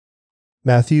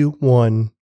Matthew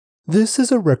 1. This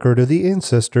is a record of the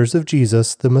ancestors of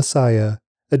Jesus the Messiah,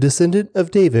 a descendant of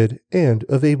David and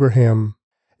of Abraham.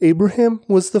 Abraham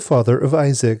was the father of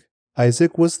Isaac.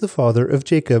 Isaac was the father of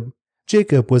Jacob.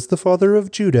 Jacob was the father of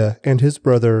Judah and his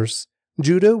brothers.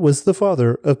 Judah was the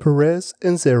father of Perez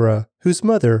and Zerah, whose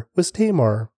mother was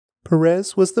Tamar.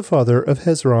 Perez was the father of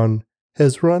Hezron.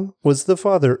 Hezron was the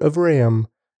father of Ram.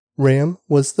 Ram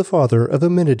was the father of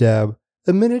Amminadab.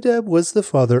 Amminadab was the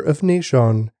father of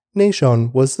Nahshon.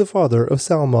 Nahshon was the father of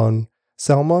Salmon.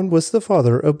 Salmon was the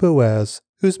father of Boaz,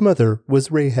 whose mother was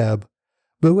Rahab.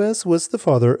 Boaz was the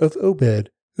father of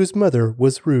Obed, whose mother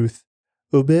was Ruth.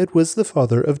 Obed was the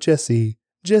father of Jesse.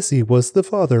 Jesse was the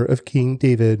father of King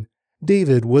David.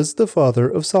 David was the father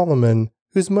of Solomon,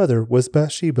 whose mother was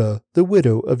Bathsheba, the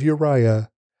widow of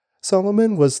Uriah.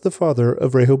 Solomon was the father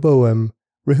of Rehoboam.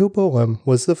 Rehoboam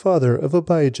was the father of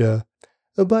Abijah.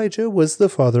 Abijah was the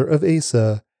father of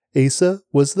Asa. Asa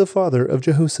was the father of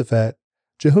Jehoshaphat.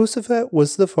 Jehoshaphat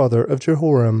was the father of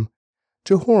Jehoram.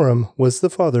 Jehoram was the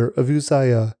father of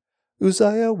Uzziah.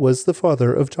 Uzziah was the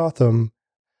father of Jotham.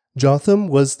 Jotham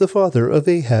was the father of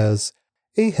Ahaz.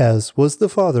 Ahaz was the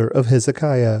father of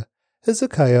Hezekiah.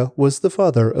 Hezekiah was the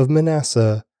father of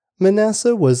Manasseh.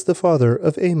 Manasseh was the father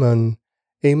of Amon.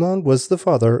 Amon was the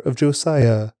father of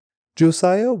Josiah.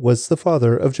 Josiah was the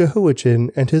father of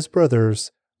Jehoiachin and his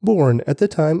brothers, born at the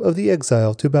time of the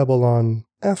exile to Babylon.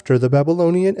 After the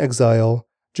Babylonian exile,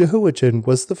 Jehoiachin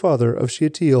was the father of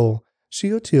Shealtiel.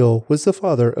 Shealtiel was the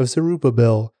father of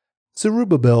Zerubbabel.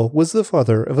 Zerubbabel was the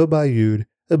father of Abiud.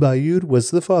 Abiud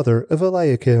was the father of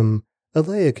Eliakim.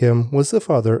 Eliakim was the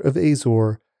father of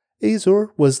Azor.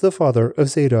 Azor was the father of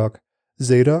Zadok.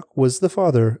 Zadok was the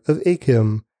father of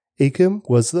Achim. Achim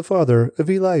was the father of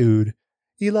Eliud.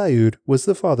 Eliud was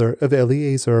the father of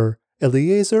Eleazar.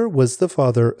 Eleazar was the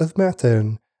father of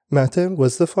Matan. Matan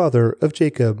was the father of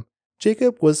Jacob.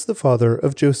 Jacob was the father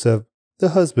of Joseph, the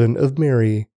husband of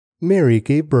Mary. Mary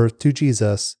gave birth to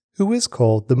Jesus, who is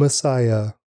called the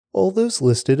Messiah. All those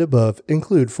listed above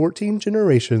include 14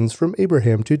 generations from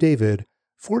Abraham to David,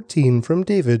 14 from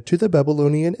David to the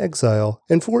Babylonian exile,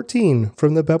 and 14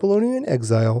 from the Babylonian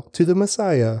exile to the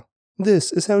Messiah.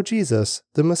 This is how Jesus,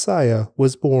 the Messiah,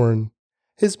 was born.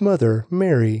 His mother,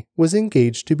 Mary, was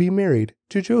engaged to be married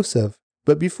to Joseph,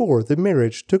 but before the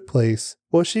marriage took place,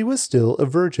 while she was still a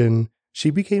virgin,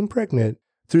 she became pregnant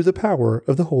through the power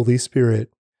of the Holy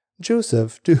Spirit.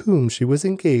 Joseph, to whom she was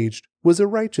engaged, was a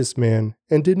righteous man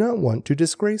and did not want to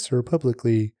disgrace her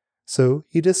publicly, so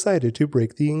he decided to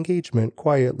break the engagement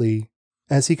quietly.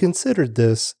 As he considered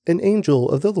this, an angel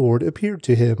of the Lord appeared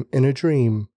to him in a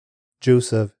dream.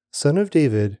 "Joseph, son of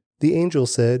David," the angel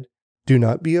said, "do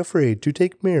not be afraid to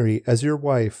take Mary as your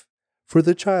wife, for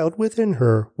the child within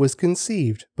her was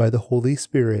conceived by the Holy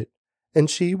Spirit, and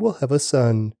she will have a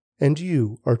son, and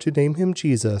you are to name him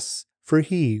Jesus, for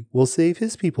he will save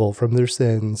his people from their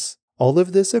sins." All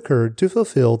of this occurred to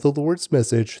fulfill the Lord's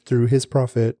message through his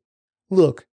prophet.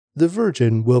 "Look, the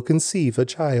virgin will conceive a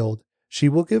child. She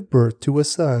will give birth to a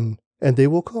son, and they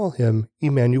will call him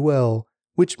Emmanuel,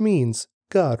 which means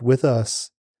God with us."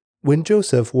 When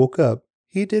Joseph woke up,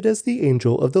 he did as the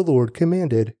angel of the Lord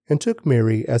commanded and took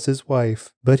Mary as his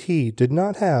wife, but he did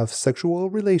not have sexual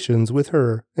relations with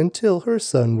her until her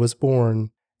son was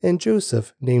born, and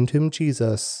Joseph named him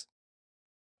Jesus.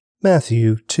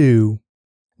 Matthew 2.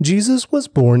 Jesus was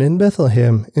born in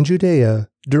Bethlehem in Judea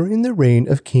during the reign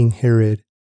of King Herod.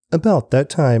 About that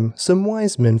time, some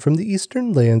wise men from the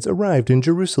eastern lands arrived in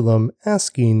Jerusalem,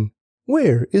 asking,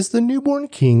 "Where is the newborn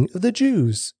King of the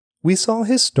Jews? We saw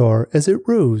his star as it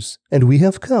rose, and we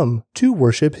have come to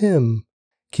worship him."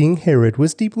 King Herod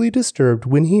was deeply disturbed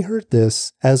when he heard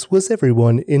this, as was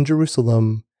everyone in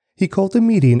Jerusalem. He called a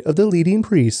meeting of the leading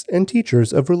priests and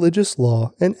teachers of religious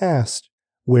law and asked,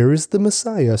 "Where is the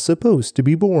Messiah supposed to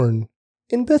be born?"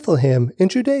 "In Bethlehem, in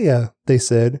Judea," they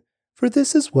said, "for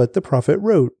this is what the prophet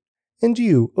wrote. And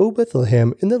you, O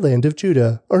Bethlehem, in the land of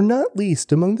Judah, are not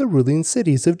least among the ruling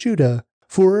cities of Judah,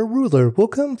 for a ruler will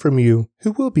come from you,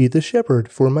 who will be the shepherd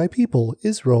for my people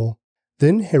Israel."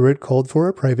 Then Herod called for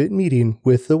a private meeting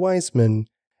with the wise men,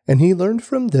 and he learned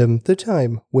from them the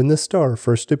time when the star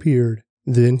first appeared.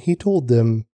 Then he told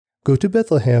them, "Go to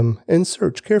Bethlehem and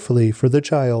search carefully for the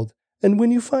child, and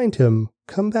when you find him,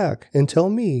 come back and tell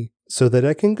me, so that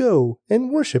I can go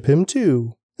and worship him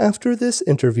too." After this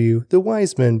interview, the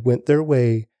wise men went their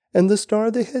way, and the star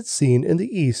they had seen in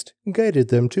the east guided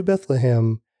them to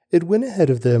Bethlehem. It went ahead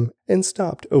of them and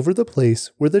stopped over the place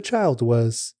where the child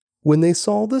was. When they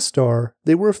saw the star,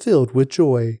 they were filled with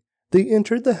joy. They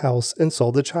entered the house and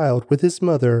saw the child with his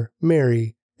mother,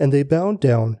 Mary, and they bowed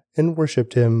down and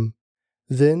worshipped him.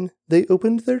 Then they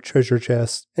opened their treasure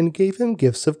chests and gave him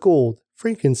gifts of gold,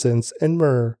 frankincense, and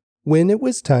myrrh. When it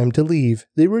was time to leave,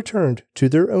 they returned to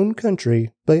their own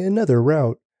country by another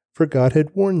route, for God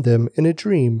had warned them in a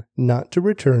dream not to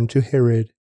return to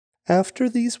Herod. After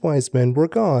these wise men were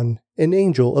gone, an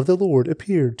angel of the Lord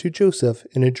appeared to Joseph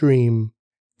in a dream.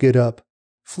 "Get up,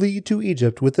 flee to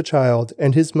Egypt with the child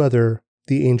and his mother,"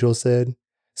 the angel said.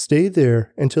 "Stay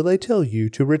there until I tell you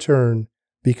to return,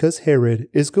 because Herod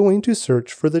is going to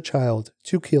search for the child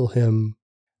to kill him."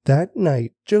 That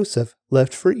night Joseph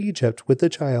left for Egypt with the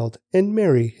child and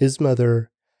Mary his mother,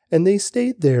 and they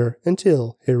stayed there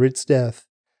until Herod's death.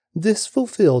 This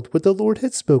fulfilled what the Lord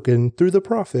had spoken through the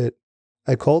prophet.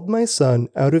 "I called my son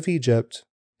out of Egypt."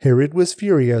 Herod was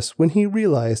furious when he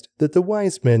realized that the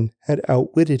wise men had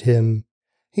outwitted him.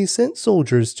 He sent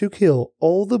soldiers to kill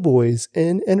all the boys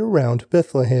in and around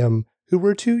Bethlehem who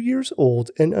were 2 years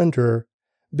old and under,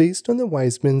 based on the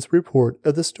wise men's report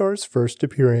of the star's first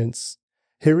appearance.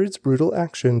 Herod's brutal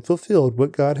action fulfilled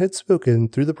what God had spoken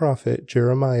through the prophet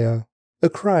Jeremiah. A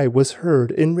cry was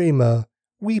heard in Ramah,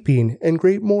 weeping and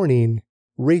great mourning.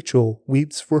 Rachel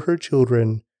weeps for her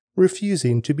children,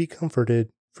 refusing to be comforted,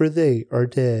 for they are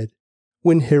dead.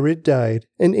 When Herod died,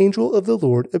 an angel of the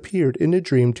Lord appeared in a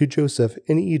dream to Joseph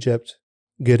in Egypt.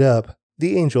 "Get up,"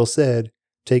 the angel said.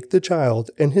 "Take the child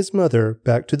and his mother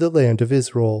back to the land of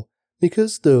Israel,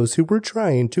 because those who were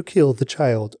trying to kill the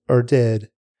child are dead."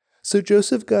 So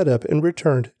Joseph got up and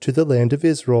returned to the land of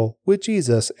Israel with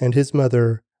Jesus and his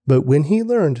mother. But when he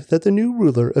learned that the new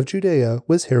ruler of Judea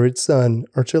was Herod's son,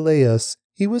 Archelaus,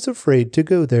 he was afraid to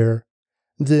go there.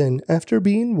 Then, after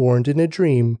being warned in a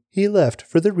dream, he left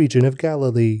for the region of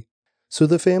Galilee. So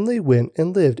the family went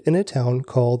and lived in a town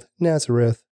called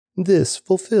Nazareth. This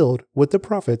fulfilled what the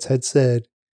prophets had said.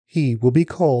 He will be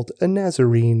called a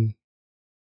Nazarene.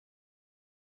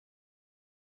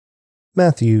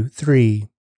 Matthew 3.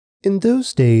 In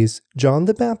those days, John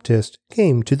the Baptist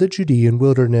came to the Judean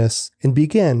wilderness and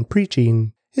began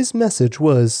preaching. His message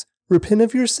was, "Repent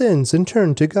of your sins and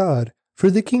turn to God,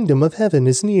 for the kingdom of heaven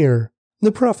is near."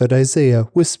 The prophet Isaiah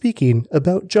was speaking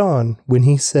about John when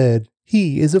he said,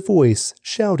 "He is a voice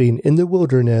shouting in the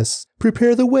wilderness,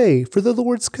 'Prepare the way for the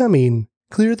Lord's coming,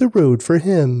 clear the road for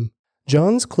him.'"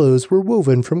 John's clothes were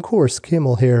woven from coarse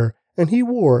camel hair, and he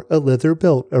wore a leather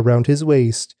belt around his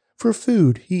waist. For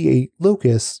food he ate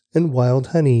locusts and wild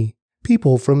honey.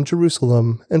 People from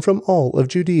Jerusalem and from all of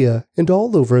Judea and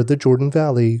all over the Jordan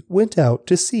Valley went out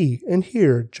to see and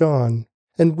hear John.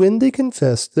 And when they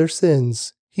confessed their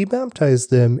sins, he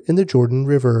baptized them in the Jordan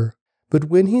River.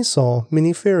 But when he saw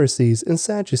many Pharisees and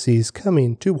Sadducees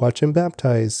coming to watch him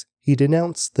baptize, he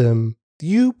denounced them.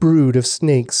 "You brood of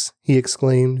snakes," he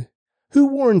exclaimed. "Who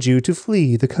warned you to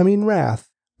flee the coming wrath?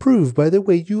 Prove by the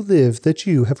way you live that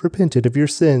you have repented of your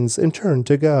sins and turned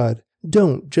to God.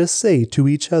 Don't just say to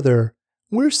each other,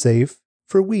 'We're safe,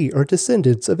 for we are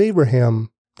descendants of Abraham.'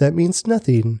 That means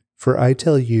nothing, for I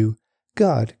tell you,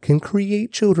 God can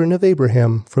create children of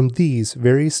Abraham from these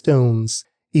very stones.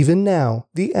 Even now,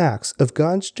 the axe of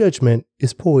God's judgment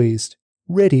is poised,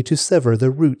 ready to sever the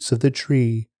roots of the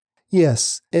tree.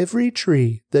 Yes, every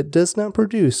tree that does not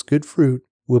produce good fruit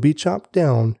will be chopped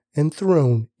down and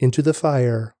thrown into the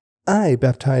fire. I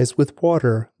baptize with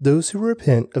water those who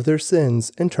repent of their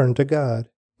sins and turn to God.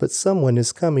 But someone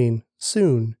is coming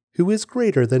soon who is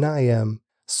greater than I am,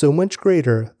 so much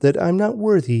greater that I'm not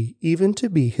worthy even to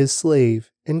be his slave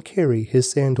and carry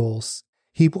his sandals.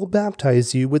 He will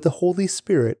baptize you with the Holy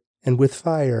Spirit and with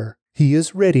fire. He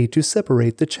is ready to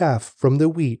separate the chaff from the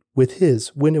wheat with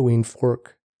his winnowing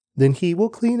fork. Then he will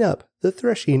clean up the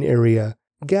threshing area,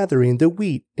 gathering the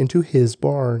wheat into his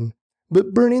barn,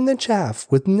 but burning the chaff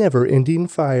with never-ending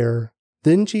fire."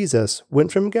 Then Jesus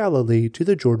went from Galilee to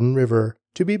the Jordan River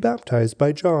to be baptized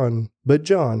by John, but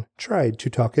John tried to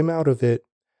talk him out of it.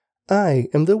 "I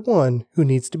am the one who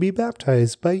needs to be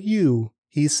baptized by you,"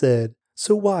 he said,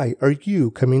 "so why are you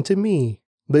coming to me?"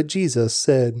 But Jesus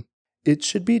said, "It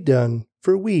should be done,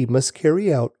 for we must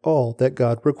carry out all that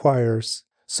God requires."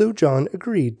 So John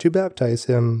agreed to baptize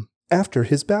him. After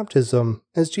his baptism,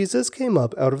 as Jesus came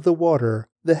up out of the water,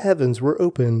 the heavens were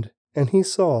opened, and he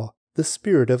saw the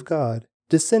Spirit of God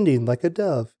descending like a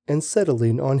dove and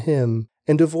settling on him.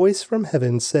 And a voice from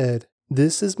heaven said,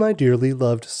 "This is my dearly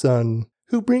loved Son,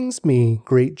 who brings me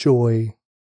great joy."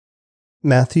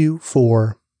 Matthew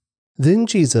 4. Then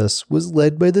Jesus was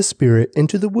led by the Spirit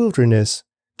into the wilderness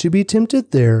to be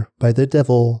tempted there by the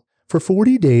devil. For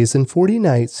 40 days and 40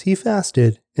 nights he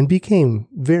fasted and became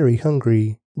very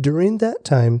hungry. During that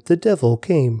time the devil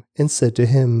came and said to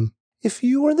him, "If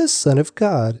you are the Son of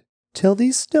God, tell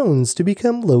these stones to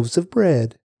become loaves of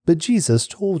bread." But Jesus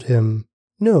told him,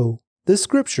 No, the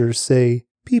scriptures say,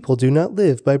 people do not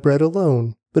live by bread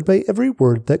alone, but by every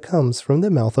word that comes from the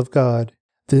mouth of God.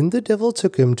 Then the devil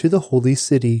took him to the holy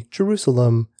city,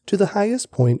 Jerusalem, to the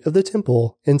highest point of the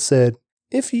temple, and said,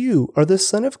 If you are the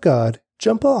Son of God,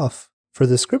 jump off, for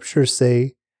the scriptures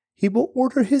say, He will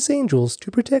order His angels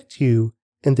to protect you,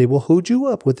 and they will hold you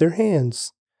up with their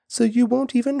hands, so you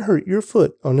won't even hurt your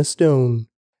foot on a stone.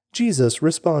 Jesus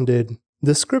responded,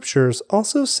 The scriptures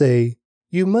also say,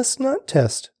 You must not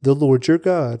test the Lord your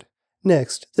God.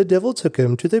 Next, the devil took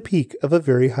him to the peak of a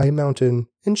very high mountain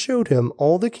and showed him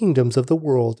all the kingdoms of the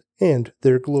world and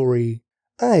their glory.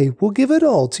 I will give it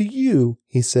all to you,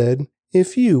 he said,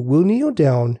 if you will kneel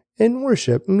down and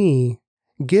worship me.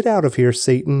 Get out of here,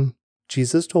 Satan,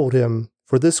 Jesus told him,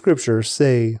 for the scriptures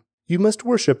say, You must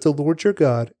worship the Lord your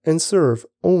God and serve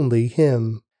only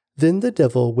Him. Then the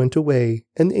devil went away,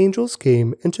 and the angels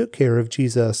came and took care of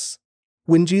Jesus.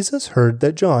 When Jesus heard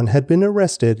that John had been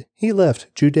arrested, he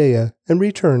left Judea and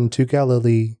returned to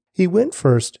Galilee. He went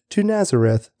first to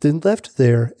Nazareth, then left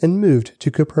there and moved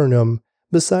to Capernaum,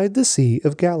 beside the Sea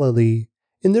of Galilee,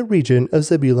 in the region of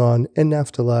Zebulun and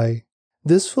Naphtali.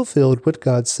 This fulfilled what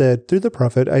God said through the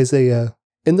prophet Isaiah.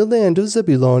 In the land of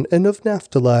Zebulun and of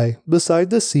Naphtali, beside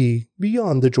the sea,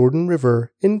 beyond the Jordan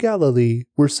River, in Galilee,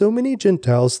 where so many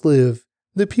Gentiles live,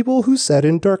 the people who sat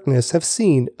in darkness have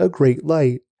seen a great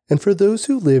light. And for those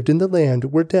who lived in the land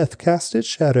where death cast its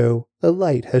shadow, a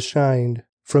light has shined.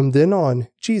 From then on,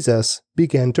 Jesus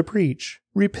began to preach,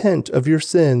 Repent of your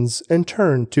sins and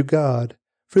turn to God,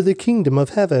 for the kingdom of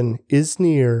heaven is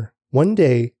near. One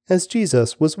day, as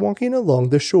Jesus was walking along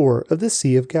the shore of the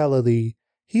Sea of Galilee,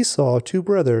 he saw two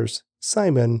brothers,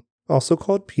 Simon, also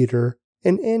called Peter,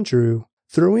 and Andrew,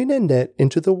 throwing a net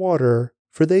into the water,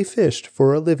 for they fished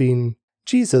for a living.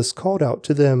 Jesus called out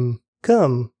to them,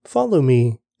 Come, follow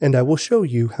me, and I will show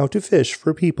you how to fish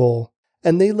for people.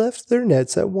 And they left their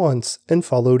nets at once and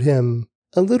followed him.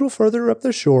 A little further up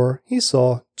the shore he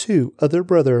saw two other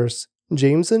brothers,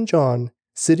 James and John,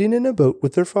 sitting in a boat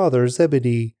with their father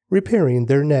Zebedee, repairing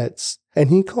their nets, and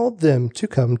he called them to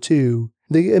come too.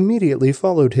 They immediately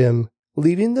followed him,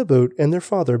 leaving the boat and their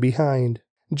father behind.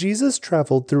 Jesus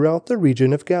traveled throughout the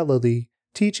region of Galilee,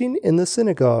 teaching in the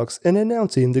synagogues and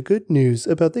announcing the good news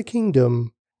about the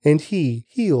kingdom. And he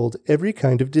healed every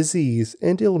kind of disease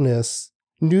and illness.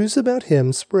 News about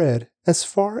him spread as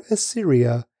far as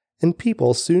Syria, and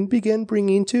people soon began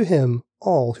bringing to him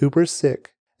all who were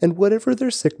sick, and whatever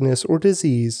their sickness or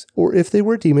disease, or if they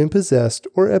were demon-possessed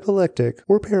or epileptic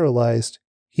or paralyzed,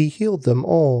 he healed them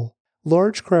all.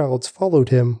 Large crowds followed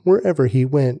him wherever he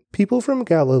went, people from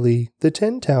Galilee, the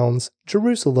 10 towns,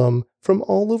 Jerusalem, from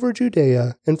all over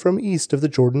Judea, and from east of the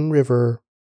Jordan River.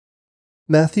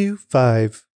 Matthew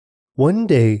 5. One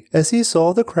day, as he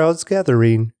saw the crowds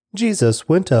gathering, Jesus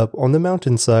went up on the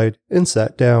mountainside and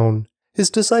sat down.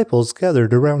 His disciples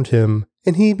gathered around him,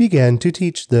 and he began to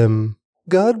teach them.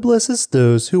 God blesses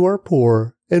those who are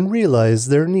poor and realize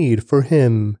their need for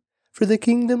Him, for the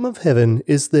kingdom of heaven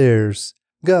is theirs.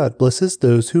 God blesses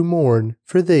those who mourn,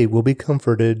 for they will be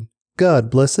comforted.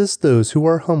 God blesses those who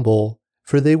are humble,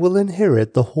 for they will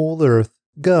inherit the whole earth.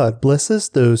 God blesses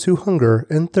those who hunger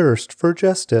and thirst for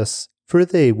justice, for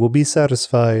they will be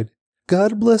satisfied.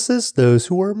 God blesses those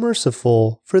who are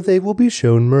merciful, for they will be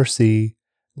shown mercy.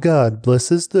 God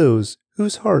blesses those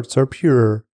whose hearts are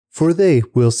pure, for they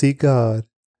will see God.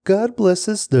 God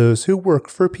blesses those who work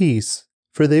for peace,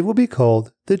 for they will be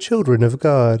called the children of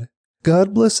God.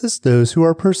 God blesses those who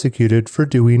are persecuted for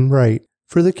doing right,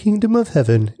 for the kingdom of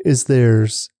heaven is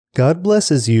theirs. God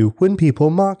blesses you when people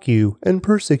mock you and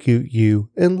persecute you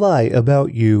and lie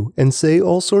about you and say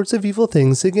all sorts of evil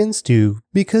things against you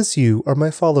because you are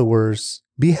my followers.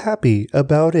 Be happy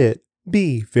about it.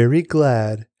 Be very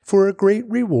glad, for a great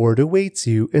reward awaits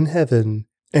you in heaven.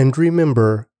 And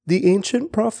remember, the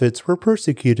ancient prophets were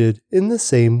persecuted in the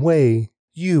same way.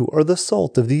 You are the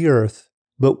salt of the earth.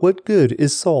 But what good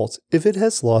is salt if it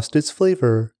has lost its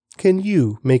flavor? Can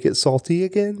you make it salty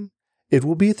again? It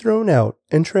will be thrown out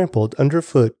and trampled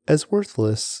underfoot as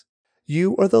worthless.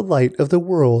 You are the light of the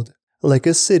world, like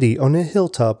a city on a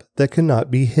hilltop that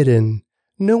cannot be hidden.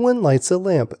 No one lights a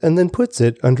lamp and then puts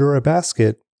it under a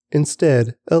basket.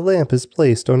 Instead, a lamp is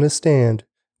placed on a stand,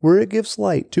 where it gives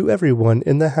light to everyone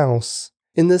in the house.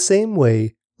 In the same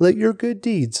way, let your good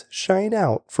deeds shine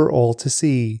out for all to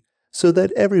see, so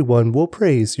that everyone will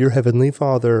praise your heavenly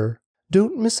Father.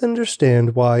 Don't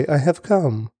misunderstand why I have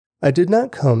come. I did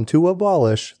not come to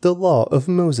abolish the law of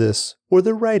Moses or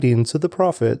the writings of the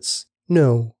prophets.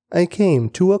 No, I came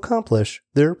to accomplish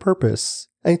their purpose.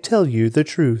 I tell you the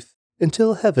truth.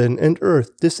 Until heaven and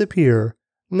earth disappear,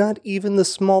 Not even the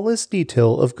smallest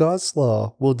detail of God's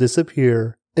law will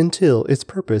disappear until its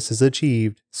purpose is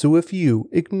achieved. So if you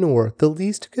ignore the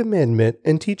least commandment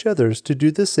and teach others to do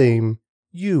the same,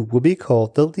 you will be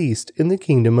called the least in the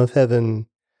kingdom of heaven.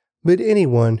 But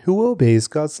anyone who obeys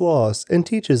God's laws and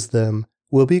teaches them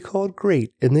will be called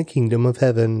great in the kingdom of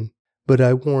heaven. But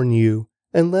I warn you,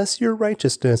 unless your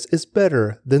righteousness is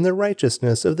better than the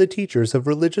righteousness of the teachers of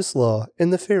religious law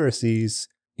and the Pharisees,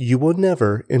 you will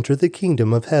never enter the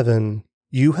kingdom of heaven.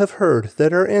 You have heard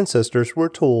that our ancestors were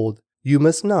told, "You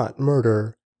must not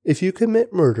murder. If you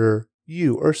commit murder,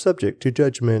 you are subject to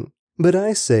judgment." But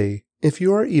I say, if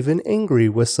you are even angry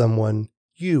with someone,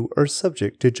 you are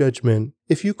subject to judgment.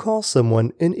 If you call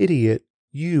someone an idiot,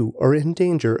 you are in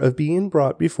danger of being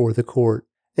brought before the court.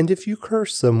 And if you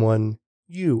curse someone,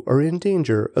 you are in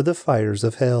danger of the fires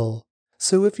of hell.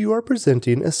 So if you are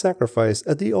presenting a sacrifice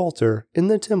at the altar in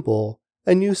the temple,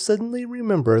 and you suddenly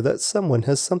remember that someone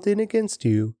has something against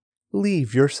you,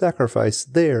 leave your sacrifice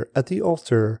there at the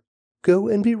altar. Go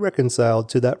and be reconciled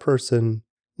to that person.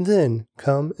 Then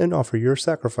come and offer your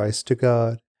sacrifice to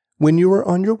God. When you are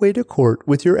on your way to court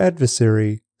with your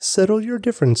adversary, settle your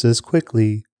differences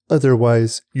quickly.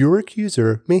 Otherwise, your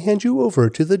accuser may hand you over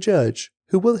to the judge,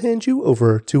 who will hand you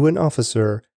over to an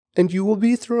officer, and you will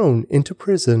be thrown into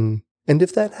prison. And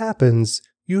if that happens,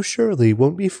 you surely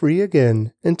won't be free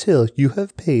again until you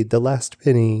have paid the last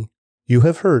penny. You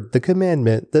have heard the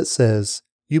commandment that says,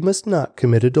 "You must not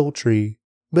commit adultery."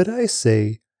 But I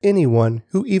say, anyone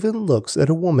who even looks at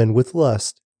a woman with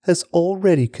lust has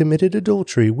already committed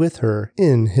adultery with her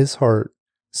in his heart.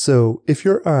 So if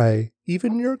your eye,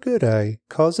 even your good eye,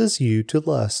 causes you to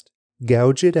lust,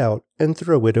 gouge it out and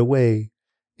throw it away.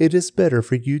 It is better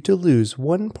for you to lose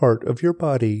one part of your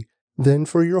body than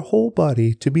for your whole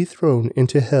body to be thrown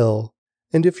into hell.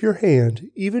 And if your hand,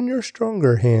 even your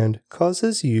stronger hand,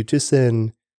 causes you to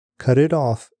sin, cut it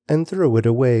off and throw it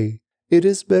away. It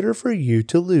is better for you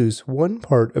to lose one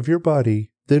part of your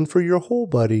body than for your whole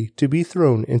body to be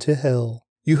thrown into hell.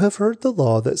 You have heard the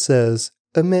law that says,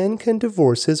 a man can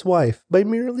divorce his wife by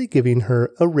merely giving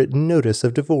her a written notice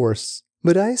of divorce.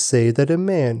 But I say that a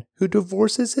man who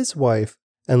divorces his wife,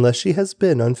 unless she has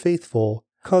been unfaithful,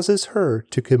 causes her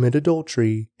to commit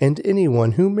adultery, and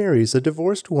anyone who marries a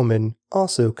divorced woman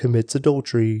also commits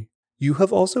adultery. You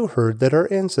have also heard that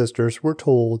our ancestors were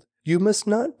told, "You must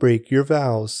not break your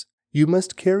vows. You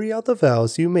must carry out the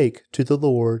vows you make to the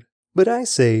Lord." But I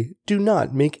say, do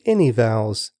not make any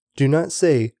vows. Do not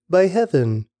say, "By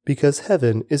heaven," because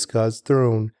heaven is God's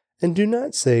throne, and do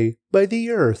not say, "By the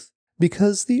earth,"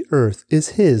 because the earth is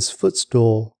his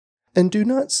footstool. And do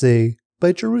not say,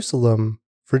 "By Jerusalem,"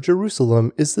 for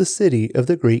Jerusalem is the city of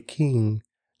the great king.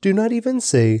 Do not even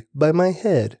say, "By my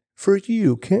head," for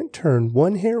you can't turn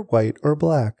one hair white or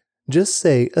black. Just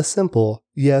say a simple,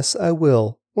 "Yes, I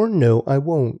will," or "No, I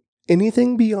won't."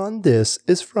 Anything beyond this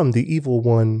is from the evil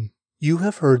one. You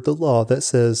have heard the law that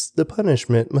says the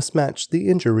punishment must match the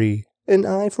injury, an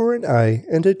eye for an eye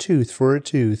and a tooth for a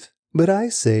tooth. But I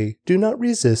say, do not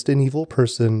resist an evil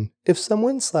person. If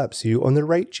someone slaps you on the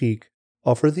right cheek,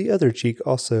 offer the other cheek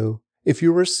also. If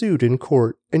you are sued in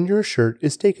court and your shirt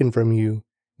is taken from you,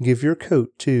 give your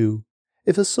coat too.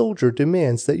 If a soldier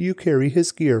demands that you carry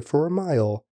his gear for a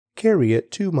mile, carry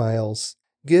it 2 miles.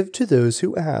 Give to those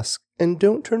who ask, and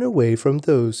don't turn away from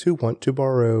those who want to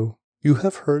borrow. You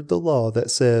have heard the law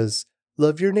that says,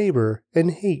 "Love your neighbor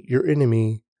and hate your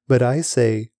enemy." But I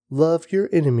say, love your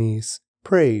enemies.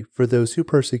 Pray for those who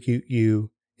persecute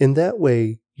you. In that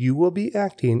way, you will be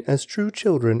acting as true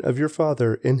children of your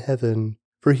Father in heaven.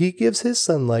 For he gives his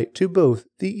sunlight to both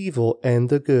the evil and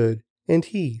the good, and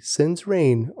he sends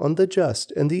rain on the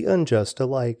just and the unjust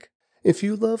alike. If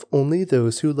you love only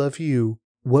those who love you,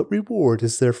 what reward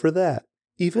is there for that?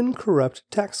 Even corrupt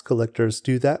tax collectors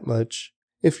do that much.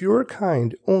 If you are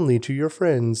kind only to your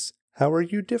friends, how are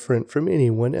you different from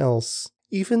anyone else?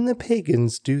 Even the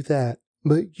pagans do that.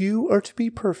 But you are to be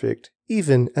perfect,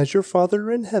 even as your Father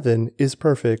in heaven is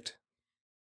perfect.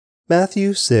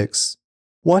 Matthew 6.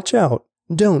 Watch out.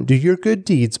 Don't do your good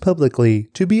deeds publicly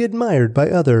to be admired by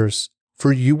others,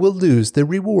 for you will lose the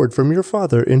reward from your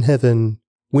Father in heaven.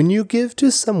 When you give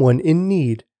to someone in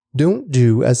need, don't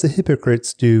do as the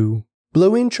hypocrites do,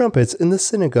 blowing trumpets in the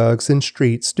synagogues and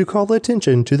streets to call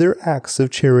attention to their acts of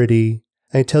charity.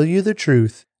 I tell you the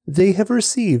truth, they have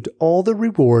received all the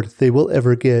reward they will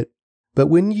ever get. But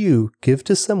when you give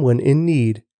to someone in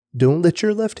need, don't let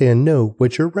your left hand know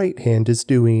what your right hand is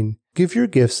doing. Give your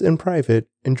gifts in private,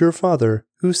 and your Father,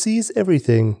 who sees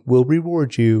everything, will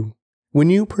reward you. When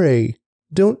you pray,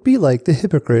 don't be like the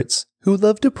hypocrites, who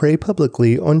love to pray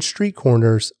publicly on street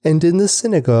corners and in the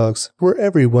synagogues where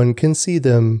everyone can see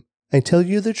them. I tell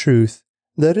you the truth,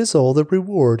 that is all the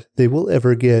reward they will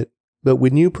ever get. But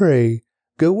when you pray,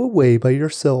 go away by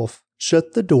yourself,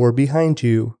 shut the door behind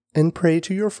you, and pray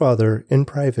to your Father in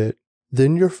private.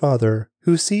 Then your Father,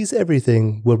 who sees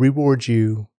everything, will reward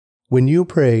you. When you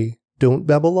pray, don't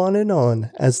babble on and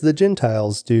on as the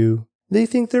Gentiles do. They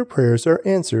think their prayers are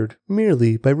answered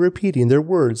merely by repeating their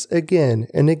words again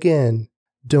and again.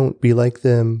 Don't be like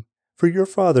them, for your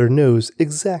Father knows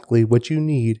exactly what you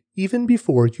need even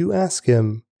before you ask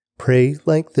Him. Pray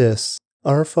like this: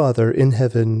 Our Father in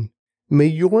heaven, may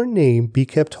your name be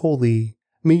kept holy.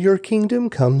 May your kingdom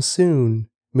come soon.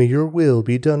 May your will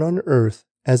be done on earth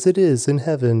as it is in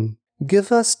heaven.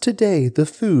 Give us today the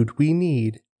food we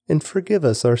need, and forgive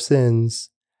us our sins,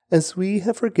 as we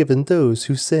have forgiven those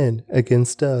who sin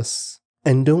against us.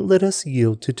 And don't let us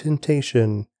yield to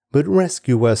temptation, but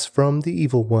rescue us from the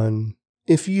evil one.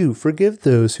 If you forgive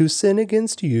those who sin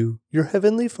against you, your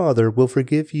heavenly Father will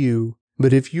forgive you.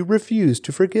 But if you refuse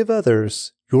to forgive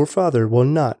others, your Father will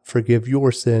not forgive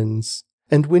your sins.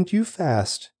 And when you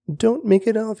fast, don't make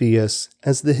it obvious,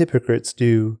 as the hypocrites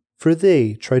do, for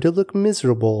they try to look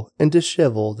miserable and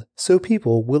disheveled, so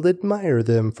people will admire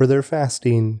them for their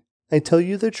fasting. I tell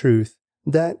you the truth,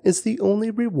 that is the only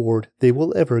reward they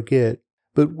will ever get.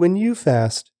 But when you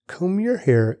fast, comb your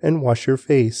hair and wash your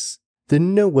face.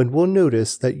 Then no one will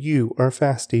notice that you are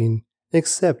fasting,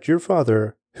 except your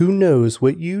Father, who knows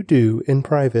what you do in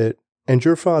private. And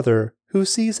your Father, who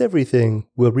sees everything,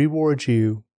 will reward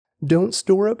you. Don't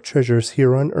store up treasures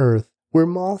here on earth, where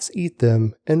moths eat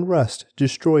them and rust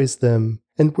destroys them,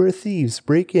 and where thieves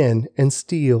break in and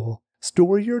steal.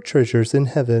 Store your treasures in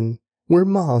heaven, where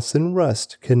moths and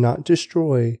rust cannot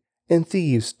destroy, and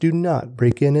thieves do not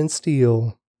break in and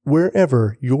steal.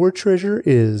 Wherever your treasure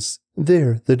is,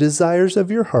 there the desires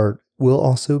of your heart will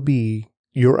also be.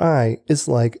 Your eye is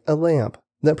like a lamp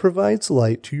that provides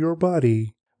light to your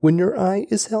body. When your eye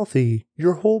is healthy,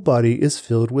 your whole body is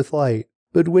filled with light.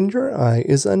 But when your eye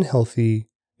is unhealthy,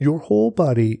 your whole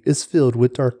body is filled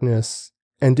with darkness.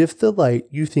 And if the light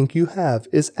you think you have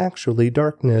is actually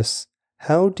darkness,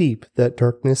 how deep that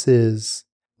darkness is.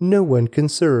 No one can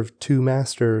serve two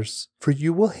masters, for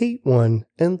you will hate one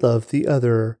and love the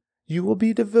other. You will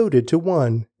be devoted to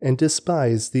one and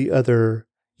despise the other.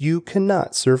 You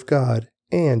cannot serve God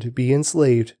and be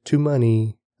enslaved to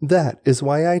money. That is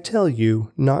why I tell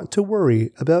you not to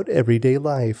worry about everyday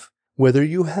life, whether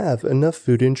you have enough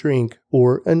food and drink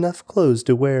or enough clothes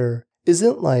to wear.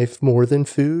 Isn't life more than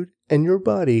food, and your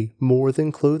body more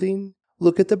than clothing?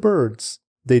 Look at the birds.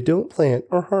 They don't plant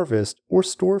or harvest or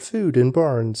store food in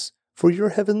barns, for your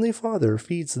heavenly Father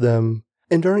feeds them.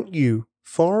 And aren't you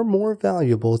far more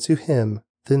valuable to Him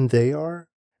than they are?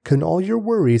 Can all your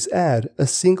worries add a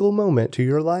single moment to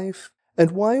your life?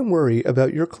 And why worry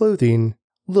about your clothing?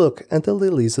 Look at the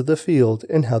lilies of the field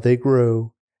and how they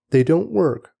grow. They don't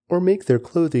work or make their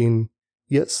clothing.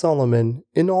 Yet Solomon,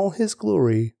 in all his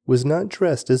glory, was not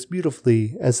dressed as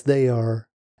beautifully as they are.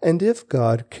 And if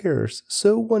God cares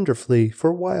so wonderfully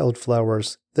for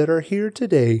wildflowers that are here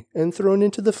today and thrown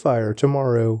into the fire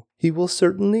tomorrow, He will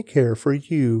certainly care for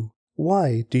you.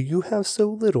 Why do you have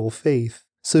so little faith?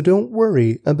 So don't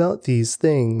worry about these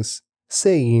things,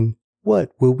 saying,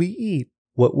 "What will we eat?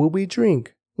 What will we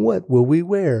drink? What will we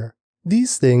wear?"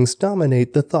 These things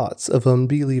dominate the thoughts of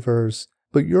unbelievers.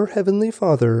 But your heavenly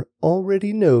Father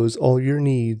already knows all your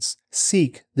needs.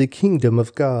 Seek the kingdom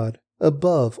of God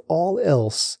above all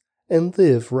else and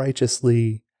live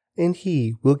righteously, and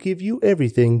He will give you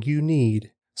everything you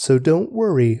need. So don't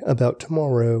worry about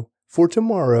tomorrow, for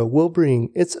tomorrow will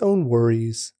bring its own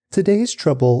worries. Today's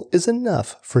trouble is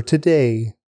enough for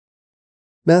today.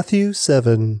 Matthew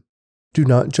 7. Do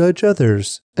not judge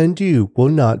others, and you will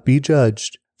not be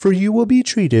judged, for you will be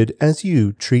treated as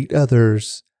you treat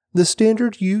others. The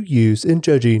standard you use in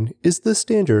judging is the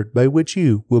standard by which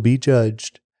you will be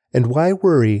judged. And why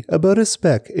worry about a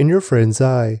speck in your friend's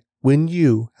eye when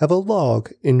you have a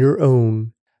log in your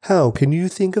own? How can you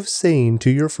think of saying to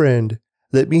your friend,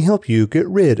 "Let me help you get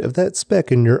rid of that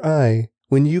speck in your eye,"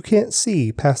 when you can't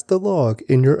see past the log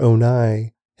in your own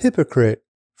eye? Hypocrite!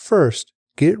 First,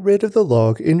 get rid of the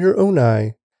log in your own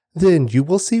eye. Then you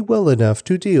will see well enough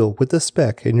to deal with the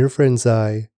speck in your friend's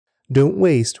eye. Don't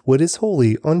waste what is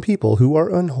holy on people who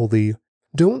are unholy.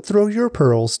 Don't throw your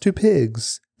pearls to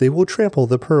pigs. They will trample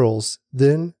the pearls,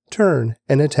 then turn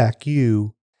and attack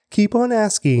you. Keep on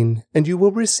asking, and you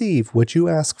will receive what you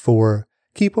ask for.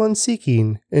 Keep on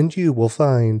seeking, and you will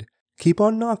find. Keep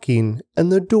on knocking,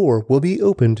 and the door will be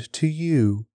opened to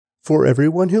you. For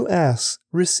everyone who asks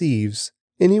receives.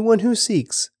 Anyone who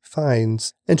seeks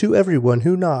finds, and to everyone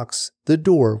who knocks, the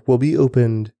door will be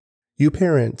opened. You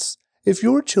parents, if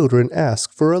your children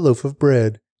ask for a loaf of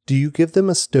bread, do you give them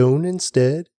a stone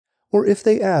instead? Or if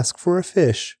they ask for a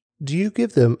fish, do you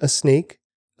give them a snake?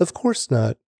 Of course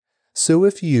not. So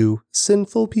if you,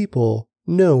 sinful people,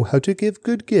 know how to give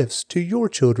good gifts to your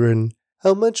children,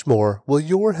 how much more will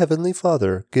your heavenly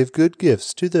Father give good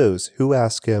gifts to those who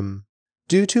ask him?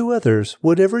 Do to others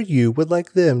whatever you would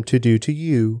like them to do to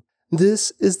you.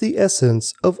 This is the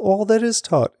essence of all that is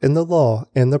taught in the law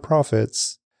and the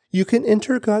prophets. You can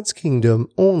enter God's kingdom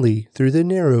only through the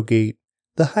narrow gate.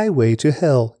 The highway to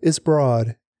hell is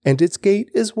broad, and its gate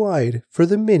is wide for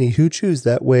the many who choose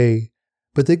that way.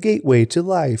 But the gateway to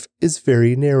life is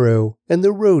very narrow, and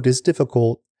the road is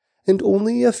difficult, and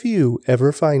only a few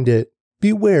ever find it.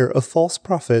 Beware of false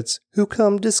prophets who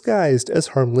come disguised as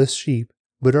harmless sheep,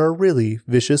 but are really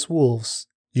vicious wolves.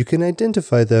 You can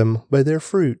identify them by their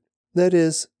fruit, that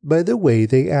is, by the way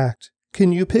they act.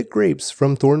 Can you pick grapes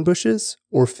from thorn bushes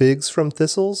or figs from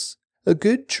thistles? A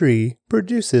good tree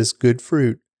produces good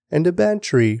fruit, and a bad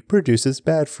tree produces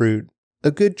bad fruit.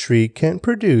 A good tree can't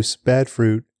produce bad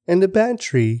fruit, and a bad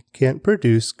tree can't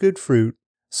produce good fruit.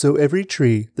 So every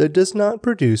tree that does not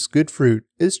produce good fruit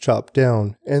is chopped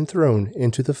down and thrown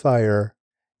into the fire.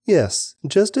 Yes,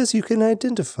 just as you can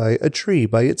identify a tree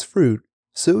by its fruit,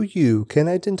 so you can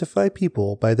identify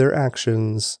people by their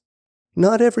actions.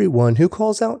 Not everyone who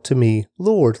calls out to me,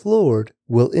 Lord, Lord,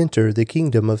 will enter the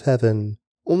kingdom of heaven.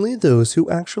 Only those who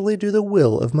actually do the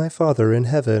will of my Father in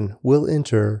heaven will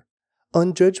enter.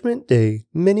 On Judgment Day,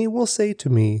 many will say to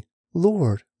me,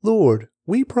 Lord, Lord,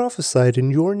 we prophesied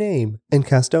in your name, and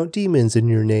cast out demons in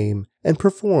your name, and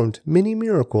performed many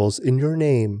miracles in your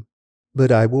name.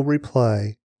 But I will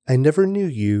reply, I never knew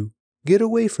you. Get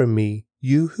away from me,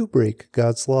 you who break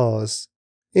God's laws.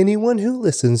 Anyone who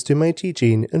listens to my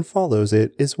teaching and follows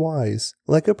it is wise,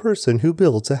 like a person who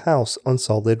builds a house on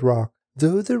solid rock.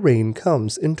 Though the rain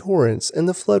comes in torrents and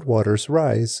the floodwaters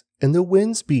rise, and the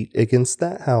winds beat against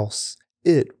that house,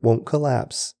 it won't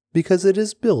collapse, because it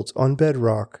is built on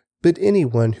bedrock. But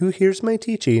anyone who hears my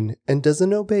teaching and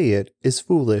doesn't obey it is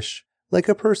foolish, like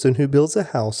a person who builds a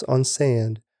house on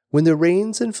sand. When the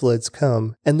rains and floods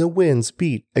come and the winds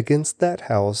beat against that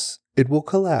house, it will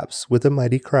collapse with a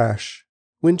mighty crash.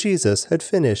 When Jesus had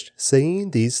finished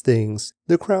saying these things,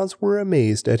 the crowds were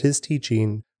amazed at his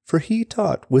teaching, for he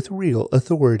taught with real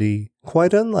authority,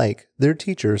 quite unlike their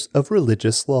teachers of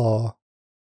religious law.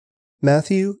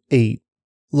 Matthew 8.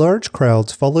 Large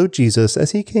crowds followed Jesus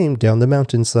as he came down the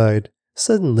mountainside.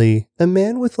 Suddenly, a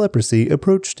man with leprosy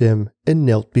approached him and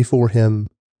knelt before him.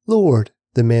 Lord,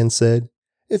 the man said,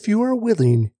 if you are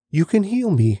willing, you can heal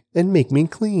me and make me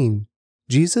clean.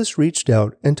 Jesus reached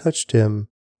out and touched him.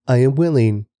 I am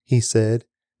willing, he said.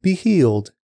 Be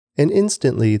healed. And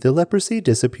instantly the leprosy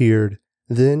disappeared.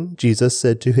 Then Jesus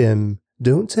said to him,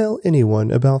 Don't tell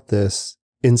anyone about this.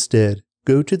 Instead,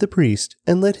 go to the priest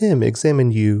and let him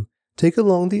examine you. Take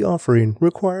along the offering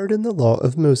required in the law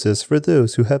of Moses for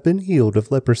those who have been healed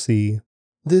of leprosy.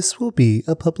 This will be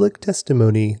a public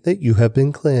testimony that you have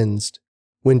been cleansed.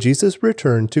 When Jesus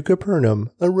returned to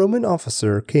Capernaum, a Roman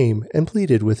officer came and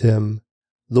pleaded with him.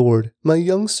 Lord, my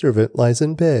young servant lies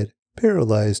in bed,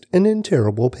 paralyzed and in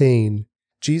terrible pain.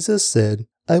 Jesus said,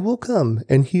 I will come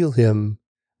and heal him.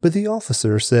 But the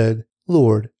officer said,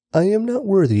 Lord, I am not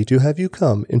worthy to have you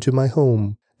come into my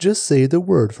home. Just say the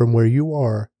word from where you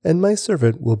are, and my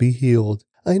servant will be healed.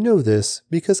 I know this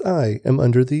because I am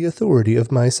under the authority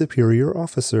of my superior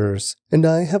officers, and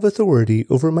I have authority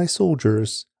over my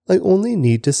soldiers. I only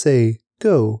need to say,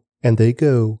 Go, and they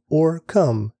go, or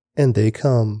Come, and they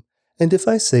come. And if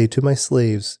I say to my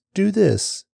slaves, Do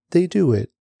this, they do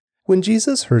it. When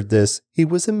Jesus heard this, he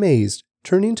was amazed.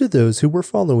 Turning to those who were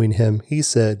following him, he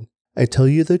said, I tell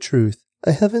you the truth,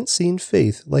 I haven't seen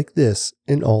faith like this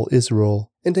in all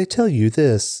Israel. And I tell you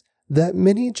this, that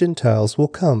many Gentiles will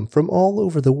come from all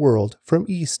over the world, from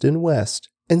east and west,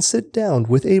 and sit down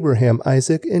with Abraham,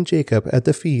 Isaac, and Jacob at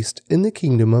the feast in the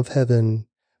kingdom of heaven.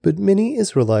 But many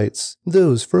Israelites,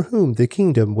 those for whom the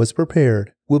kingdom was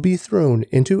prepared, will be thrown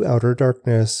into outer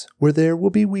darkness, where there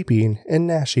will be weeping and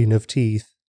gnashing of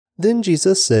teeth. Then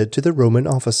Jesus said to the Roman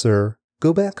officer,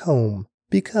 Go back home,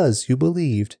 because you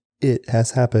believed, it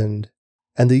has happened.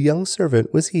 And the young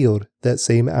servant was healed that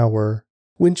same hour.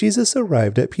 When Jesus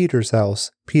arrived at Peter's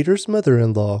house, Peter's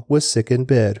mother-in-law was sick in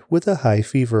bed with a high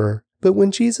fever. But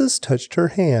when Jesus touched her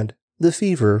hand, the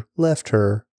fever left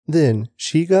her. Then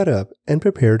she got up and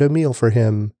prepared a meal for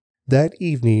him. That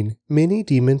evening, many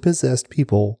demon-possessed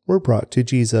people were brought to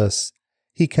Jesus.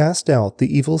 He cast out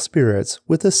the evil spirits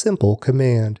with a simple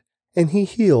command, and he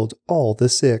healed all the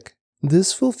sick.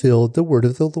 This fulfilled the word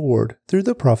of the Lord through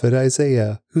the prophet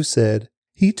Isaiah, who said,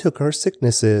 "He took our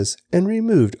sicknesses and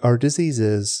removed our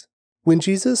diseases." When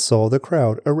Jesus saw the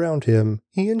crowd around him,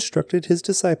 he instructed his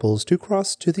disciples to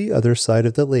cross to the other side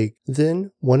of the lake.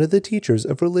 Then one of the teachers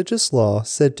of religious law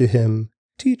said to him,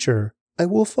 "Teacher, I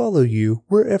will follow you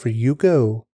wherever you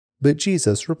go." But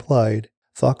Jesus replied,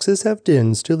 "Foxes have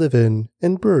dens to live in,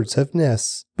 and birds have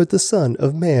nests, but the Son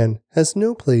of Man has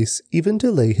no place even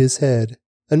to lay his head."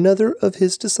 Another of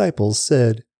his disciples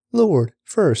said, "Lord,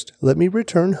 first let me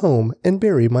return home and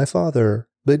bury my father."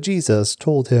 But Jesus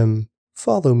told him,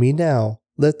 "Follow me now.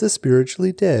 Let the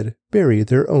spiritually dead bury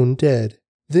their own dead."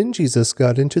 Then Jesus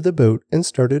got into the boat and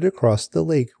started across the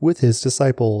lake with his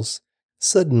disciples.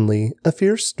 Suddenly, a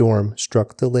fierce storm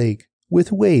struck the lake,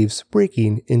 with waves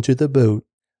breaking into the boat.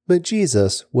 But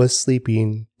Jesus was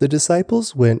sleeping. The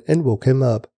disciples went and woke him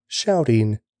up,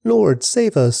 shouting, "Lord,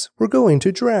 save us! We're going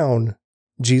to drown!"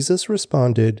 Jesus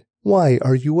responded, "Why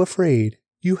are you afraid?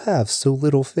 You have so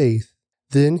little faith."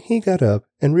 Then he got up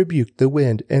and rebuked the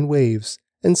wind and waves,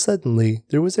 and suddenly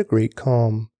there was a great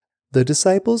calm. The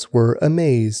disciples were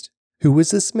amazed. "Who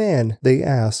is this man?" they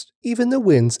asked. "Even the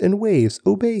winds and waves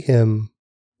obey him."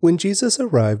 When Jesus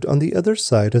arrived on the other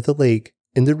side of the lake,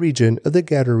 in the region of the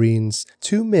Gadarenes,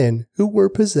 2 men who were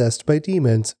possessed by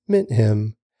demons met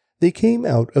him. They came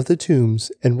out of the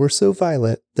tombs and were so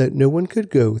violent that no one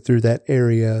could go through that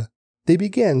area. They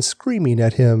began screaming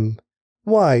at him,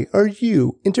 "Why are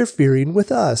you interfering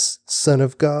with us, Son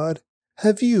of God?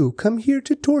 Have you come here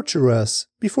to torture us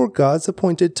before God's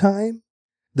appointed time?"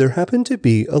 There happened to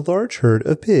be a large herd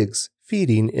of pigs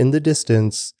feeding in the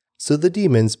distance, so the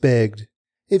demons begged,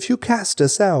 "If you cast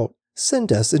us out,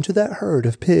 send us into that herd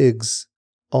of pigs."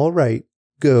 "All right,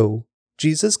 go,"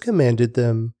 Jesus commanded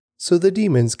them. So the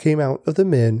demons came out of the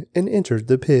men and entered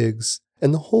the pigs,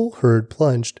 and the whole herd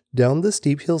plunged down the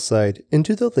steep hillside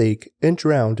into the lake and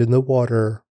drowned in the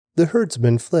water. The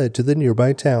herdsmen fled to the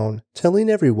nearby town,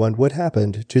 telling everyone what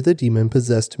happened to the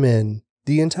demon-possessed men.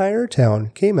 The entire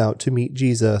town came out to meet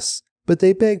Jesus, but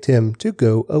they begged him to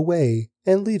go away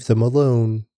and leave them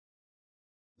alone.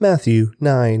 Matthew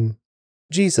 9.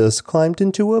 Jesus climbed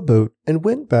into a boat and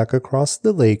went back across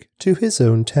the lake to his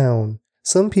own town.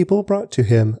 Some people brought to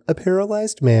him a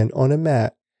paralyzed man on a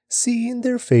mat. Seeing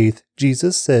their faith,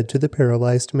 Jesus said to the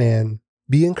paralyzed man,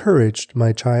 "Be encouraged,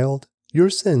 my child.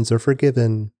 Your sins are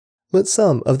forgiven." But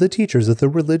some of the teachers of the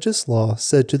religious law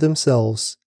said to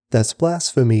themselves, "That's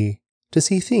blasphemy. Does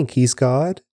he think he's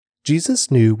God?" Jesus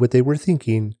knew what they were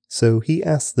thinking, so he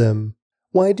asked them,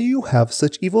 "Why do you have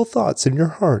such evil thoughts in your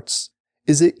hearts?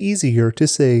 Is it easier to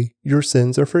say, 'Your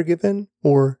sins are forgiven,'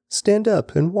 or 'Stand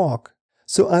up and walk'?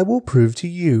 So I will prove to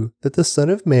you that the Son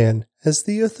of Man has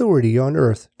the authority on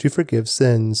earth to forgive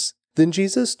sins." Then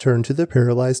Jesus turned to the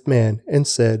paralyzed man and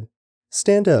said,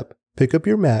 "Stand up, pick up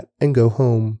your mat, and go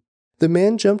home." The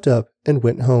man jumped up and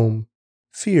went home.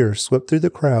 Fear swept through the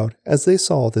crowd as they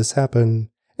saw this happen,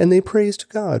 and they praised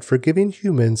God for giving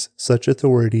humans such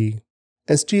authority.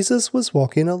 As Jesus was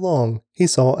walking along, he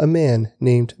saw a man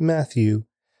named Matthew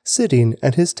sitting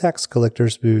at his tax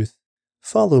collector's booth.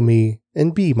 "Follow me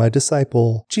and be my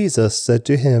disciple," Jesus said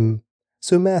to him.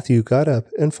 So Matthew got up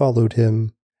and followed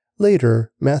him.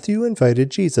 Later, Matthew invited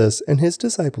Jesus and his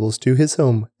disciples to his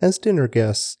home as dinner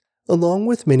guests, along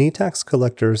with many tax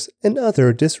collectors and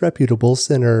other disreputable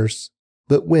sinners.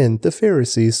 But when the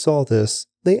Pharisees saw this,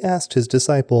 they asked his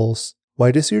disciples,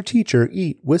 "Why does your teacher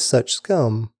eat with such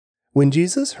scum?" When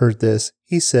Jesus heard this,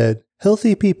 he said,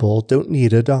 "Healthy people don't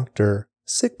need a doctor.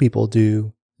 Sick people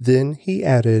do." Then he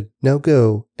added, "Now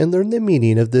go and learn the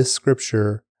meaning of this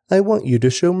scripture. I want you to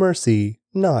show mercy,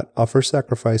 not offer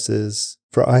sacrifices.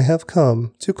 For I have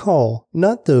come to call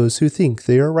not those who think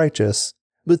they are righteous,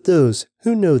 but those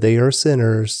who know they are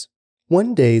sinners."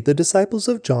 One day the disciples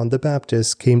of John the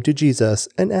Baptist came to Jesus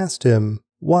and asked him,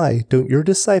 "Why don't your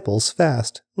disciples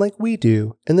fast like we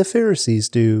do and the Pharisees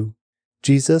do?"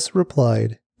 Jesus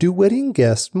replied, "Do wedding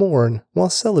guests mourn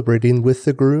while celebrating with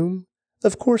the groom?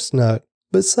 Of course not.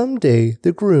 But someday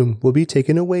the groom will be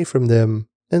taken away from them,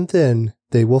 and then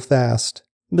they will fast.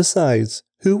 Besides,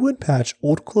 who would patch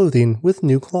old clothing with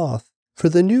new cloth? For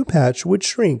the new patch would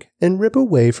shrink and rip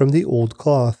away from the old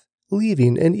cloth,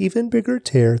 leaving an even bigger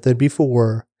tear than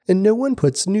before. And no one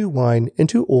puts new wine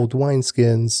into old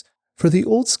wineskins, for the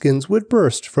old skins would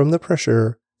burst from the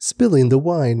pressure, spilling the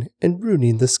wine and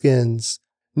ruining the skins.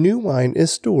 New wine is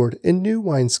stored in new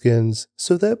wineskins,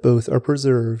 so that both are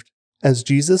preserved." As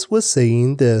Jesus was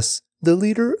saying this, the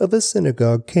leader of a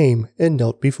synagogue came and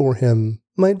knelt before him.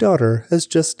 "My daughter has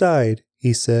just died,"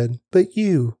 he said, "but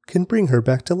you can bring her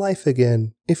back to life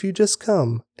again if you just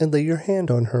come and lay your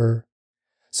hand on her."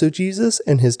 So Jesus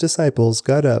and his disciples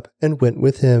got up and went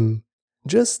with him.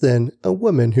 Just then, a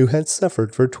woman who had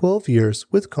suffered for 12 years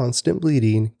with constant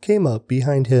bleeding came up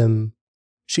behind him.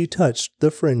 She touched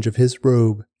the fringe of his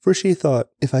robe, for she thought,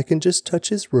 if I can just touch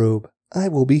his robe, I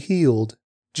will be healed.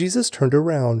 Jesus turned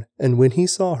around, and when he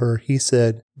saw her, he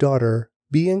said, Daughter,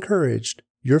 be encouraged.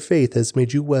 Your faith has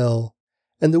made you well.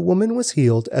 And the woman was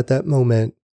healed at that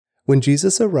moment. When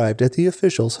Jesus arrived at the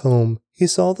official's home, he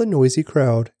saw the noisy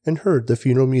crowd and heard the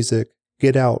funeral music.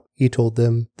 Get out, he told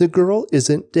them. The girl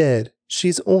isn't dead.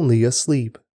 She's only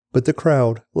asleep. But the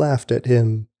crowd laughed at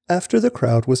him. After the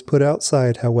crowd was put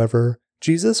outside, however,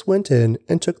 Jesus went in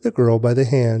and took the girl by the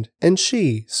hand, and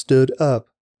she stood up.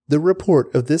 The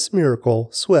report of this miracle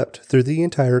swept through the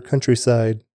entire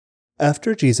countryside.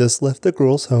 After Jesus left the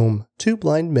girl's home, 2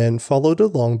 blind men followed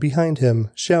along behind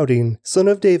him, shouting, Son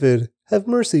of David, have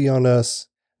mercy on us.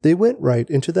 They went right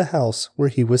into the house where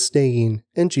he was staying,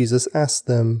 and Jesus asked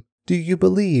them, Do you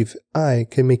believe I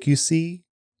can make you see?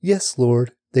 Yes,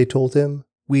 Lord, they told him,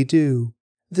 we do.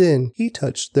 Then he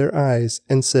touched their eyes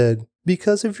and said,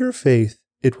 Because of your faith,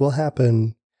 it will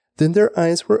happen. Then their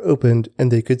eyes were opened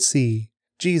and they could see.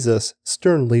 Jesus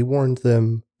sternly warned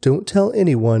them, Don't tell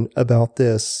anyone about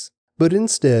this. But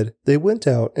instead, they went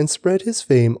out and spread his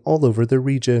fame all over the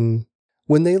region.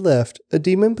 When they left, a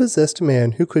demon-possessed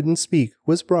man who couldn't speak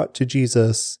was brought to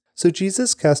Jesus. So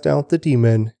Jesus cast out the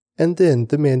demon, and then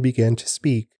the man began to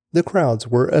speak. The crowds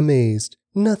were amazed.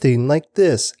 Nothing like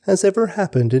this has ever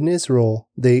happened in Israel,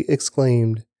 they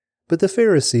exclaimed. But the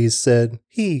Pharisees said,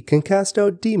 He can cast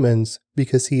out demons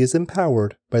because he is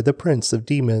empowered by the prince of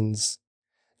demons.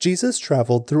 Jesus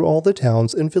traveled through all the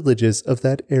towns and villages of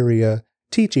that area,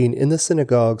 teaching in the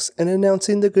synagogues and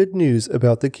announcing the good news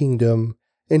about the kingdom,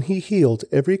 and he healed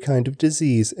every kind of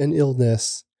disease and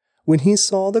illness. When he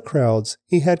saw the crowds,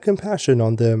 he had compassion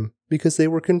on them because they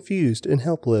were confused and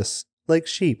helpless, like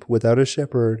sheep without a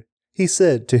shepherd. He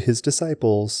said to his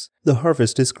disciples, The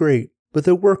harvest is great, but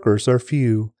the workers are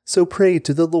few. So pray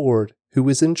to the Lord, who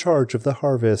is in charge of the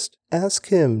harvest. Ask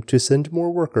him to send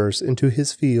more workers into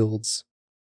his fields.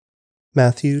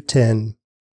 Matthew 10.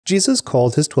 Jesus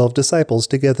called his 12 disciples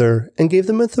together and gave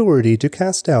them authority to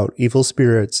cast out evil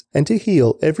spirits and to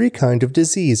heal every kind of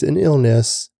disease and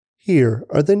illness. Here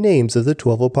are the names of the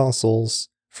 12 apostles.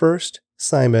 First,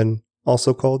 Simon,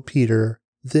 also called Peter.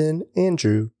 Then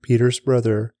Andrew, Peter's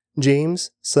brother.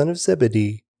 James, son of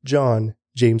Zebedee. John,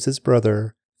 James's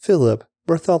brother. Philip,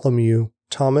 Bartholomew.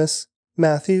 Thomas,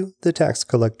 Matthew, the tax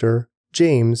collector.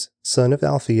 James, son of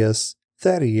Alphaeus.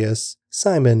 Thaddeus,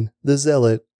 Simon, the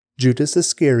zealot. Judas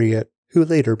Iscariot, who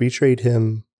later betrayed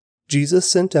him. Jesus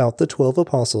sent out the 12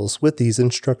 apostles with these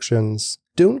instructions.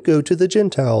 Don't go to the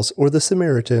Gentiles or the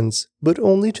Samaritans, but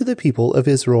only to the people of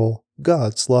Israel,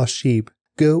 God's lost sheep.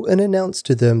 Go and announce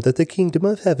to them that the kingdom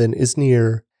of heaven is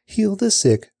near. Heal the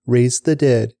sick, raise the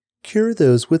dead, cure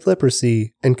those with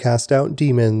leprosy, and cast out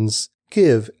demons.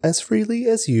 Give as freely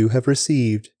as you have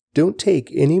received. Don't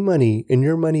take any money in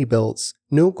your money belts,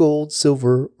 no gold,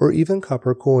 silver, or even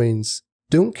copper coins.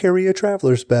 Don't carry a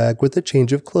traveler's bag with a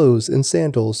change of clothes and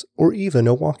sandals, or even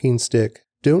a walking stick.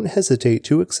 Don't hesitate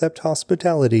to accept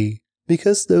hospitality,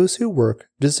 because those who work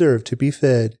deserve to be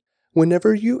fed.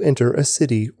 Whenever you enter a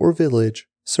city or village,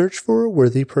 search for a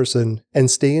worthy person and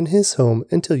stay in his home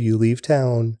until you leave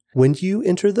town. When you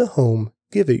enter the home,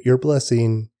 give it your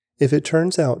blessing. If it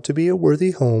turns out to be a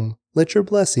worthy home, let your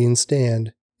blessing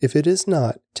stand. If it is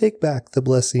not, take back the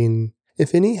blessing.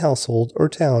 If any household or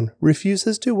town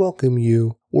refuses to welcome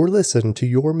you or listen to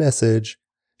your message,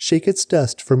 shake its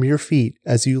dust from your feet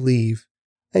as you leave.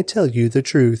 I tell you the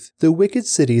truth, the wicked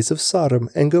cities of Sodom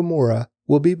and Gomorrah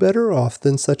will be better off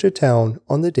than such a town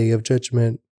on the day of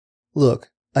judgment. Look,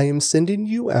 I am sending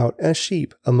you out as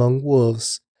sheep among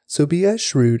wolves, so be as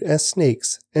shrewd as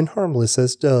snakes and harmless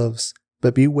as doves.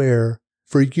 But beware,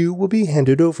 for you will be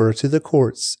handed over to the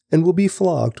courts and will be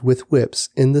flogged with whips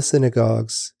in the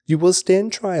synagogues. You will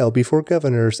stand trial before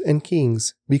governors and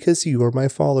kings because you are my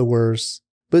followers.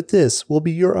 But this will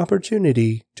be your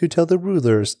opportunity to tell the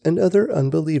rulers and other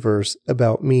unbelievers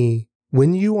about me.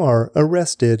 When you are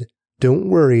arrested, don't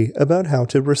worry about how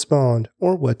to respond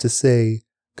or what to say.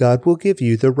 God will give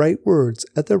you the right words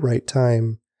at the right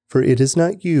time, for it is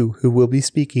not you who will be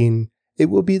speaking. It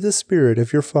will be the Spirit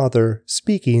of your Father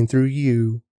speaking through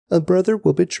you. A brother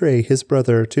will betray his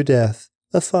brother to death.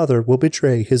 A father will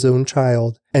betray his own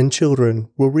child, and children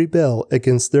will rebel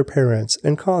against their parents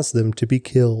and cause them to be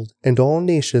killed. And all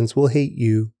nations will hate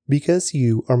you, because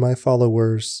you are my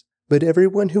followers. But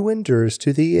everyone who endures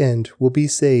to the end will be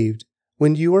saved.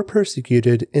 When you are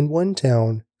persecuted in one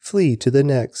town, flee to the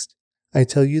next. I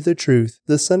tell you the truth,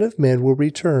 the Son of Man will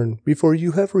return before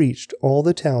you have reached all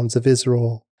the towns of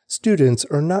Israel. Students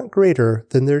are not greater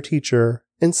than their teacher,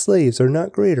 and slaves are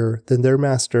not greater than their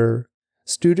master.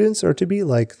 Students are to be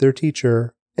like their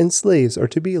teacher, and slaves are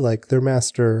to be like their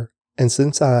master. And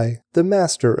since I, the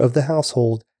master of the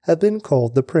household, have been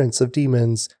called the prince of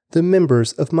demons, the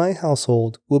members of my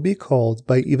household will be called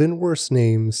by even worse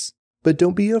names. But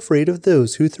don't be afraid of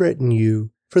those who threaten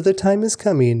you, for the time is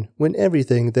coming when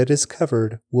everything that is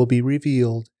covered will be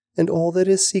revealed, and all that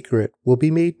is secret will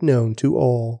be made known to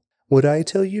all. What I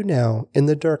tell you now in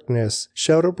the darkness,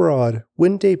 shout abroad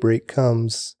when daybreak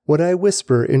comes. What I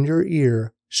whisper in your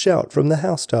ear, shout from the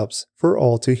housetops for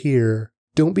all to hear.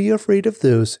 Don't be afraid of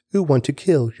those who want to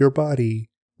kill your body.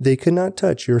 They cannot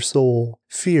touch your soul.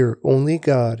 Fear only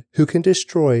God, who can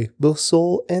destroy both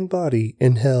soul and body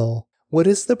in hell. What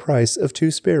is the price of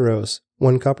 2 sparrows?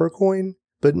 1 copper coin?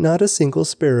 But not a single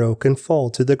sparrow can fall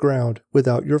to the ground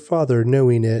without your Father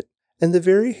knowing it, and the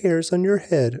very hairs on your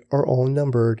head are all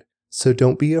numbered. So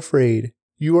don't be afraid.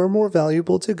 You are more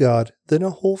valuable to God than a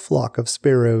whole flock of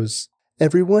sparrows.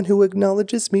 Everyone who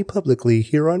acknowledges me publicly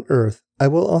here on earth, I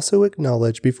will also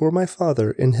acknowledge before my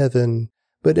Father in heaven.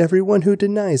 But everyone who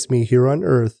denies me here on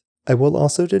earth, I will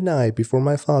also deny before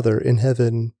my Father in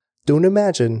heaven. Don't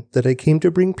imagine that I came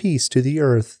to bring peace to the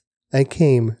earth. I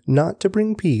came not to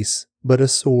bring peace, but a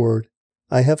sword.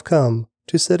 I have come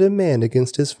to set a man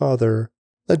against his father,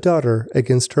 a daughter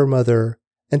against her mother,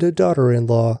 and a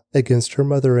daughter-in-law against her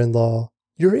mother-in-law.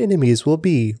 Your enemies will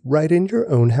be right in your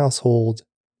own household.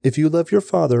 If you love your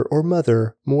father or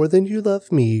mother more than you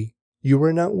love me, you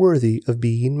are not worthy of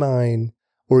being mine.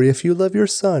 Or if you love your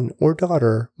son or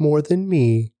daughter more than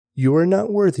me, you are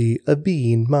not worthy of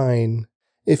being mine.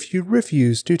 If you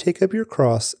refuse to take up your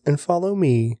cross and follow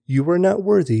me, you are not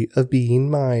worthy of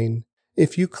being mine.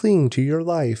 If you cling to your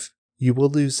life, you will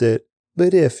lose it.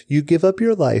 But if you give up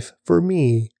your life for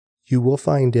me, you will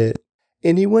find it.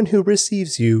 Anyone who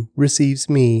receives you receives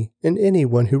me, and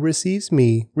anyone who receives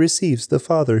me receives the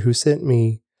Father who sent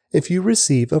me. If you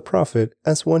receive a prophet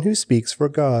as one who speaks for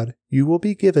God, you will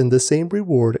be given the same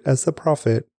reward as the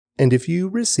prophet. And if you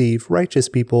receive righteous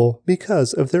people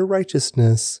because of their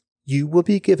righteousness, you will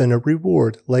be given a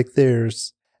reward like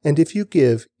theirs. And if you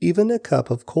give even a cup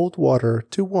of cold water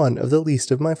to one of the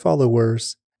least of my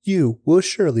followers, you will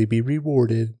surely be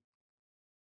rewarded.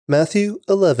 Matthew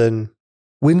 11.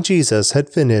 When Jesus had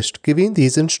finished giving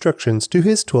these instructions to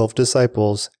his 12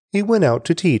 disciples, he went out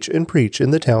to teach and preach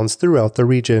in the towns throughout the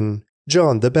region.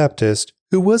 John the Baptist,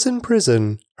 who was in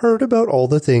prison, heard about all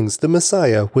the things the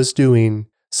Messiah was doing.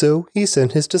 So he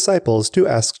sent his disciples to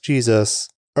ask Jesus,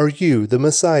 "Are you the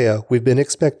Messiah we've been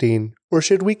expecting, or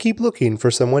should we keep looking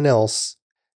for someone else?"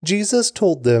 Jesus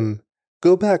told them,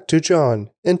 "Go back to John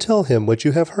and tell him what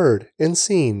you have heard and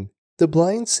seen. The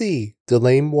blind see, the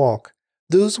lame walk,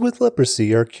 those with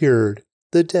leprosy are cured,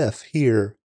 the deaf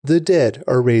hear, the dead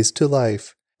are raised to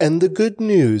life, and the good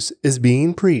news is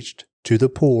being preached to the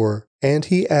poor." And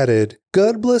he added,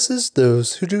 "God blesses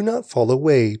those who do not fall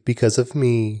away because of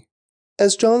me."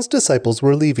 As John's disciples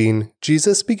were leaving,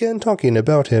 Jesus began talking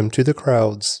about him to the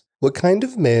crowds. "What kind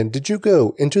of man did you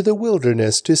go into the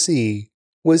wilderness to see?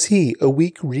 Was he a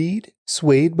weak reed,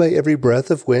 swayed by every breath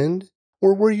of wind?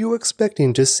 Or were you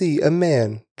expecting to see a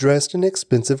man dressed in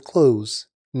expensive clothes?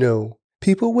 No,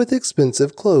 people with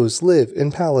expensive clothes live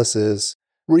in palaces.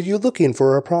 Were you looking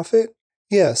for a prophet?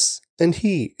 Yes, and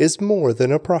he is more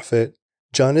than a prophet.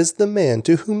 John is the man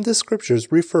to whom the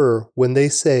scriptures refer when they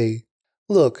say,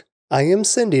 'Look, I am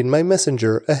sending my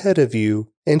messenger ahead of you,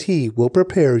 and he will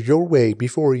prepare your way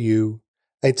before you.'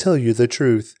 I tell you the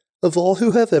truth, of all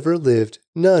who have ever lived,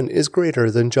 none is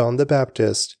greater than John the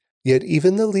Baptist. Yet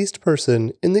even the least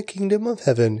person in the kingdom of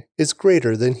heaven is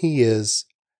greater than he is.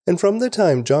 And from the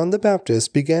time John the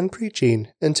Baptist began preaching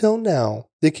until now,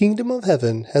 the kingdom of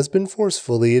heaven has been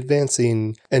forcefully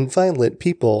advancing, and violent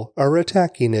people are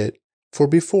attacking it. For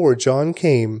before John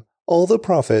came, all the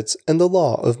prophets and the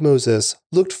law of Moses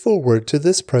looked forward to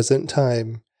this present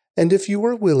time. And if you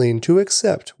are willing to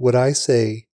accept what I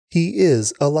say, he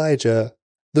is Elijah,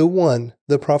 the one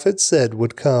the prophets said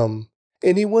would come.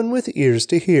 Anyone with ears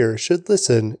to hear should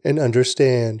listen and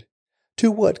understand. To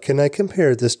what can I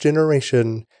compare this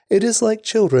generation? It is like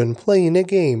children playing a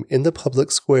game in the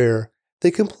public square. They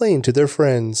complain to their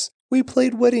friends, "We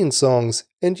played wedding songs,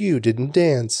 and you didn't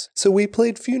dance. So we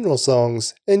played funeral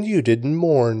songs, and you didn't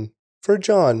mourn. For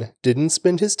John didn't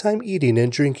spend his time eating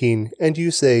and drinking, and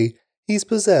you say, 'He's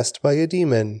possessed by a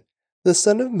demon.' The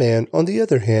Son of Man, on the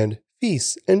other hand,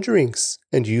 feasts and drinks,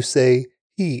 and you say,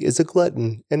 'He is a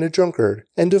glutton and a drunkard,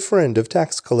 and a friend of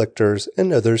tax collectors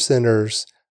and other sinners.'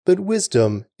 but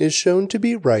wisdom is shown to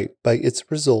be right by its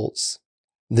results.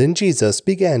 Then Jesus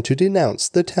began to denounce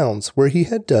the towns where he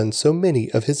had done so many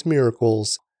of his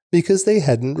miracles, because they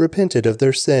hadn't repented of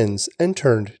their sins and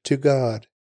turned to God.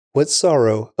 What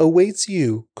sorrow awaits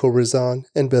you, Chorazin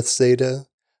and Bethsaida?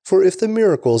 For if the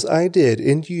miracles I did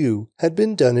in you had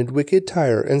been done in wicked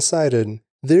Tyre and Sidon,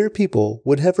 their people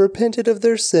would have repented of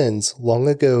their sins long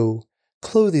ago,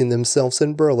 clothing themselves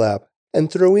in burlap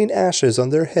and throwing ashes on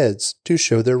their heads to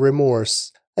show their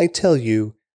remorse. I tell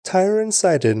you, Tyre and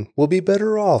Sidon will be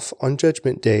better off on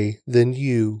Judgment Day than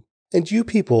you. And you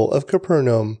people of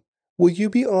Capernaum, will you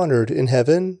be honored in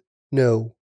heaven?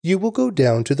 No, you will go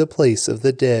down to the place of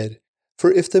the dead.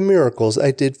 For if the miracles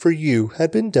I did for you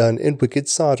had been done in wicked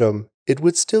Sodom, it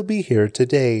would still be here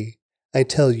today. I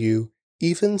tell you,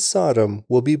 even Sodom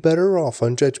will be better off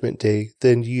on Judgment Day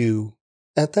than you.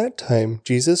 At that time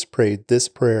Jesus prayed this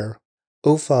prayer,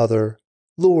 O Father,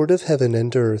 Lord of heaven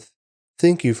and earth,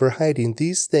 thank you for hiding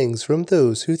these things from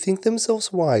those who think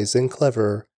themselves wise and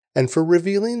clever, and for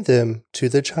revealing them to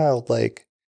the childlike.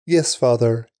 Yes,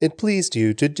 Father, it pleased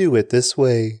you to do it this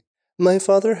way. My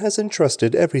Father has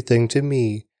entrusted everything to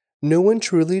me. No one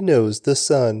truly knows the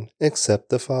Son except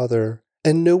the Father,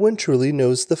 and no one truly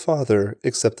knows the Father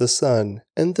except the Son,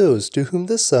 and those to whom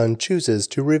the Son chooses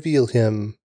to reveal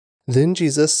him. Then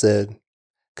Jesus said,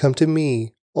 Come to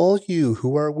me, all you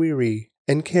who are weary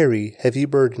and carry heavy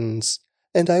burdens,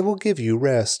 and I will give you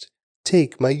rest.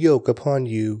 Take my yoke upon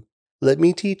you. Let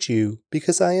me teach you,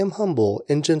 because I am humble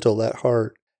and gentle at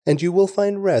heart, and you will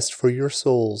find rest for your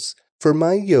souls. For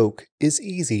my yoke is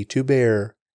easy to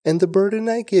bear, and the burden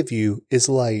I give you is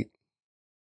light.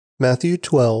 Matthew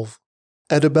 12.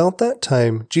 At about that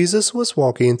time, Jesus was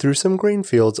walking through some grain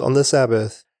fields on the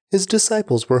Sabbath. His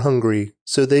disciples were hungry,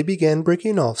 so they began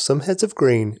breaking off some heads of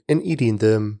grain and eating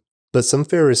them. But some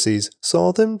Pharisees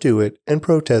saw them do it and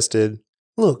protested,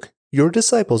 Look, your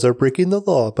disciples are breaking the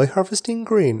law by harvesting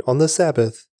grain on the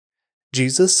Sabbath.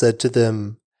 Jesus said to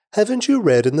them, Haven't you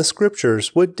read in the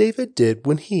Scriptures what David did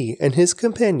when he and his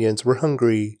companions were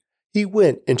hungry? He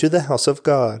went into the house of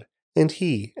God, and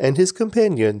he and his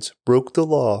companions broke the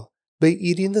law by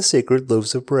eating the sacred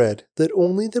loaves of bread that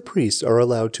only the priests are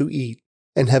allowed to eat.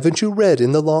 And haven't you read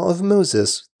in the law of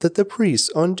Moses that the priests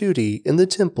on duty in the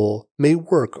temple may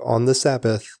work on the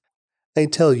Sabbath? I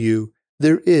tell you,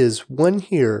 there is one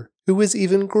here who is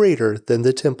even greater than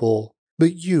the temple.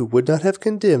 But you would not have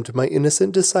condemned my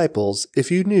innocent disciples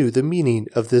if you knew the meaning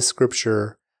of this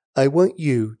scripture. I want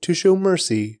you to show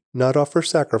mercy, not offer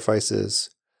sacrifices.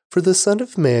 For the Son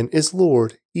of Man is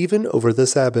Lord even over the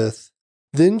Sabbath.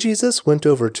 Then Jesus went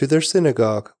over to their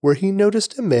synagogue, where he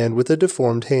noticed a man with a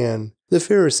deformed hand. The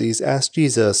Pharisees asked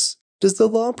Jesus, Does the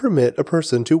law permit a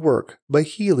person to work by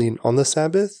healing on the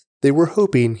Sabbath? They were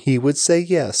hoping he would say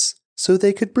yes, so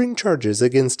they could bring charges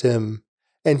against him.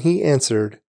 And he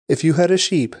answered, If you had a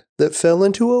sheep that fell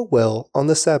into a well on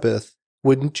the Sabbath,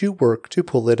 wouldn't you work to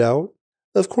pull it out?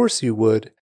 Of course you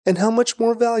would. And how much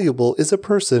more valuable is a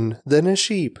person than a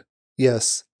sheep?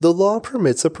 Yes, the law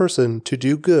permits a person to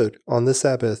do good on the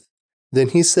Sabbath. Then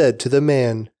he said to the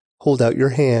man, Hold out your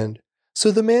hand.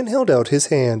 So the man held out his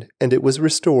hand, and it was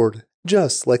restored,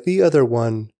 just like the other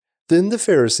one. Then the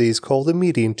Pharisees called a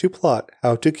meeting to plot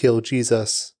how to kill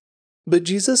Jesus. But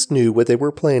Jesus knew what they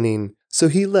were planning, so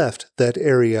he left that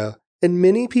area, and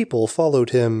many people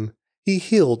followed him. He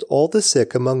healed all the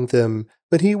sick among them,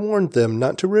 but he warned them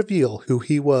not to reveal who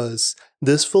he was.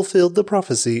 This fulfilled the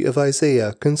prophecy of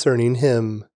Isaiah concerning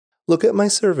him. Look at my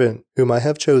servant, whom I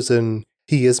have chosen.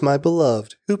 He is my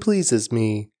beloved, who pleases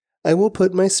me. I will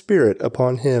put my spirit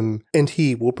upon him, and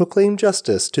he will proclaim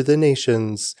justice to the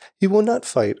nations. He will not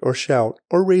fight or shout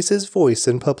or raise his voice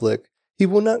in public. He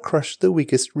will not crush the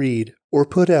weakest reed or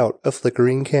put out a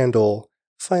flickering candle.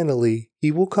 Finally,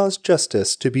 he will cause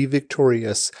justice to be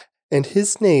victorious, and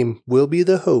his name will be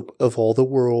the hope of all the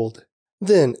world.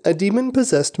 Then a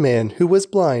demon-possessed man who was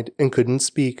blind and couldn't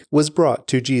speak was brought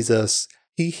to Jesus.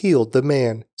 He healed the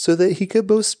man so that he could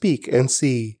both speak and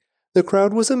see. The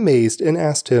crowd was amazed and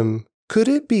asked him, Could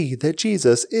it be that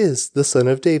Jesus is the son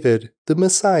of David, the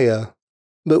Messiah?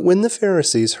 But when the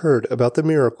Pharisees heard about the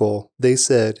miracle, they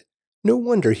said, No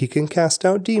wonder he can cast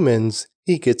out demons.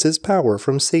 He gets his power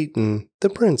from Satan, the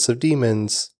prince of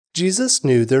demons. Jesus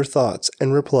knew their thoughts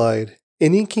and replied,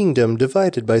 Any kingdom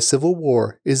divided by civil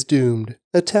war is doomed.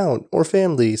 A town or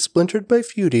family splintered by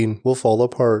feuding will fall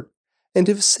apart. And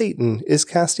if Satan is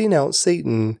casting out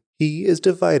Satan, he is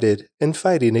divided and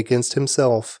fighting against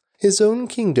himself. His own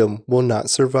kingdom will not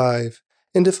survive.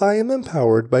 And if I am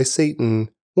empowered by Satan,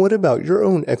 what about your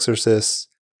own exorcists?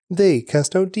 They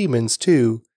cast out demons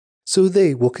too. so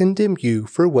they will condemn you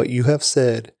for what you have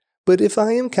said. But if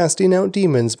I am casting out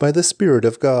demons by the Spirit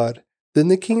of God, then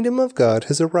the kingdom of God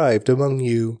has arrived among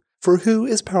you. For who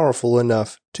is powerful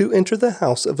enough to enter the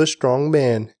house of a strong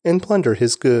man and plunder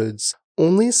his goods?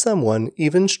 Only someone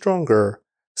even stronger,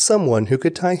 someone who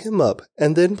could tie him up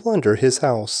and then plunder his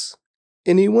house.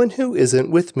 Anyone who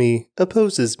isn't with me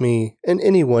opposes me, and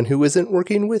anyone who isn't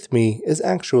working with me is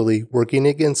actually working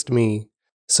against me.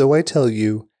 So I tell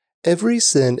you, every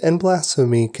sin and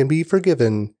blasphemy can be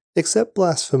forgiven, except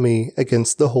blasphemy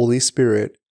against the Holy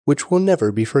Spirit, which will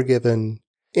never be forgiven.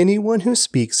 Anyone who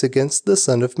speaks against the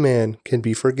Son of Man can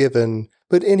be forgiven,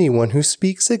 but anyone who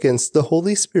speaks against the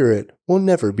Holy Spirit will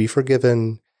never be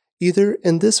forgiven, either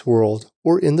in this world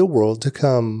or in the world to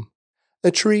come.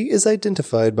 A tree is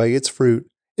identified by its fruit.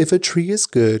 If a tree is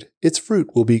good, its fruit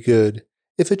will be good.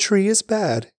 If a tree is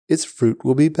bad, its fruit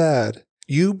will be bad.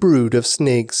 You brood of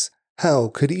snakes, how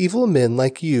could evil men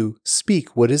like you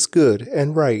speak what is good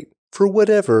and right? For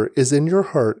whatever is in your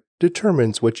heart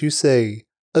determines what you say.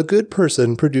 A good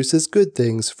person produces good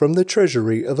things from the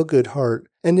treasury of a good heart,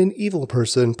 and an evil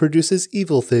person produces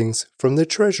evil things from the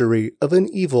treasury of an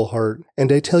evil heart.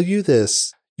 And I tell you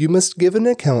this, you must give an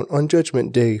account on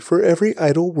Judgment Day for every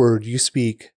idle word you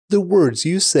speak. The words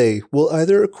you say will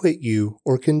either acquit you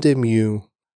or condemn you.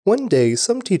 One day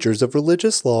some teachers of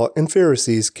religious law and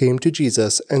Pharisees came to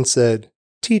Jesus and said,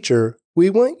 "Teacher, we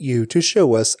want you to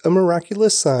show us a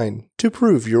miraculous sign to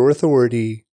prove your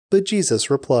authority." But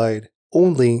Jesus replied,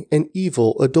 "Only an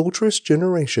evil, adulterous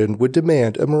generation would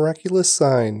demand a miraculous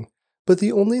sign, but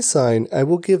the only sign I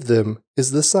will give them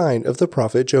is the sign of the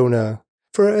prophet Jonah.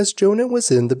 For as Jonah was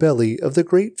in the belly of the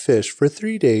great fish for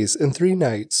 3 days and 3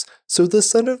 nights, so the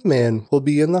Son of Man will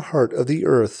be in the heart of the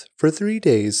earth for 3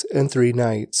 days and 3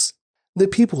 nights. The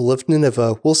people of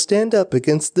Nineveh will stand up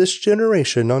against this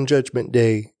generation on Judgment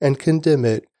Day and condemn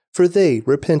it, for they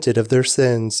repented of their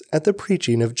sins at the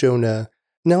preaching of Jonah.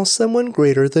 Now someone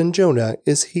greater than Jonah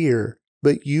is here,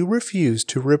 but you refuse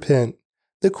to repent.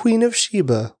 The Queen of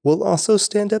Sheba will also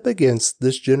stand up against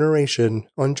this generation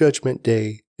on Judgment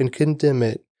Day and condemn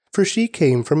it, for she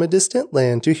came from a distant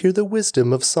land to hear the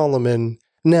wisdom of Solomon.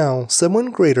 Now someone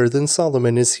greater than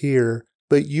Solomon is here,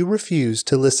 but you refuse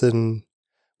to listen.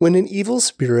 When an evil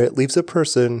spirit leaves a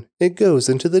person, it goes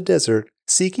into the desert,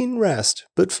 seeking rest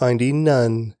but finding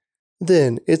none.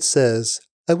 Then it says,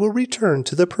 'I will return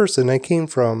to the person I came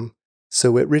from.'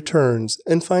 So it returns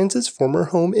and finds its former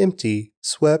home empty,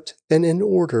 swept, and in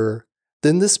order.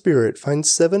 Then the spirit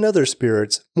finds 7 other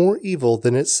spirits more evil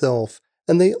than itself,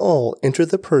 and they all enter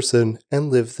the person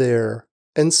and live there.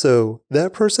 And so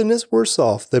that person is worse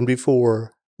off than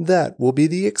before. That will be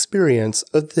the experience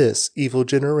of this evil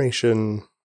generation."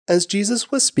 As Jesus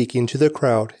was speaking to the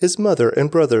crowd, his mother and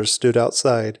brothers stood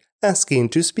outside, asking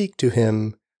to speak to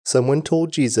him. Someone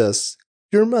told Jesus,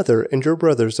 "Your mother and your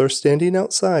brothers are standing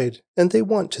outside, and they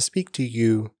want to speak to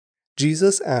you."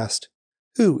 Jesus asked,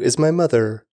 "Who is my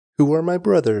mother? Who are my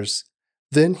brothers?"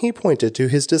 Then he pointed to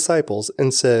his disciples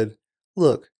and said,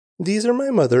 "Look, these are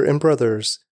my mother and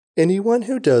brothers. Anyone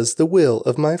who does the will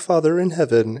of my Father in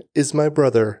heaven is my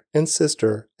brother and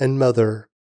sister and mother."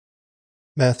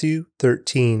 Matthew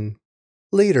 13.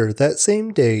 Later that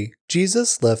same day,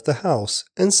 Jesus left the house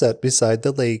and sat beside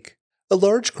the lake. A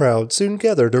large crowd soon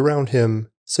gathered around him,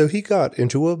 so he got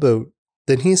into a boat.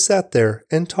 Then he sat there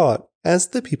and taught as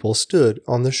the people stood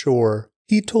on the shore.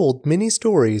 He told many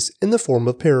stories in the form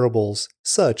of parables,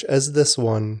 such as this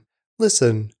one.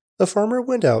 Listen, a farmer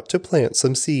went out to plant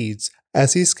some seeds.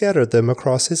 As he scattered them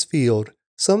across his field,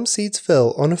 some seeds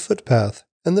fell on a footpath,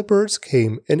 and the birds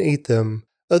came and ate them.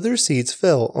 Other seeds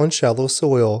fell on shallow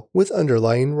soil with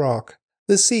underlying rock.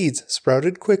 The seeds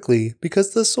sprouted quickly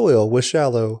because the soil was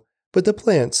shallow, but the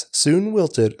plants soon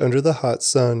wilted under the hot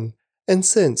sun, and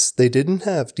since they didn't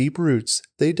have deep roots,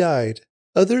 they died.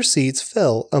 Other seeds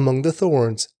fell among the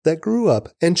thorns that grew up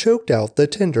and choked out the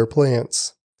tender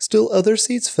plants. Still other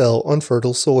seeds fell on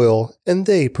fertile soil, and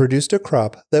they produced a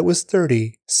crop that was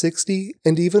 30, 60,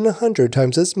 and even 100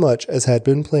 times as much as had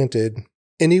been planted.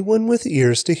 Anyone with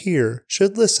ears to hear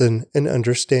should listen and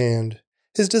understand.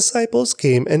 His disciples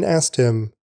came and asked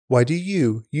him, "Why do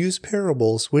you use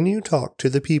parables when you talk to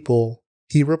the people?"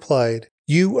 He replied,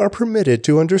 "You are permitted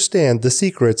to understand the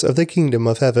secrets of the kingdom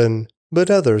of heaven, but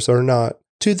others are not.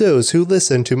 To those who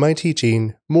listen to my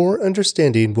teaching, more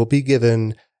understanding will be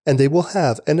given, and they will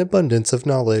have an abundance of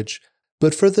knowledge.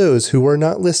 But for those who are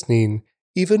not listening,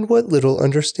 even what little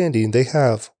understanding they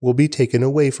have will be taken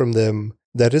away from them.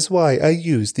 That is why I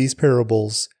use these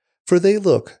parables. For they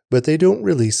look, but they don't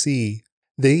really see.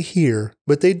 They hear,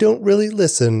 but they don't really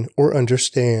listen or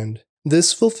understand.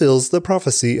 This fulfills the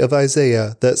prophecy of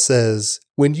Isaiah that says,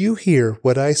 "When you hear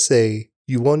what I say,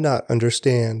 you will not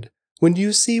understand. When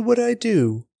you see what I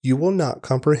do, you will not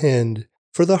comprehend.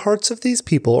 For the hearts of these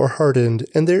people are hardened,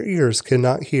 and their ears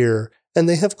cannot hear, and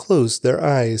they have closed their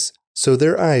eyes, so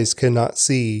their eyes cannot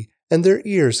see, and their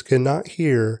ears cannot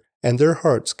hear, and their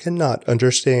hearts cannot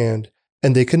understand,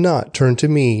 and they cannot turn to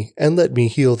me and let me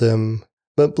heal them.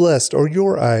 But blessed are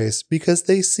your eyes because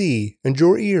they see, and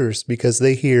your ears because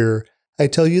they hear. I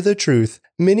tell you the truth,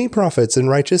 many prophets and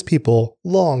righteous people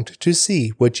longed to see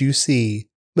what you see,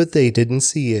 but they didn't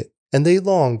see it, and they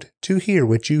longed to hear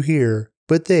what you hear,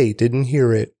 but they didn't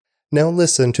hear it. Now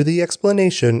listen to the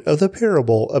explanation of the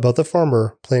parable about the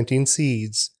farmer planting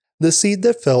seeds. The seed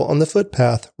that fell on the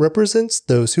footpath represents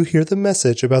those who hear the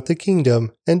message about the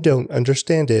kingdom and don't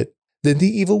understand it. Then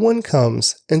the evil one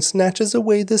comes and snatches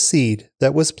away the seed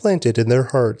that was planted in their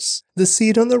hearts. The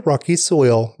seed on the rocky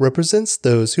soil represents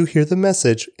those who hear the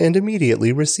message and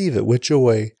immediately receive it with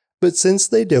joy. But since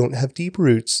they don't have deep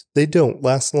roots, they don't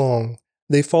last long.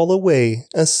 They fall away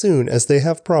as soon as they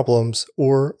have problems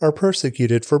or are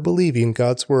persecuted for believing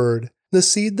God's word. The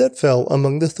seed that fell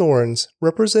among the thorns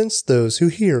represents those who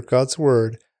hear God's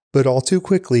word, but all too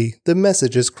quickly the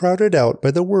message is crowded out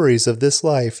by the worries of this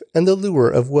life and the lure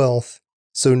of wealth,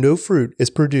 so no fruit is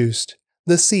produced.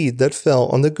 The seed that fell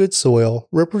on the good soil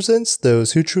represents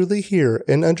those who truly hear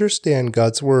and understand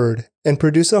God's word and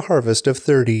produce a harvest of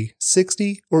 30,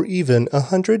 60, or even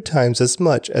 100 times as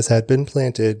much as had been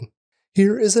planted.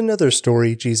 Here is another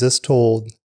story Jesus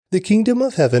told. The kingdom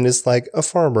of heaven is like a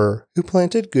farmer who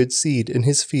planted good seed in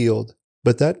his field.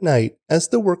 But that night, as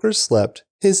the workers slept,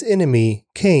 his enemy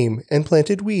came and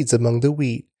planted weeds among the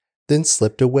wheat, then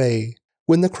slipped away.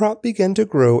 When the crop began to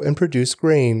grow and produce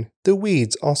grain, the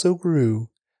weeds also grew.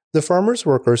 The farmer's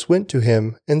workers went to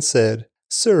him and said,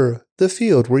 "Sir, the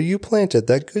field where you planted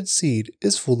that good seed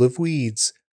is full of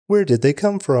weeds. Where did they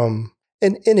come from?"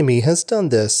 "An enemy has done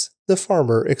this," the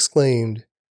farmer exclaimed.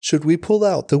 "Should we pull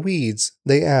out the weeds?"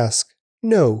 they asked.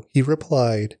 "No," he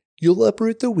replied. "You'll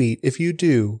uproot the wheat if you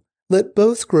do. Let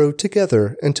both grow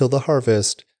together until the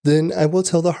harvest. Then I will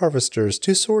tell the harvesters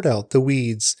to sort out the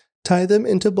weeds, tie them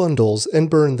into bundles and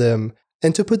burn them,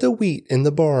 and to put the wheat in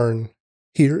the barn."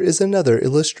 Here is another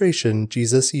illustration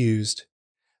Jesus used.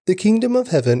 The kingdom of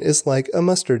heaven is like a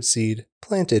mustard seed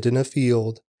planted in a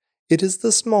field. It is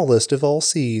the smallest of all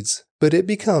seeds, but it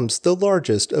becomes the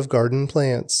largest of garden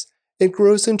plants. It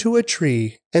grows into a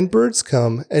tree, and birds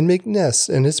come and make nests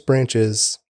in its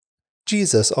branches.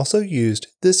 Jesus also used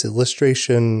this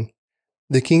illustration.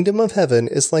 The kingdom of heaven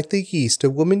is like the yeast a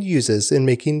woman uses in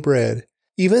making bread.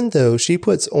 Even though she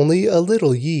puts only a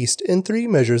little yeast in 3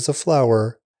 measures of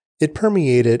flour, it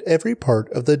permeated every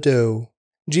part of the dough.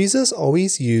 Jesus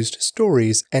always used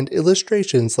stories and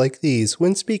illustrations like these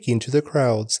when speaking to the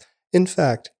crowds. In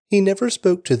fact, he never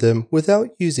spoke to them without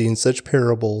using such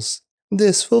parables.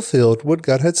 This fulfilled what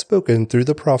God had spoken through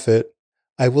the prophet.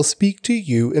 "I will speak to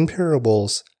you in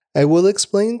parables. I will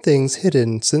explain things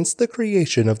hidden since the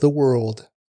creation of the world."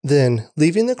 Then,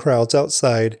 leaving the crowds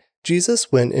outside, Jesus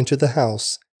went into the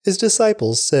house. His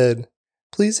disciples said,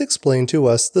 "Please explain to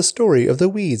us the story of the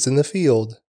weeds in the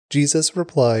field." Jesus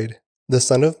replied, "The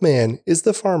Son of Man is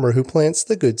the farmer who plants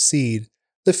the good seed.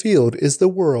 The field is the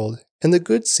world, and the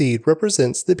good seed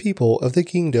represents the people of the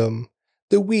kingdom.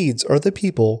 The weeds are the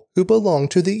people who belong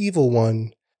to the evil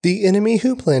one. The enemy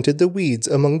who planted the weeds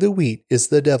among the wheat is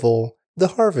the devil. The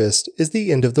harvest is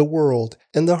the end of the world,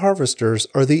 and the harvesters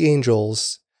are the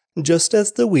angels. Just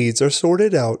as the weeds are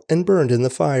sorted out and burned in the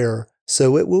fire,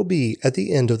 so it will be at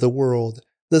the end of the world.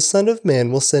 The Son of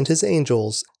Man will send his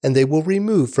angels, and they will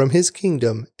remove from his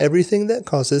kingdom everything that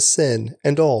causes sin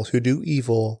and all who do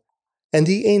evil. And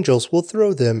the angels will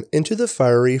throw them into the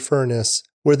fiery furnace,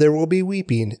 where there will be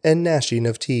weeping and gnashing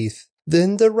of teeth.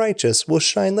 Then the righteous will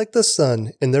shine like the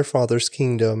sun in their Father's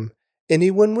kingdom.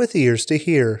 Anyone with ears to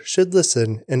hear should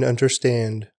listen and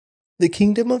understand. The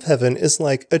kingdom of heaven is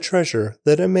like a treasure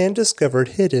that a man discovered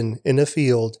hidden in a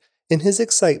field. In his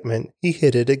excitement, he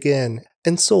hid it again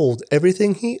and sold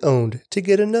everything he owned to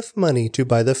get enough money to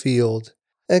buy the field.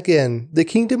 Again, the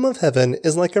kingdom of heaven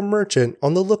is like a merchant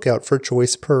on the lookout for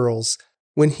choice pearls.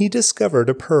 When he discovered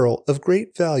a pearl of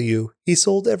great value, he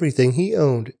sold everything he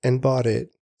owned and bought it.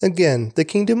 Again, the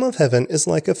kingdom of heaven is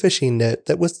like a fishing net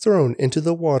that was thrown into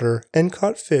the water and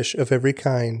caught fish of every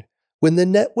kind. When the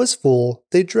net was full,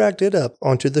 they dragged it up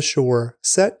onto the shore,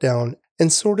 sat down,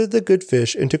 and sorted the good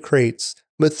fish into crates,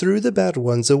 but threw the bad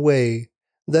ones away.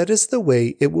 That is the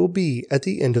way it will be at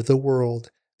the end of the world.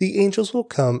 The angels will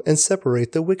come and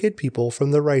separate the wicked people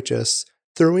from the righteous,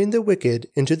 throwing the wicked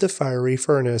into the fiery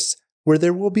furnace. where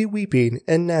there will be weeping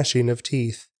and gnashing of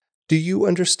teeth. Do you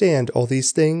understand all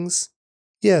these things?"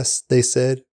 "Yes," they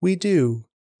said, "we do."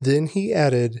 Then he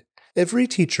added, "Every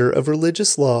teacher of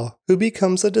religious law who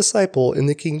becomes a disciple in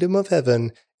the kingdom of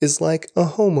heaven is like a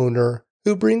homeowner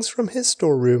who brings from his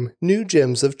storeroom new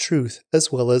gems of truth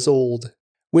as well as old."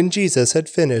 When Jesus had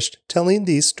finished telling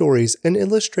these stories and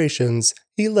illustrations,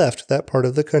 he left that part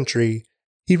of the country.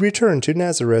 He returned to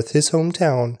Nazareth, his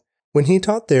hometown. When he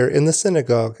taught there in the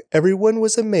synagogue, everyone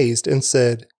was amazed and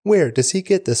said, "Where does he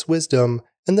get this wisdom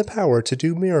and the power to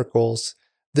do miracles?"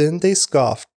 Then they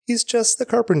scoffed, "He's just the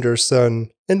carpenter's son,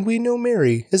 and we know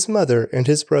Mary, his mother, and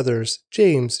his brothers,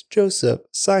 James, Joseph,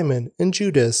 Simon, and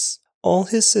Judas. All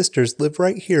his sisters live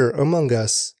right here among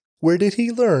us. Where did he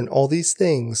learn all these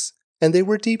things?" And they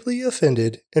were deeply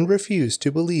offended and refused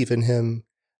to believe in him.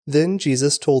 Then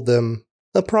Jesus told them,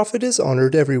 "A prophet is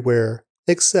honored everywhere,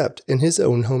 except in his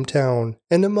own hometown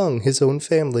and among his own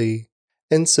family."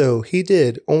 And so he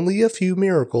did only a few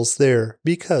miracles there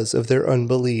because of their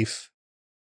unbelief.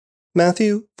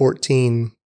 Matthew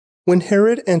 14. When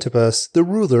Herod Antipas, the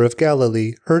ruler of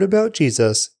Galilee, heard about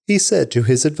Jesus, he said to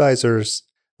his advisers,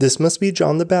 "This must be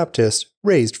John the Baptist,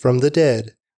 raised from the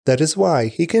dead. That is why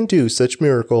he can do such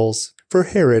miracles." For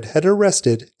Herod had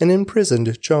arrested and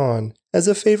imprisoned John as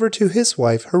a favor to his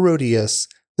wife Herodias,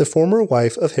 the former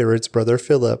wife of Herod's brother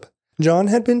Philip. John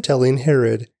had been telling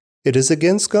Herod, "It is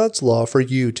against God's law for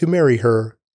you to marry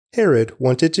her." Herod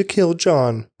wanted to kill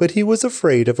John, but he was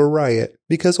afraid of a riot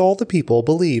because all the people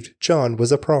believed John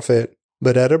was a prophet.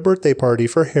 But at a birthday party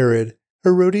for Herod,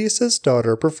 Herodias'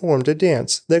 daughter performed a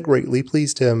dance that greatly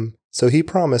pleased him, so he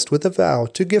promised with a vow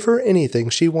to give her anything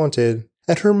she wanted.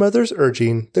 At her mother's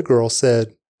urging, the girl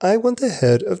said, "I want the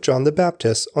head of John the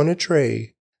Baptist on a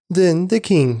tray." Then the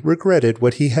king regretted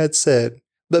what he had said,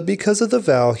 but because of the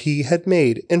vow he had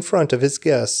made in front of his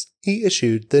guests, he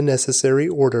issued the necessary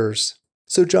orders.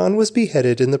 So John was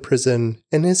beheaded in the prison,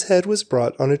 and his head was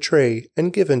brought on a tray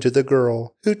and given to the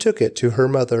girl, who took it to her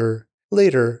mother.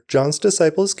 Later, John's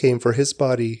disciples came for his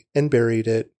body and buried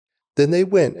it. Then they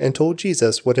went and told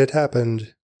Jesus what had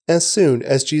happened. As soon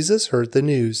as Jesus heard the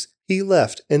news, he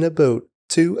left in a boat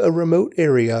to a remote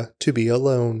area to be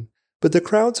alone. But the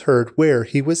crowds heard where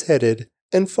he was headed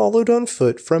and followed on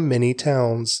foot from many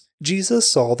towns. Jesus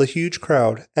saw the huge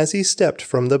crowd as he stepped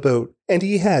from the boat, and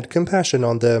he had compassion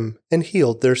on them and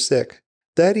healed their sick.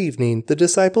 That evening the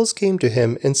disciples came to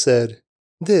him and said,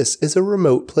 "This is a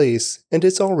remote place, and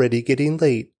it's already getting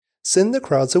late. Send the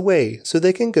crowds away so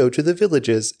they can go to the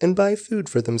villages and buy food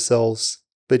for themselves."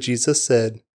 But Jesus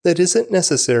said, "That isn't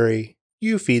necessary.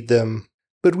 You feed them."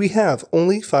 "But we have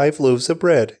only 5 loaves of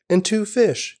bread and 2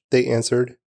 fish," they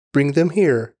answered. "Bring them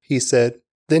here," he said.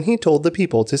 Then he told the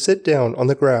people to sit down on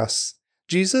the grass.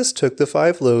 Jesus took the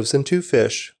 5 loaves and 2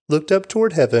 fish, looked up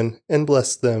toward heaven, and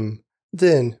blessed them.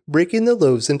 Then, breaking the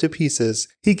loaves into pieces,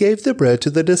 he gave the bread to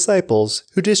the disciples,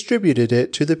 who distributed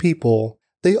it to the people.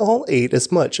 They all ate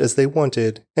as much as they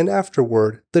wanted, and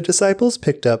afterward, the disciples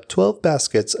picked up 12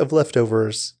 baskets of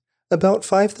leftovers. About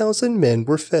 5,000 men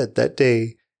were fed that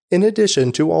day, in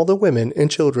addition to all the women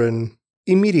and children.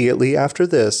 Immediately after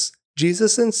this,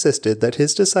 Jesus insisted that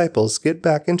his disciples get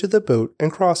back into the boat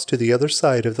and cross to the other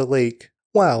side of the lake,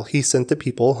 while he sent the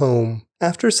people home.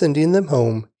 After sending them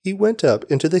home, he went up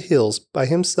into the hills by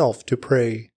himself to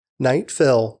pray. Night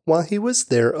fell while he was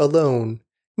there alone.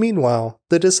 Meanwhile,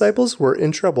 the disciples were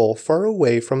in trouble far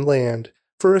away from land,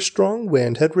 for a strong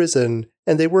wind had risen,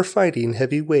 and they were fighting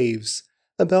heavy waves.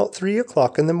 About 3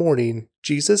 o'clock in the morning,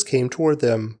 Jesus came toward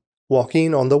them,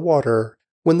 walking on the water.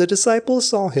 When the disciples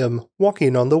saw him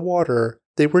walking on the water,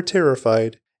 they were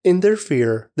terrified. In their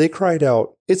fear, they cried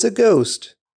out, "It's a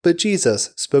ghost!" But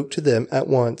Jesus spoke to them at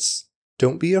once.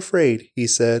 "Don't be afraid," he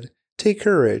said. "Take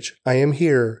courage, I am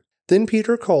here." Then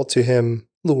Peter called to him,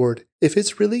 "Lord, if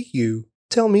it's really you,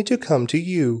 tell me to come to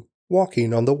you,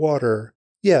 walking on the water."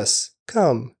 "Yes,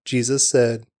 come," Jesus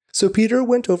said. So Peter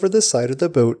went over the side of the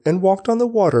boat and walked on the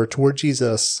water toward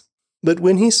Jesus. But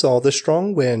when he saw the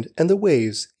strong wind and the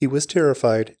waves, he was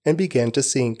terrified and began to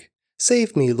sink.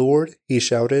 "Save me, Lord," he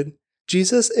shouted.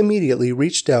 Jesus immediately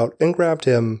reached out and grabbed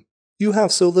him. "You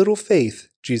have so little faith,"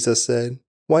 Jesus said.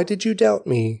 "Why did you doubt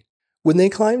me?" When they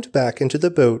climbed back into the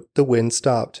boat, the wind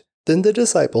stopped. Then the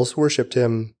disciples worshipped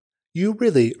him. "You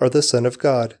really are the Son of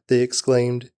God," they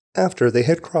exclaimed. After they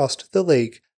had crossed the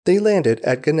lake, they landed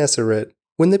at Gennesaret.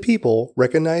 When the people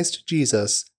recognized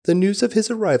Jesus, the news of his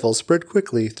arrival spread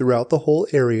quickly throughout the whole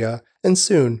area, and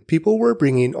soon people were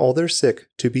bringing all their sick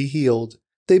to be healed.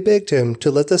 They begged him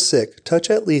to let the sick touch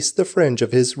at least the fringe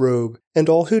of his robe, and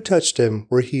all who touched him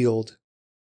were healed.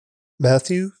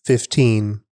 Matthew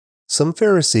 15. Some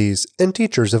Pharisees and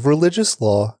teachers of religious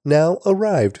law now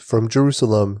arrived from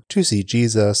Jerusalem to see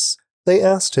Jesus. They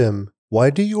asked him, "Why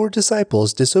do your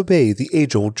disciples disobey the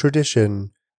age-old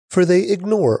tradition? For they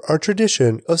ignore our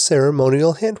tradition of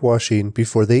ceremonial hand-washing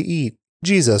before they eat."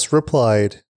 Jesus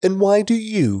replied, "And why do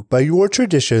you, by your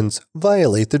traditions,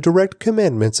 violate the direct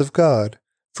commandments of God?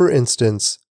 For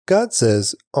instance, God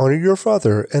says, 'Honor your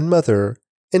father and mother,'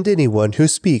 and anyone who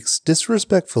speaks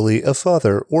disrespectfully of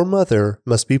father or mother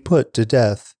must be put to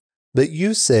death. But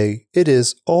you say it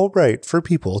is all right for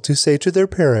people to say to their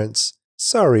parents,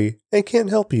 'Sorry, I can't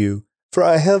help you, for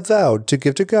I have vowed to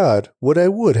give to God what I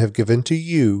would have given to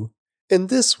you.' In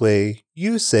this way,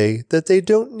 you say that they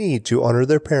don't need to honor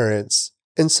their parents,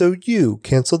 and so you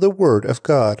cancel the word of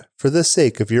God for the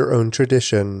sake of your own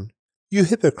tradition. You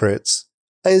hypocrites!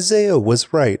 Isaiah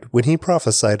was right when he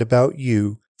prophesied about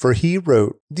you, for he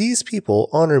wrote, 'These people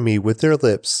honor me with their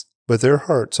lips, but their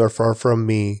hearts are far from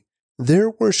me. Their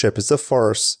worship is a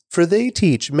farce, for they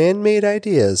teach man-made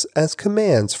ideas as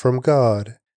commands from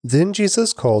God.'" Then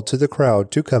Jesus called to the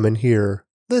crowd to come and hear.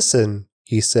 "Listen,"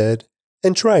 he said,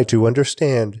 "and try to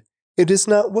understand. It is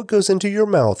not what goes into your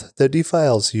mouth that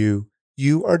defiles you.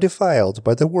 You are defiled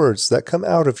by the words that come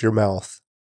out of your mouth."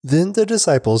 Then the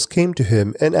disciples came to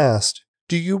him and asked,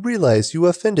 "Do you realize you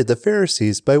offended the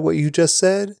Pharisees by what you just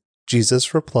said?"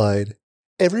 Jesus replied,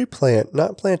 "Every plant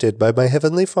not planted by my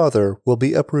heavenly Father will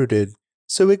be uprooted,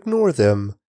 so ignore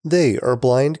them. They are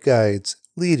blind guides,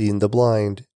 leading the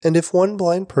blind, and if one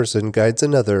blind person guides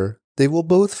another, they will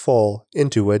both fall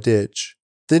into a ditch."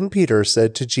 Then Peter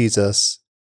said to Jesus,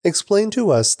 "Explain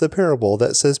to us the parable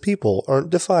that says people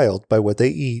aren't defiled by what they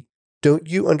eat." "Don't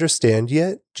you understand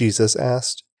yet?" Jesus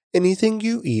asked. "Anything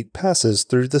you eat passes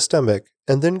through the stomach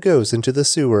and then goes into the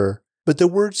sewer, but the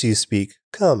words you speak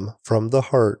come from the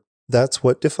heart. That's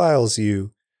what defiles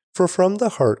you. For from the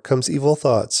heart comes evil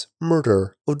thoughts,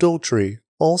 murder, adultery,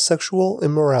 all sexual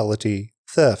immorality,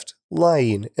 theft,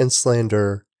 lying, and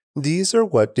slander. These are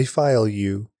what defile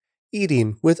you.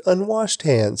 Eating with unwashed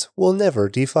hands will never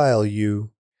defile you."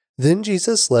 Then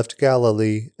Jesus left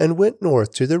Galilee and went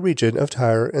north to the region of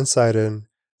Tyre and Sidon.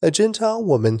 A Gentile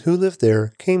woman who lived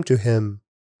there came to him,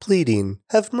 pleading,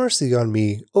 "Have mercy on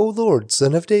me, O Lord,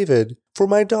 Son of David, for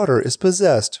my daughter is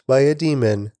possessed by a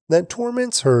demon that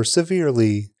torments her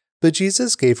severely." But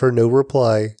Jesus gave her no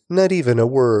reply, not even a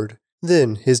word.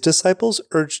 Then his disciples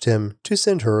urged him to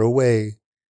send her away.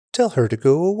 "Tell her to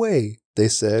go away," they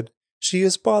said. "She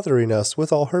is bothering us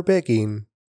with all her begging."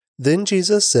 Then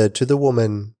Jesus said to the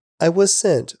woman, "I was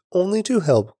sent only to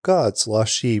help God's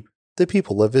lost sheep, the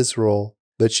people of Israel."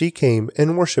 But she came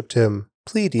and worshipped him,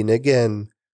 pleading again,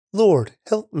 "Lord,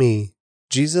 help me."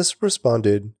 Jesus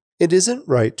responded, "It isn't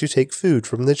right to take food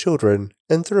from the children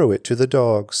and throw it to the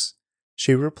dogs."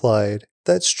 She replied,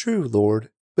 "That's true, Lord,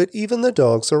 but even the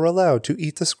dogs are allowed to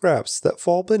eat the scraps that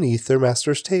fall beneath their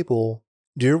master's table."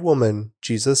 "Dear woman,"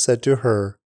 Jesus said to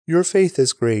her, "your faith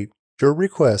is great. Your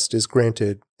request is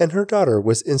granted." And her daughter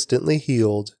was instantly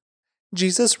healed.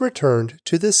 Jesus returned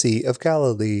to the Sea of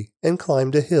Galilee and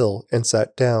climbed a hill and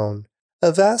sat down.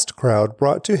 A vast crowd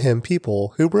brought to him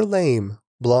people who were lame,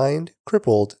 blind,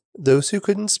 crippled, those who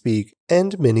couldn't speak,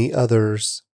 and many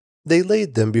others. They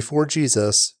laid them before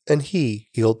Jesus, and he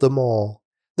healed them all.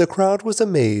 The crowd was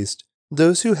amazed.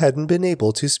 Those who hadn't been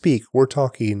able to speak were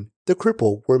talking, the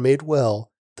crippled were made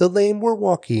well, the lame were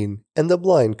walking, and the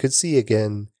blind could see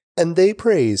again, and they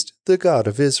praised the God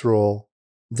of Israel.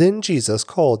 Then Jesus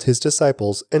called his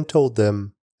disciples and told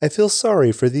them, "I feel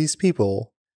sorry for these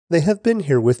people. They have been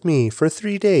here with me for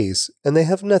 3 days, and they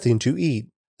have nothing to eat.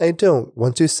 I don't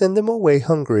want to send them away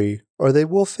hungry, or they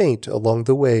will faint along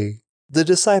the way." The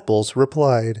disciples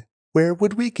replied, "Where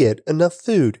would we get enough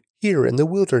food here in the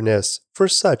wilderness for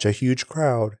such a huge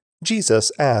crowd?"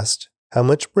 Jesus asked, "How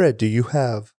much bread do you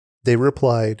have?" They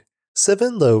replied,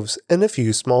 7 loaves and a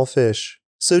few small fish."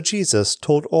 So Jesus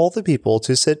told all the people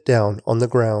to sit down on the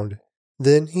ground.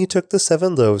 Then he took the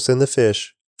 7 loaves and the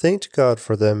fish, thanked God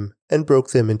for them, and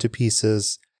broke them into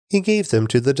pieces. He gave them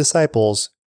to the disciples,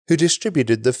 who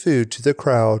distributed the food to the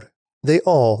crowd. They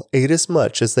all ate as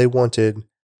much as they wanted.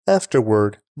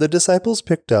 Afterward, the disciples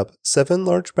picked up 7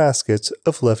 large baskets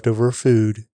of leftover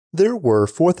food. There were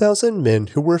 4,000 men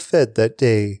who were fed that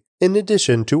day, in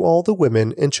addition to all the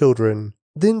women and children.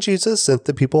 Then Jesus sent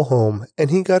the people home,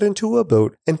 and he got into a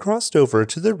boat and crossed over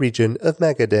to the region of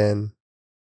Magadan.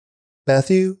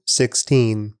 Matthew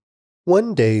 16.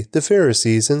 One day the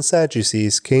Pharisees and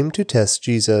Sadducees came to test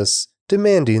Jesus,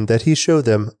 demanding that he show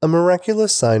them a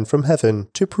miraculous sign from heaven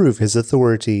to prove his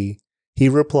authority. He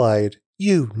replied,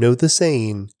 "You know the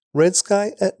saying, 'Red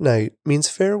sky at night means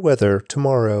fair weather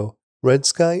tomorrow.' Red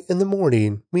sky in the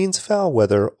morning means foul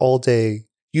weather all day.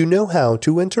 You know how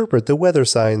to interpret the weather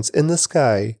signs in the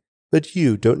sky, but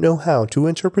you don't know how to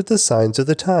interpret the signs of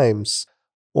the times.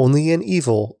 Only an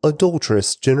evil,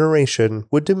 adulterous generation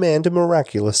would demand a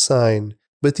miraculous sign,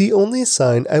 but the only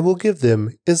sign I will give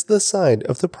them is the sign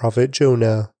of the prophet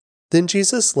Jonah." Then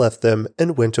Jesus left them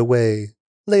and went away.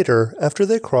 Later, after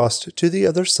they crossed to the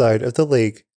other side of the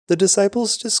lake, the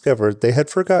disciples discovered they had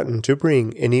forgotten to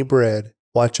bring any bread.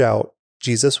 "Watch out,"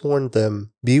 Jesus warned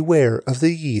them. "Beware of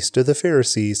the yeast of the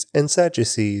Pharisees and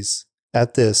Sadducees."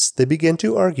 At this, they began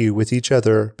to argue with each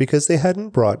other because they hadn't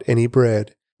brought any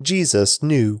bread. Jesus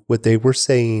knew what they were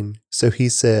saying, so he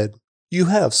said, "You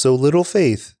have so little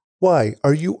faith. Why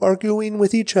are you arguing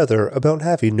with each other about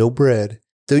having no bread?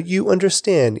 Don't you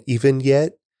understand even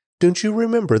yet? Don't you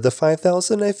remember the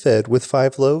 5,000 I fed with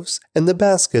 5 loaves and the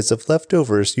baskets of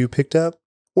leftovers you picked up?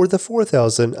 Or the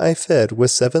 4,000 I fed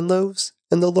with 7 loaves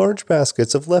and the large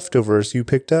baskets of leftovers you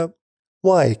picked up?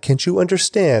 Why can't you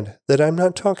understand that I'm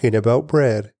not talking about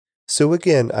bread? So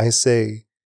again I say,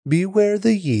 beware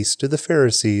the yeast of the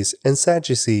Pharisees and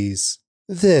Sadducees."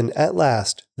 Then at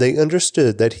last they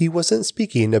understood that he wasn't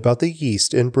speaking about the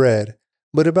yeast and bread,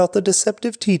 but about the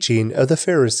deceptive teaching of the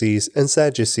Pharisees and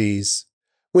Sadducees.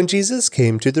 When Jesus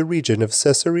came to the region of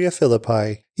Caesarea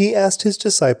Philippi, he asked his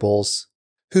disciples,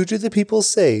 "Who do the people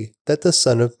say that the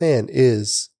Son of Man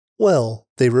is?" "Well,"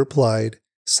 they replied,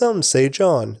 "some say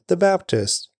John the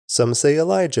Baptist, some say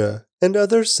Elijah, and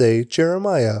others say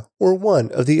Jeremiah or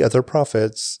one of the other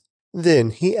prophets."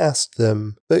 Then he asked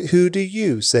them, "But who do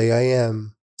you say I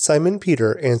am?" Simon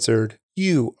Peter answered,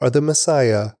 "You are the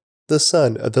Messiah, the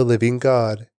Son of the living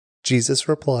God." Jesus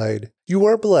replied, "You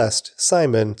are blessed,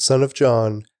 Simon, son of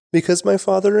John, because my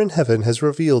Father in heaven has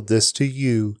revealed this to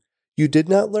you. You did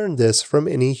not learn this from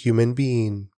any human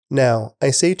being. Now I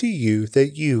say to you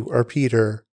that you are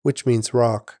Peter, which means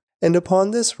rock, and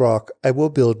upon this rock I will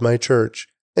build my church,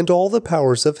 and all the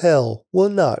powers of hell will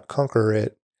not conquer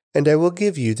it. And I will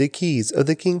give you the keys of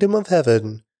the kingdom of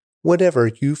heaven.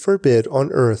 Whatever you forbid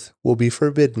on earth will be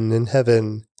forbidden in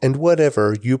heaven, and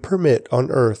whatever you permit on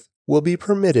earth will be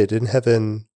permitted in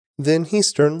heaven." Then he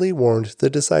sternly warned the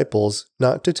disciples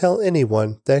not to tell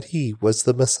anyone that he was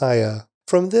the Messiah.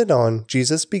 From then on,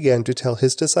 Jesus began to tell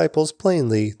his disciples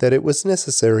plainly that it was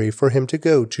necessary for him to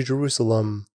go to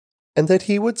Jerusalem, and that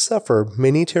he would suffer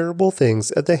many terrible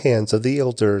things at the hands of the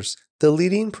elders, the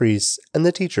leading priests, and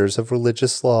the teachers of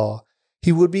religious law.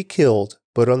 He would be killed,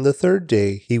 but on the 3rd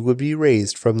day he would be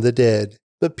raised from the dead.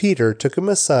 But Peter took him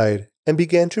aside and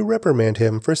began to reprimand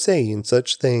him for saying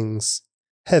such things.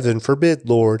 "Heaven forbid,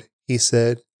 Lord," he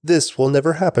said, "this will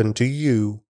never happen to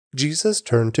you." Jesus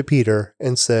turned to Peter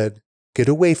and said, "Get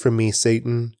away from me,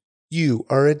 Satan. You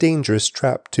are a dangerous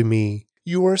trap to me.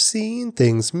 You are seeing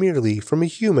things merely from a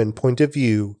human point of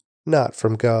view, not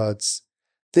from God's."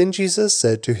 Then Jesus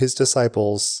said to his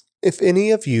disciples, "If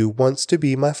any of you wants to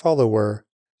be my follower,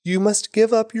 you must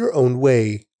give up your own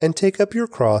way and take up your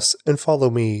cross and follow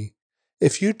me.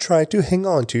 If you try to hang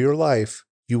on to your life,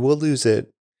 you will lose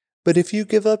it. But if you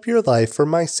give up your life for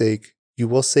my sake, you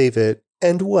will save it.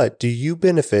 And what do you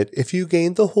benefit if you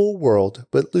gain the whole world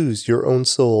but lose your own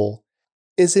soul?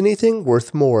 Is anything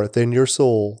worth more than your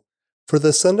soul? For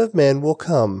the Son of Man will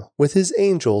come with his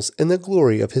angels in the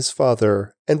glory of his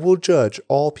Father, and will judge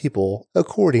all people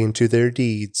according to their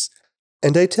deeds.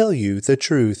 And I tell you the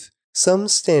truth, some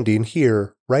standing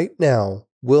here right now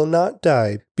will not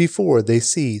die before they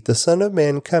see the Son of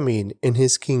Man coming in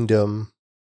his kingdom."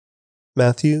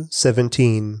 Matthew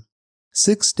 17.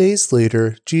 6 days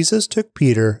later, Jesus took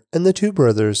Peter and the 2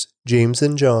 brothers, James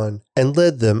and John, and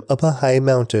led them up a high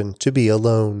mountain to be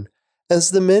alone.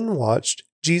 As the men watched,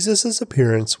 Jesus'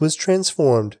 appearance was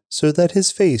transformed so that his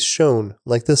face shone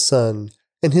like the sun,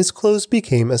 and his clothes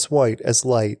became as white as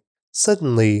light.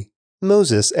 Suddenly,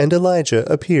 Moses and Elijah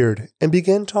appeared and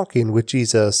began talking with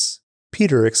Jesus.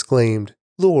 Peter exclaimed,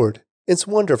 "Lord, it's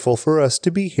wonderful for us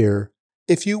to be here.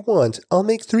 If you want, I'll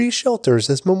make 3 shelters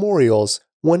as memorials,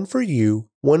 one for you,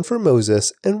 one for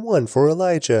Moses, and one for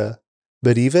Elijah."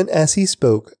 But even as he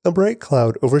spoke, a bright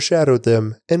cloud overshadowed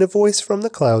them, and a voice from the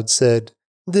cloud said,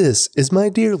 "This is my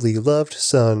dearly loved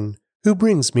Son, who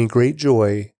brings me great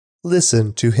joy.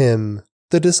 Listen to him."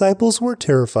 The disciples were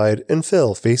terrified and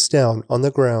fell face down on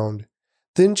the ground.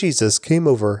 Then Jesus came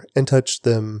over and touched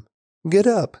them. "Get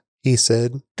up," he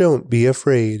said, "don't be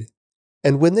afraid."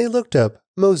 And when they looked up,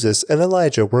 Moses and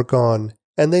Elijah were gone,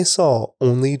 and they saw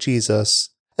only Jesus.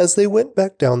 As they went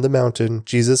back down the mountain,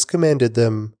 Jesus commanded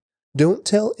them, "Don't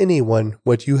tell anyone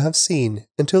what you have seen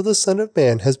until the Son of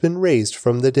Man has been raised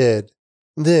from the dead."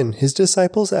 Then his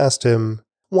disciples asked him,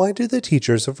 Why do the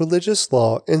teachers of religious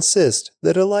law insist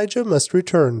that Elijah must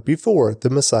return before the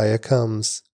Messiah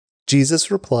comes?"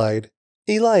 Jesus replied,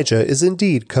 "Elijah is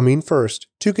indeed coming first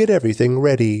to get everything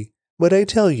ready. But I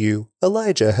tell you,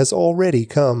 Elijah has already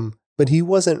come, but he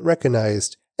wasn't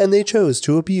recognized, and they chose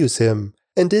to abuse him.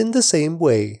 And in the same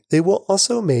way, they will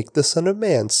also make the Son of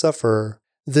Man suffer."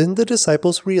 Then the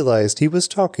disciples realized he was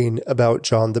talking about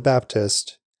John the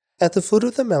Baptist. At the foot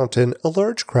of the mountain, a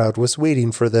large crowd was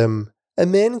waiting for them. A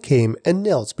man came and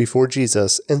knelt before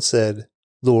Jesus and said,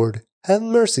 "Lord, have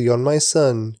mercy on my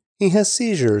son. He has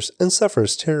seizures and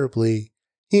suffers terribly.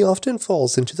 He often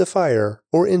falls into the fire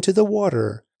or into the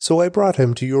water, so I brought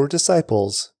him to your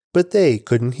disciples, but they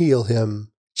couldn't heal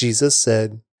him." Jesus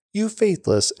said, "You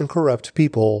faithless and corrupt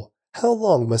people, how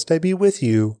long must I be with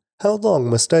you? How long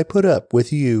must I put up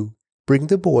with you? Bring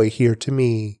the boy here to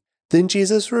me." Then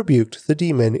Jesus rebuked the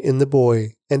demon in the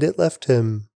boy, and it left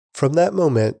him. From that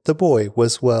moment the boy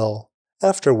was well.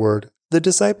 Afterward, the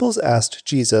disciples asked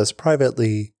Jesus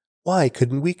privately, "Why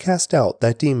couldn't we cast out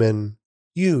that demon?"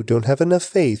 "You don't have enough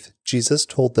faith," Jesus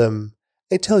told them.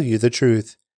 "I tell you the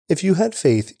truth. If you had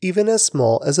faith even as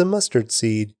small as a mustard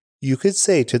seed, you could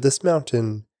say to this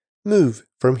mountain, 'Move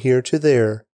from here to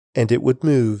there,' and it would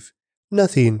move.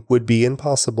 Nothing would be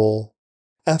impossible."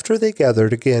 After they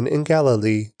gathered again in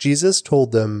Galilee, Jesus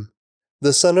told them,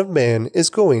 "The Son of Man is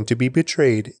going to be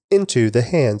betrayed into the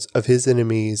hands of his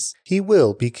enemies. He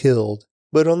will be killed,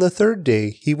 but on the third day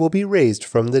he will be raised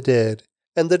from the dead."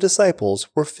 And the disciples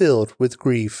were filled with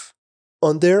grief.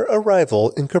 On their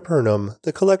arrival in Capernaum,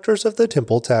 the collectors of the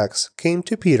temple tax came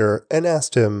to Peter and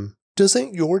asked him,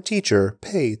 "Doesn't your teacher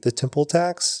pay the temple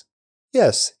tax?"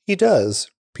 "Yes, he does,"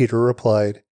 Peter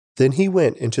replied. Then he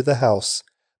went into the house.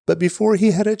 But before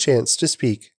he had a chance to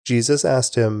speak, Jesus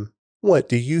asked him, "What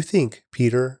do you think,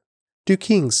 Peter? Do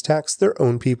kings tax their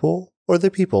own people or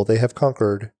the people they have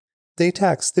conquered?" "They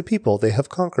tax the people they have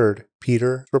conquered,"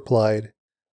 Peter replied.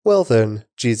 "Well then,"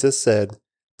 Jesus said,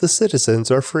 "the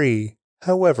citizens are free.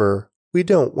 However, we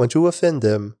don't want to offend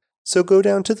them, so go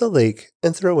down to the lake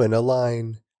and throw in a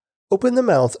line. Open the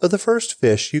mouth of the first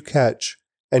fish you catch,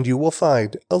 and you will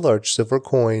find a large silver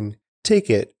coin.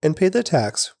 Take it and pay the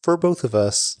tax for both of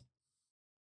us."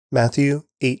 Matthew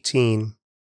 18.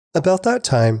 About that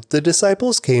time, the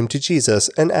disciples came to Jesus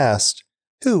and asked,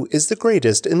 "Who is the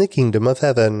greatest in the kingdom of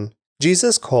heaven?"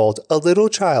 Jesus called a little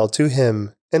child to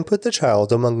him and put the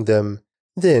child among them.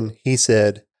 Then he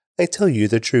said, "I tell you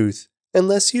the truth.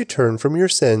 Unless you turn from your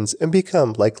sins and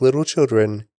become like little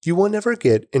children, you will never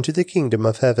get into the kingdom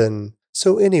of heaven.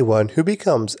 So anyone who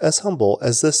becomes as humble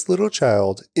as this little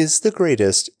child is the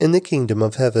greatest in the kingdom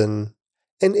of heaven.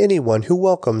 And anyone who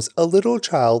welcomes a little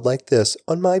child like this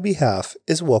on my behalf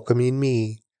is welcoming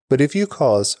me. But if you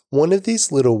cause one of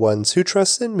these little ones who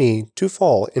trusts in me to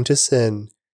fall into sin,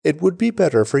 it would be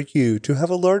better for you to have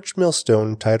a large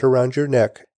millstone tied around your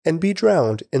neck and be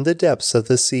drowned in the depths of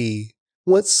the sea.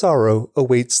 What sorrow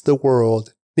awaits the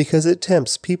world, because it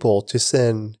tempts people to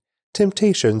sin.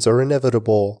 Temptations are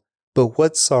inevitable, but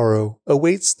what sorrow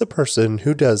awaits the person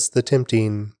who does the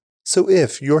tempting. So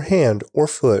if your hand or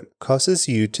foot causes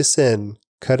you to sin,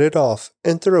 cut it off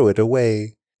and throw it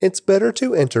away. It's better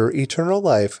to enter eternal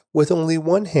life with only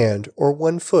one hand or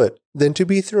one foot than to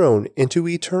be thrown into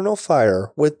eternal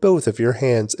fire with both of your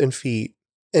hands and feet.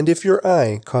 And if your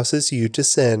eye causes you to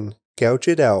sin, gouge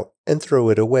it out and throw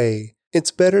it away.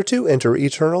 It's better to enter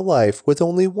eternal life with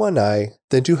only one eye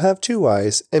than to have two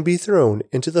eyes and be thrown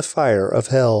into the fire of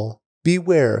hell.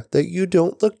 Beware that you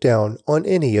don't look down on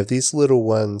any of these little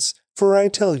ones, for I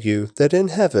tell you that in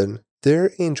heaven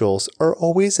their angels are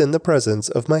always in the presence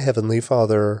of my heavenly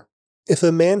Father. If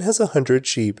a man has 100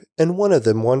 sheep and one of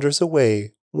them wanders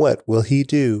away, what will he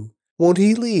do? Won't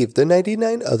he leave the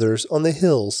 99 others on the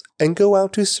hills and go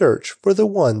out to search for the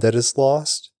one that is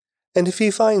lost? And if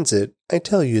he finds it, I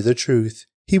tell you the truth,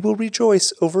 he will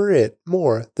rejoice over it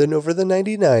more than over the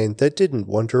 99 that didn't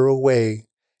wander away.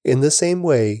 In the same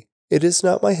way, it is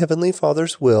not my heavenly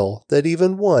Father's will that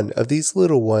even one of these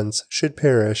little ones should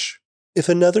perish. If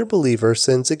another believer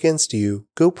sins against you,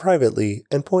 go privately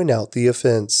and point out the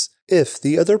offense. If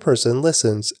the other person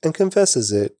listens and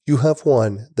confesses it, you have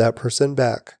won that person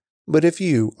back. But if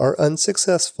you are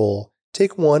unsuccessful,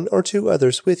 take 1 or 2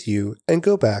 others with you and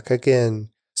go back again,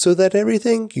 so that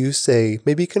everything you say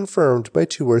may be confirmed by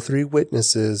 2 or 3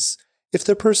 witnesses. If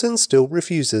the person still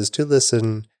refuses to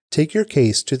listen, take your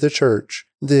case to the church.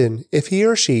 Then, if he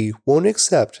or she won't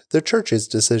accept the church's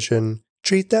decision,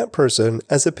 treat that person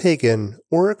as a pagan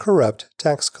or a corrupt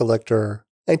tax collector.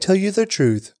 I tell you the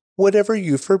truth, whatever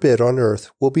you forbid on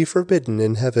earth will be forbidden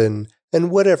in heaven, and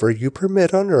whatever you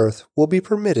permit on earth will be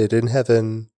permitted in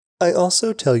heaven. I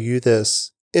also tell you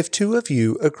this, if two of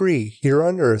you agree here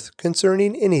on earth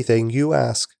concerning anything you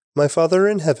ask, my Father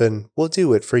in heaven will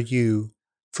do it for you.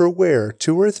 For where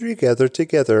 2 or 3 gather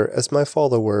together as my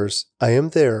followers, I am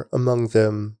there among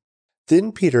them."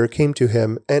 Then Peter came to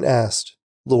him and asked,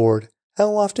 "Lord,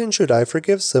 how often should I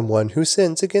forgive someone who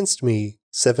sins against me?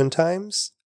 7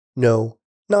 times?" "No,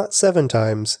 not 7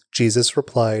 times," Jesus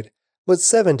replied, "but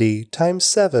 70 times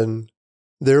 7.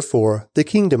 Therefore, the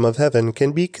kingdom of heaven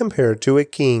can be compared to a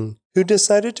king who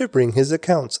decided to bring his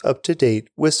accounts up to date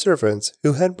with servants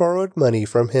who had borrowed money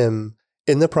from him.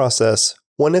 In the process,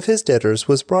 one of his debtors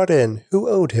was brought in who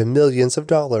owed him millions of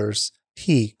dollars.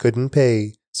 He couldn't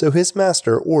pay, so his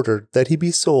master ordered that he be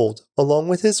sold, along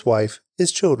with his wife,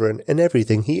 his children, and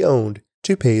everything he owned,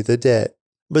 to pay the debt.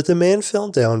 But the man fell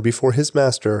down before his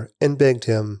master and begged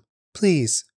him,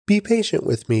 "Please, be patient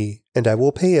with me, and I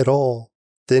will pay it all."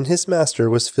 Then his master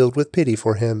was filled with pity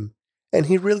for him, and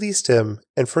he released him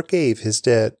and forgave his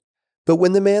debt. But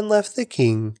when the man left the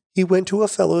king, he went to a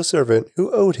fellow servant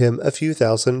who owed him a few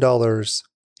 $1,000s.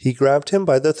 He grabbed him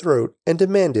by the throat and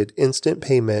demanded instant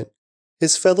payment.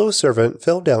 His fellow servant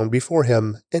fell down before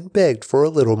him and begged for a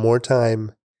little more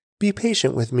time. "Be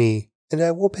patient with me, and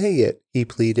I will pay it," he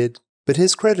pleaded. But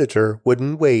his creditor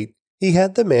wouldn't wait. He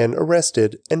had the man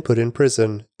arrested and put in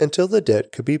prison until the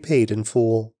debt could be paid in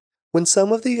full. When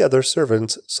some of the other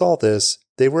servants saw this,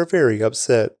 they were very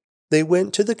upset. They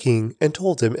went to the king and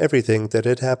told him everything that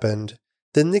had happened.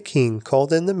 Then the king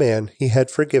called in the man he had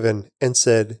forgiven and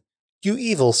said, "You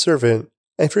evil servant,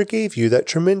 I forgave you that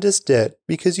tremendous debt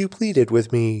because you pleaded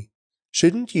with me.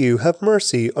 Shouldn't you have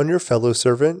mercy on your fellow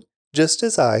servant, just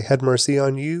as I had mercy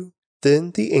on you?"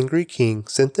 Then the angry king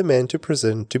sent the man to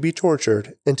prison to be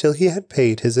tortured until he had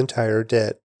paid his entire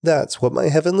debt. That's what my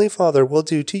heavenly Father will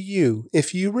do to you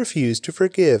if you refuse to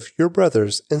forgive your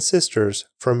brothers and sisters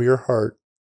from your heart.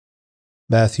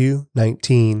 Matthew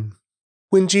 19.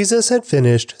 When Jesus had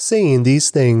finished saying these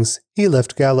things, he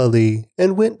left Galilee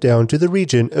and went down to the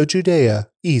region of Judea,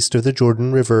 east of the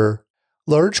Jordan River.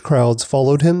 Large crowds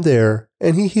followed him there,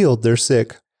 and he healed their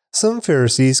sick. Some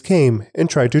Pharisees came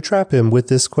and tried to trap him with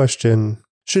this question: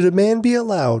 should a man be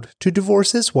allowed to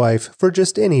divorce his wife for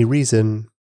just any reason?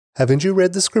 "Haven't you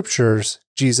read the scriptures?"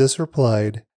 Jesus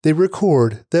replied. "They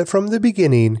record that from the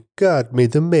beginning God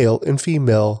made them male and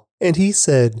female, and he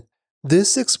said,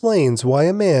 'This explains why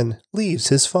a man leaves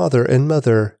his father and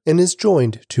mother and is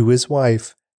joined to his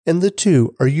wife, and the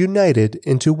two are united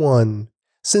into one.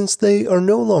 Since they are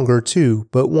no longer two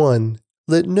but one,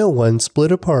 let no one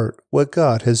split apart what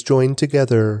God has joined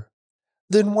together.'"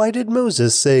 Then why did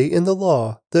Moses say in the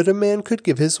law that a man could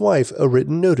give his wife a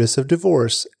written notice of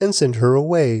divorce and send her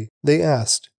away? They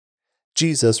asked.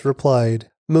 Jesus replied,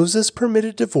 "Moses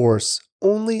permitted divorce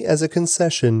only as a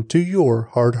concession to your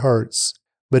hard hearts,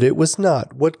 but it was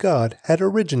not what God had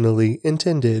originally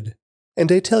intended.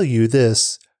 And I tell you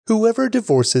this, whoever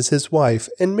divorces his wife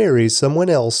and marries someone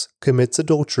else commits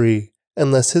adultery,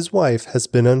 unless his wife has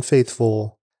been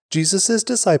unfaithful." Jesus'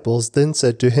 disciples then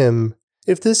said to him,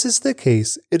 "If this is the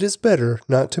case, it is better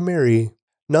not to marry."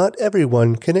 "Not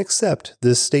everyone can accept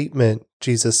this statement,"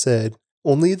 Jesus said,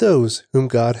 "only those whom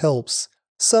God helps.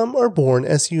 Some are born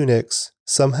as eunuchs,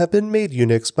 some have been made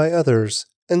eunuchs by others,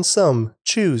 and some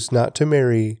choose not to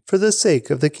marry for the sake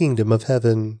of the kingdom of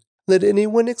heaven. Let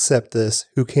anyone accept this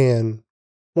who can."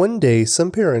 One day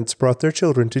some parents brought their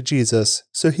children to Jesus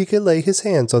so he could lay his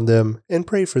hands on them and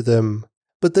pray for them.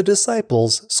 But the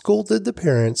disciples scolded the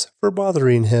parents for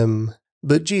bothering him.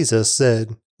 But Jesus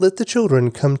said, "Let the children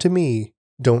come to me.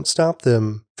 Don't stop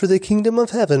them, for the kingdom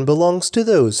of heaven belongs to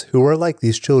those who are like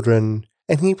these children."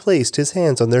 And he placed his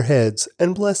hands on their heads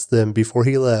and blessed them before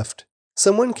he left.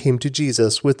 Someone came to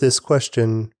Jesus with this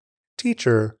question: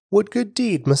 "Teacher, what good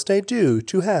deed must I do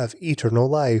to have eternal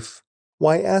life?"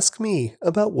 "Why ask me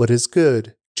about what is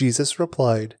good?" Jesus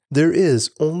replied. "There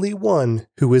is only one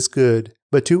who is good.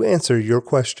 But to answer your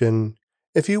question,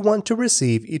 if you want to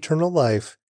receive eternal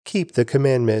life, keep the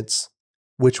commandments."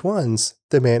 "Which ones?"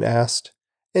 the man asked.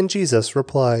 And Jesus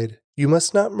replied, "You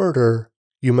must not murder.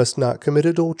 You must not commit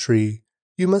adultery.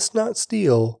 You must not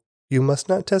steal. You must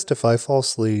not testify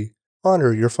falsely.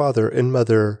 Honor your father and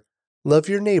mother. Love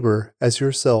your neighbor as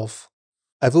yourself."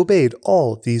 "I've obeyed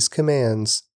all these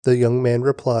commands," the young man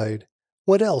replied.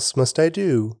 "What else must I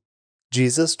do?"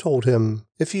 Jesus told him,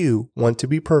 "If you want to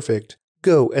be perfect,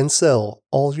 go and sell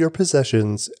all your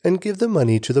possessions and give the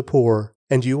money to the poor,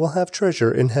 and you will have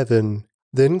treasure in heaven.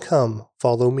 Then come,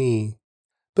 follow me."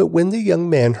 But when the young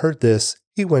man heard this,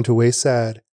 he went away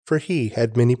sad, for he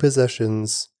had many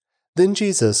possessions. Then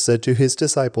Jesus said to his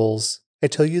disciples, I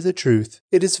tell you the truth,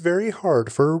 it is very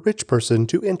hard for a rich person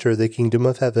to enter the kingdom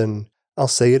of heaven. I'll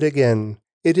say it again.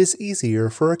 It is easier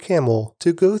for a camel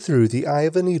to go through the eye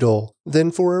of a needle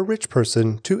than for a rich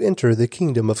person to enter the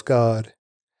kingdom of God."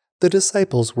 The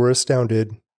disciples were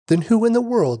astounded. "Then who in the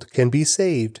world can be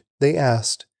saved?" they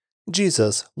asked.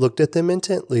 Jesus looked at them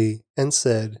intently and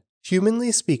said,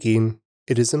 "Humanly speaking,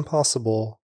 it is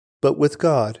impossible, but with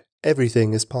God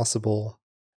everything is possible."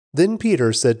 Then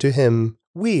Peter said to him,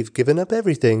 "We've given up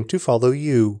everything to follow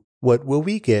you. What will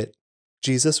we get?"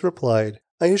 Jesus replied,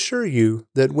 "I assure you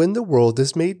that when the world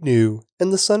is made new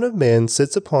and the Son of Man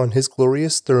sits upon his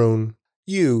glorious throne,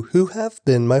 you who have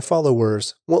been my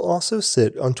followers will also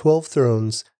sit on 12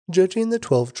 thrones, judging the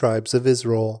 12 tribes of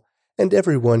Israel. And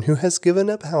everyone who has given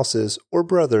up houses or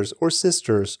brothers or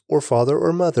sisters or father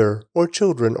or mother or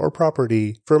children or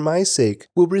property for my sake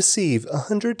will receive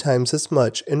 100 times as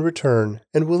much in return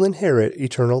and will inherit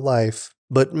eternal life.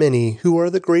 But many who are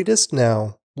the greatest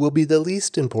now will be the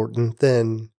least important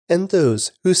then, and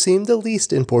those who seem the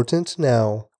least important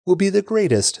now will be the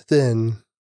greatest then."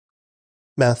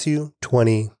 Matthew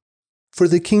 20. For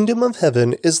the kingdom of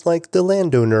heaven is like the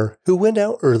landowner who went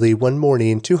out early one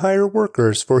morning to hire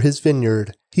workers for his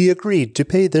vineyard. He agreed to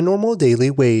pay the normal daily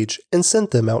wage and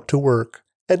sent them out to work.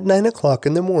 At 9 o'clock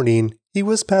in the morning, he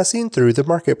was passing through the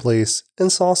marketplace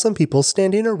and saw some people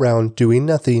standing around doing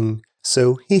nothing.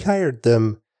 So he hired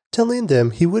them, telling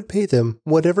them he would pay them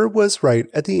whatever was right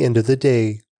at the end of the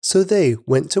day. So they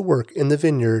went to work in the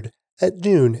vineyard. At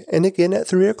noon and again at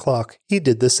 3 o'clock, he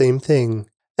did the same thing.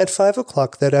 At 5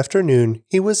 o'clock that afternoon,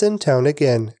 he was in town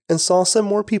again and saw some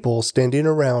more people standing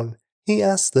around. He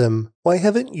asked them, "Why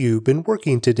haven't you been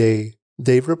working today?"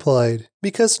 They replied,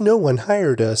 "Because no one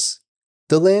hired us."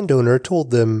 The landowner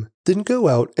told them, "Then go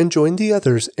out and join the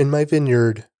others in my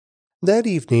vineyard." That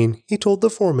evening, he told the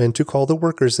foreman to call the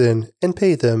workers in and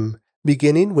pay them,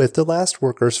 beginning with the last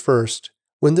workers first.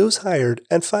 When those hired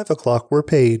at 5 o'clock were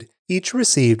paid, each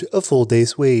received a full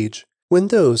day's wage. When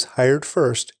those hired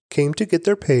first came to get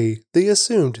their pay, they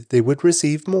assumed they would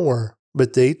receive more,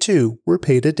 but they too were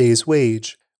paid a day's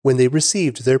wage. When they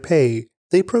received their pay,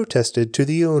 they protested to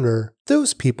the owner,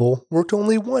 "Those people worked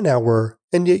only 1 hour,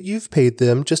 and yet you've paid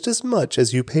them just as much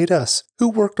as you paid us, who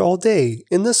worked all day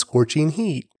in the scorching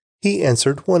heat." He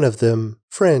answered one of them,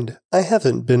 "Friend, I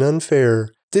haven't been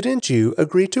unfair. Didn't you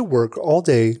agree to work all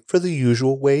day for the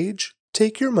usual wage?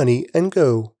 Take your money and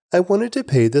go. I wanted to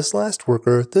pay this last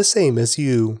worker the same as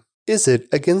you. Is it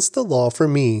against the law for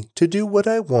me to do what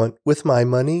I want with my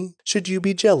money? Should you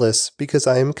be jealous because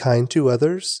I am kind to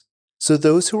others? So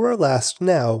those who are last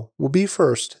now will be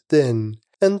first then,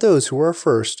 and those who are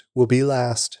first will be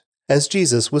last." As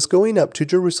Jesus was going up to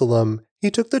Jerusalem,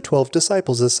 he took the 12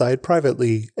 disciples aside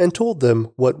privately and told them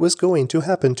what was going to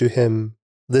happen to him.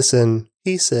 "Listen,"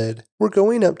 he said, "we're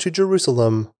going up to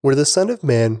Jerusalem, where the Son of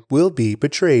Man will be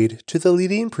betrayed to the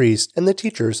leading priests and the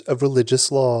teachers of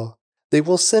religious law. They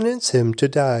will sentence him to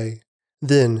die.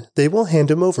 Then they will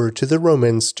hand him over to the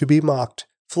Romans to be mocked,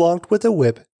 flogged with a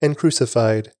whip, and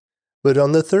crucified. But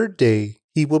on the 3rd day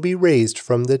he will be raised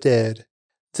from the dead."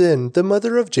 Then the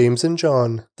mother of James and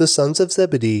John, the sons of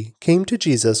Zebedee, came to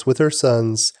Jesus with her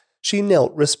sons. She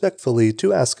knelt respectfully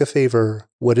to ask a favor.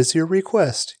 "What is your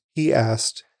request?" he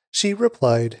asked. She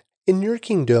replied, "In your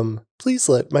kingdom, please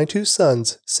let my 2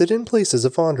 sons sit in places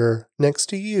of honor next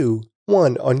to you,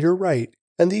 one on your right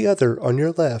and the other on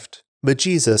your left." But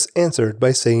Jesus answered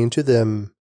by saying to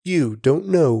them, "You don't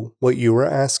know what you are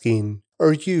asking.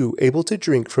 Are you able to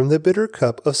drink from the bitter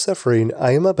cup of suffering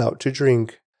I am about to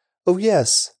drink?" "Oh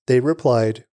yes," they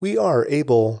replied, "we are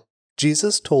able."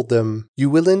 Jesus told them, "You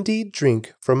will indeed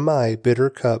drink from my bitter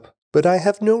cup, but I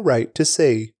have no right to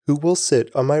say who will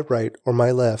sit on my right or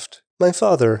my left. My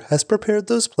Father has prepared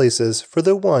those places for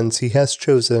the ones he has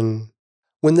chosen."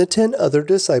 When the 10 other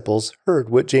disciples heard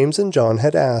what James and John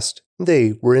had asked,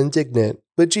 they were indignant.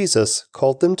 But Jesus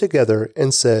called them together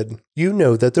and said, "You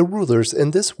know that the rulers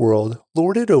in this world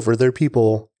lord it over their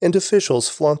people, and officials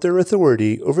flaunt their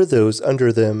authority over those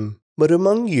under them. But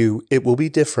among you it will be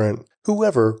different.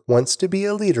 Whoever wants to be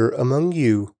a leader among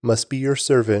you must be your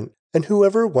servant, and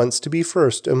whoever wants to be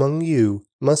first among you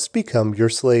must become your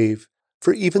slave.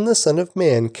 For even the Son of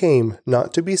Man came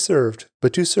not to be served,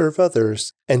 but to serve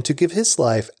others, and to give his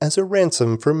life as a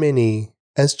ransom for many."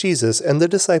 As Jesus and the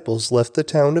disciples left the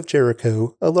town of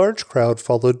Jericho, a large crowd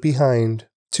followed behind.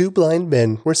 2 blind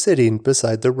men were sitting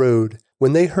beside the road.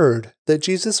 When they heard that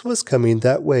Jesus was coming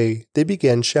that way, they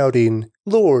began shouting,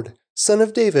 "Lord, Son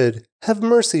of David, have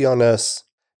mercy on us."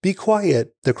 "Be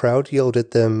quiet," the crowd yelled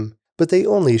at them, but they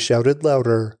only shouted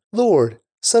louder, "Lord,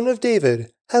 Son of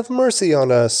David, have mercy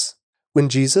on us." When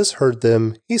Jesus heard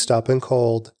them, he stopped and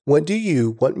called, "What do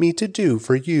you want me to do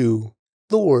for you?"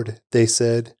 "Lord," they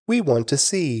said, "we want to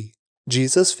see."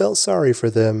 Jesus felt sorry for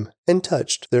them and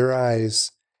touched their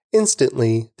eyes.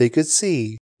 Instantly they could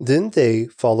see. Then they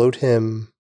followed him.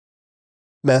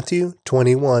 Matthew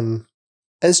 21.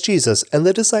 As Jesus and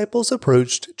the disciples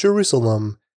approached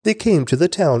Jerusalem, they came to the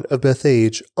town of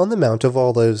Bethphage on the Mount of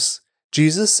Olives.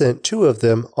 Jesus sent 2 of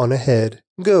them on ahead.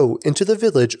 "Go into the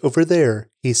village over there,"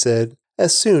 he said.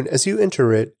 "As soon as you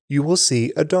enter it, you will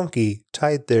see a donkey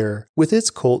tied there, with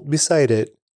its colt beside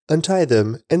it. Untie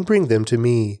them and bring them to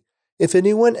me. If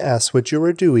anyone asks what you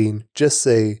are doing, just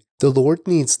say, 'The Lord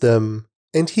needs them,'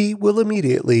 and he will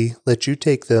immediately let you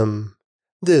take them."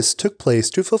 This took place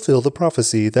to fulfill the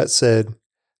prophecy that said,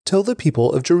 "Tell the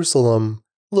people of Jerusalem,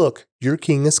 'Look, your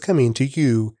king is coming to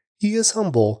you. He is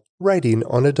humble, riding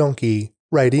on a donkey,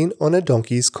 riding on a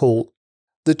donkey's colt.'"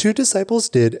 The 2 disciples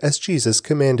did as Jesus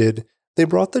commanded. They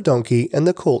brought the donkey and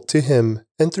the colt to him,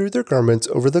 and threw their garments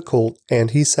over the colt,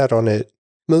 and he sat on it.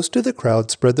 Most of the crowd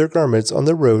spread their garments on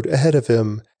the road ahead of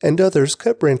him, and others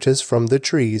cut branches from the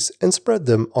trees and spread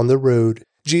them on the road.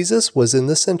 Jesus was in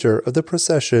the center of the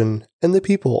procession, and the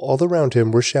people all around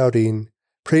him were shouting,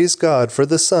 "Praise God for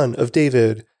the Son of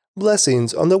David!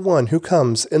 Blessings on the one who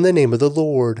comes in the name of the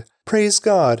Lord! Praise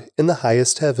God in the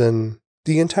highest heaven!"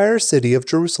 The entire city of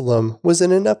Jerusalem was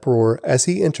in an uproar as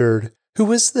he entered.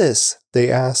 "Who is this?"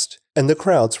 they asked, and the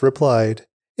crowds replied,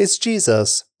 "It's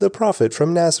Jesus, the prophet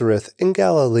from Nazareth in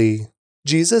Galilee."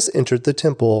 Jesus entered the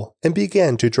temple and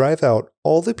began to drive out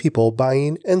all the people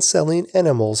buying and selling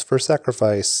animals for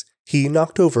sacrifice. He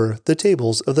knocked over the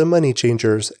tables of the money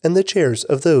changers and the chairs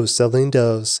of those selling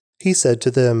doves. He said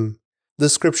to them, "The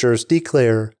scriptures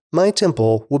declare, 'My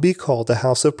temple will be called a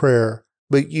house of prayer,'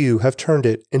 but you have turned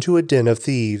it into a den of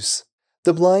thieves."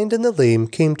 The blind and the lame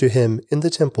came to him in the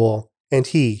temple, and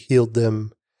he healed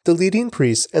them. The leading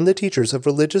priests and the teachers of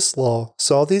religious law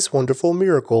saw these wonderful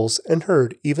miracles and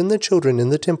heard even the children in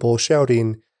the temple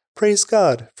shouting, "Praise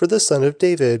God for the Son of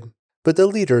David." But the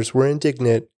leaders were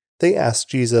indignant. They asked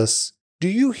Jesus, "Do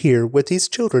you hear what these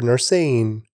children are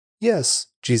saying?" "Yes,"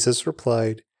 Jesus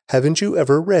replied. "Haven't you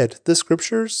ever read the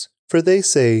scriptures? For they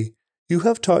say, 'You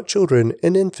have taught children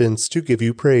and infants to give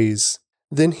you praise.'"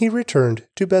 Then he returned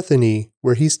to Bethany,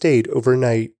 where he stayed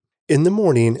overnight. In the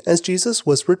morning, as Jesus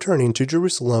was returning to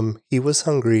Jerusalem, he was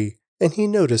hungry, and he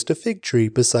noticed a fig tree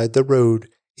beside the road.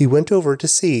 He went over to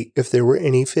see if there were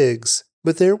any figs,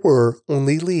 but there were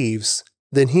only leaves.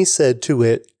 Then he said to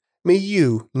it, "May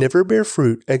you never bear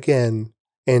fruit again."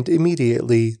 And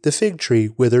immediately the fig tree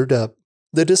withered up.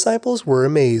 The disciples were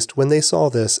amazed when they saw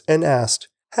this and asked,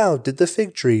 "How did the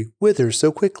fig tree wither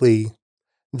so quickly?"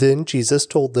 Then Jesus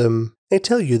told them, "I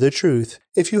tell you the truth,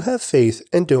 if you have faith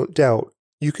and don't doubt,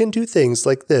 you can do things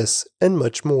like this and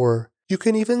much more. You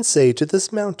can even say to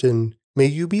this mountain, 'May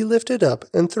you be lifted up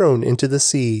and thrown into the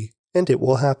sea,' and it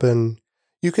will happen.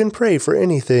 You can pray for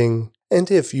anything, and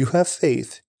if you have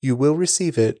faith, you will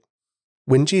receive it."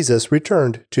 When Jesus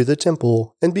returned to the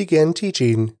temple and began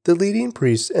teaching, the leading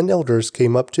priests and elders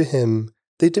came up to him.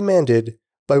 They demanded,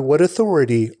 "By what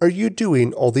authority are you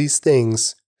doing all these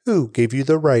things? Who gave you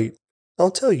the right?" "I'll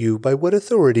tell you by what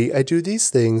authority I do these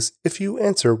things if you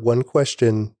answer one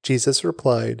question," Jesus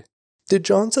replied. "Did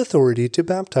John's authority to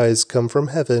baptize come from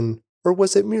heaven, or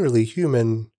was it merely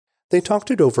human?" They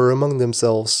talked it over among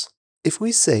themselves. "If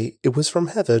we say it was from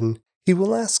heaven, he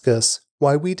will ask us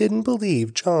why we didn't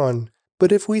believe John.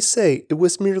 But if we say it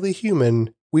was merely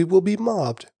human, we will be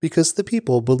mobbed because the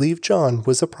people believed John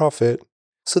was a prophet."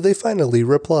 So they finally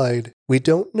replied, "We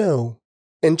don't know."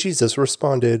 And Jesus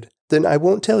responded, "Then I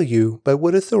won't tell you by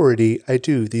what authority I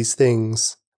do these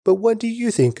things. But what do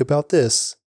you think about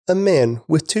this? A man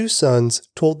with 2 sons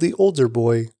told the older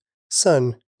boy,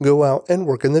 'Son, go out and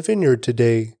work in the vineyard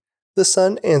today.' The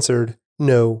son answered,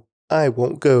 'No, I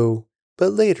won't go.'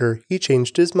 But later he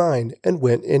changed his mind and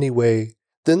went anyway.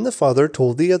 Then the father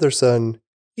told the other son,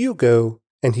 'You go.'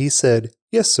 And he said,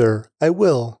 'Yes, sir, I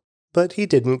will.' But he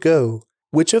didn't go.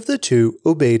 Which of the 2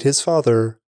 obeyed his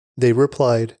father?" They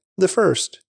replied, "The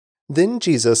first." Then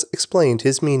Jesus explained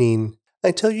his meaning.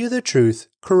 "I tell you the truth,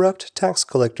 corrupt tax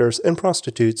collectors and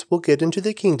prostitutes will get into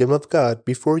the kingdom of God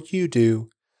before you do.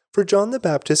 For John the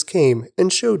Baptist came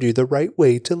and showed you the right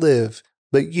way to live,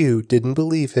 but you didn't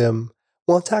believe him,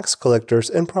 while tax collectors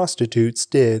and prostitutes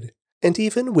did. And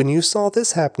even when you saw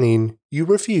this happening, you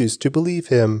refused to believe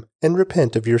him and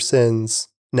repent of your sins."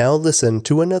 Now listen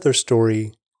to another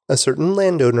story. A certain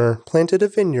landowner planted a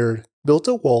vineyard, built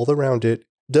a wall around it,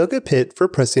 dug a pit for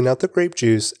pressing out the grape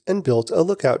juice, and built a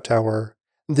lookout tower.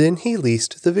 Then he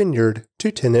leased the vineyard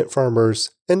to tenant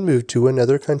farmers and moved to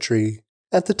another country.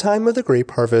 At the time of the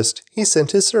grape harvest, he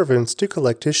sent his servants to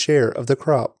collect his share of the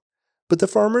crop. But the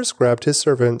farmers grabbed his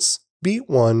servants, beat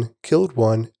one, killed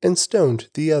one, and stoned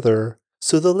the other.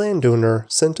 So the landowner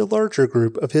sent a larger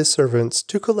group of his servants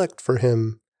to collect for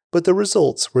him, but the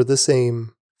results were the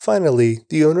same. Finally,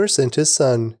 the owner sent his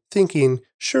son, thinking,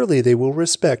 "Surely they will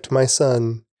respect my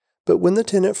son." But when the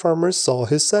tenant farmers saw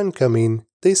his son coming,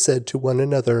 they said to one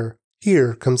another,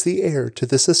 "Here comes the heir to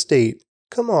this estate.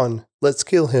 Come on, let's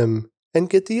kill him, and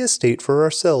get the estate for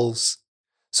ourselves."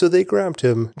 So they grabbed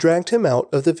him, dragged him out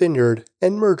of the vineyard,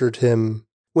 and murdered him.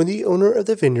 When the owner of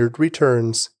the vineyard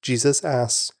returns, Jesus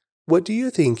asks, "What do you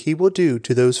think he will do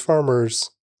to those farmers?"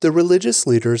 The religious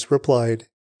leaders replied,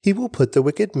 "He will put the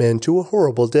wicked men to a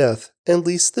horrible death and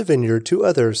lease the vineyard to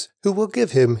others who will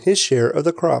give him his share of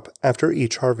the crop after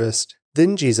each harvest."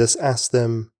 Then Jesus asked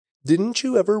them, "Didn't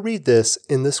you ever read this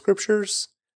in the scriptures?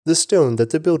 The stone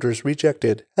that the builders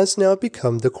rejected has now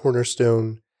become the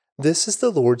cornerstone. This is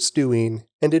the Lord's doing,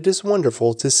 and it is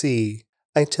wonderful to see.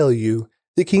 I tell you,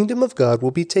 the kingdom of God will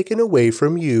be taken away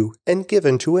from you and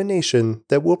given to a nation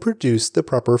that will produce the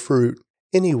proper fruit.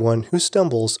 Anyone who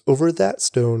stumbles over that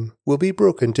stone will be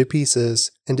broken to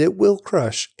pieces, and it will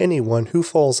crush anyone who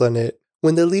falls on it."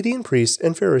 When the leading priests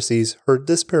and Pharisees heard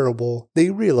this parable,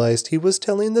 they realized he was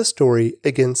telling the story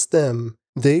against them.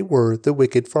 They were the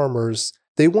wicked farmers.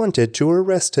 They wanted to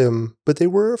arrest him, but they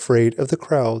were afraid of the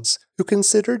crowds, who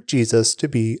considered Jesus to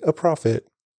be a prophet.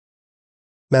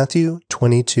 Matthew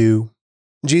 22.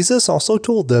 Jesus also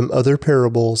told them other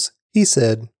parables. He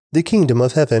said, "The kingdom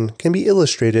of heaven can be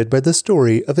illustrated by the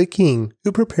story of a king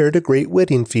who prepared a great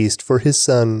wedding feast for his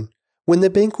son. When the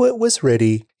banquet was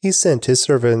ready, he sent his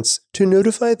servants to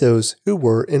notify those who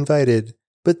were invited,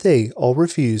 but they all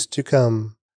refused to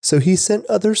come. So he sent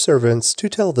other servants to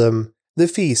tell them, 'The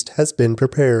feast has been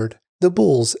prepared. The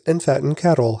bulls and fattened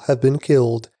cattle have been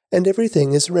killed, and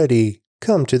everything is ready.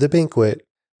 Come to the banquet.'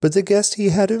 But the guests he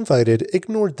had invited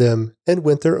ignored them and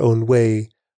went their own way,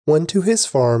 one to his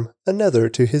farm, another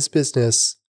to his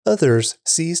business. Others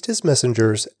seized his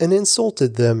messengers and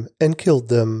insulted them and killed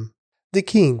them. The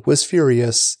king was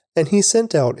furious, and he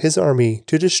sent out his army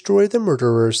to destroy the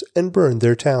murderers and burn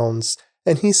their towns.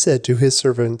 And he said to his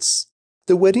servants,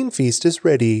 'The wedding feast is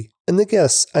ready, and the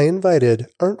guests I invited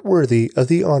aren't worthy of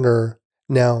the honor.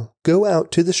 Now go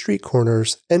out to the street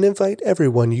corners and invite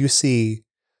everyone you see.'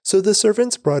 So the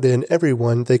servants brought in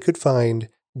everyone they could find,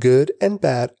 good and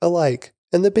bad alike,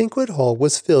 and the banquet hall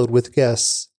was filled with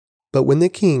guests. But when the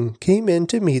king came in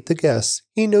to meet the guests,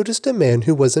 he noticed a man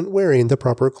who wasn't wearing the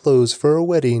proper clothes for a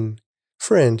wedding.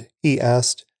 'Friend,' he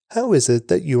asked, 'how is it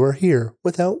that you are here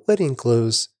without wedding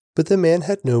clothes?' But the man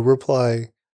had no reply.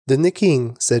 Then the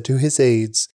king said to his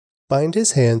aides, 'Bind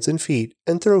his hands and feet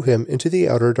and throw him into the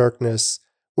outer darkness,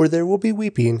 where there will be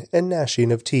weeping and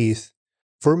gnashing of teeth.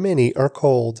 For many are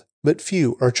called, but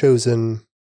few are chosen.'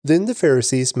 Then the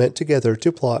Pharisees met together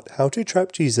to plot how to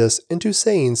trap Jesus into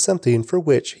saying something for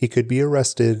which he could be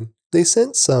arrested. They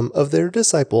sent some of their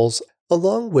disciples,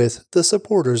 along with the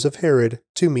supporters of Herod,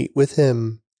 to meet with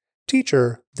him.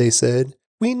 'Teacher,' they said,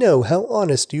 'we know how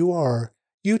honest you are.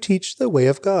 You teach the way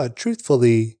of God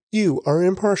truthfully. You are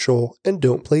impartial and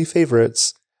don't play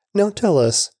favorites. Now tell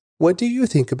us, what do you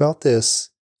think about this?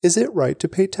 Is it right to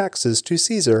pay taxes to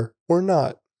Caesar or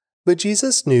not?' But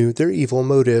Jesus knew their evil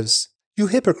motives. 'You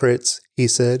hypocrites,' he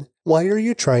said, 'why are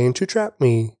you trying to trap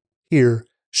me? Here,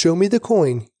 show me the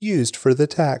coin used for the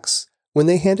tax.' When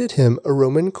they handed him a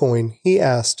Roman coin, he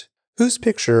asked, 'Whose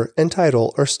picture and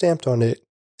title are stamped on it?'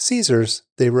 'Caesar's,'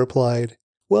 they replied.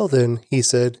 'Well then,' he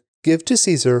said, 'give to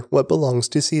Caesar what belongs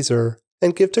to Caesar,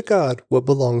 and give to God what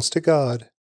belongs to God.'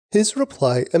 His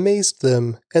reply amazed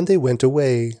them, and they went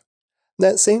away.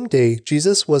 That same day,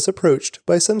 Jesus was approached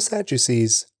by some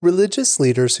Sadducees, religious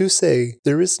leaders who say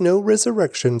there is no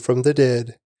resurrection from the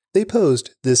dead. They posed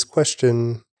this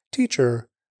question, 'Teacher,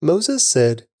 Moses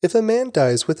said if a man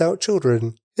dies without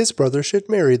children, his brother should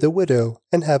marry the widow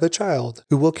and have a child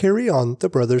who will carry on the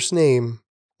brother's name.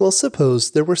 Well,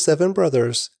 suppose there were 7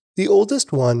 brothers. The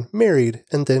oldest one married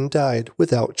and then died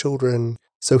without children,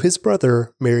 so his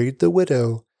brother married the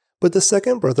widow. But the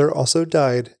second brother also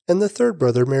died, and the third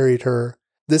brother married her.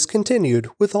 This continued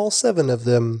with all 7 of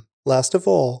them. Last of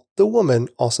all, the woman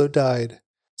also died.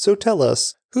 So tell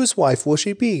us, whose wife will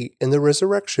she be in the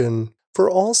resurrection? For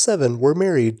all 7 were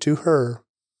married to her.'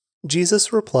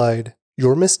 Jesus replied,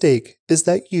 'Your mistake is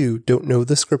that you don't know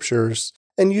the scriptures,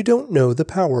 and you don't know the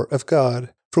power of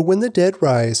God. For when the dead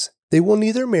rise, they will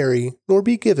neither marry nor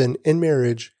be given in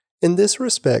marriage. In this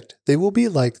respect, they will be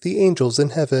like the angels in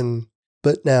heaven.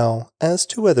 But now, as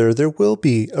to whether there will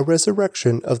be a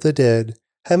resurrection of the dead,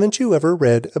 Haven't you ever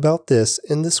read about this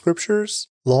in the scriptures?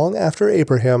 Long after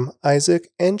Abraham, Isaac,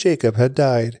 and Jacob had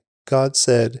died, God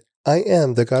said, I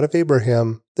am the God of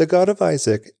Abraham, the God of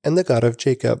Isaac, and the God of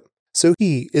Jacob. So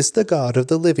he is the God of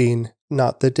the living,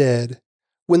 not the dead.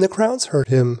 When the crowds heard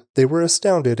him, they were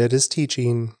astounded at his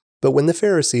teaching. But when the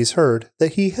Pharisees heard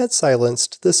that he had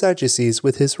silenced the Sadducees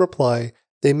with his reply,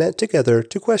 they met together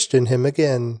to question him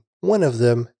again. One of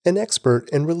them, an expert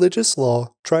in religious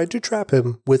law, tried to trap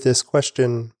him with this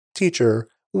question, Teacher,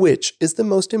 which is the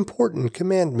most important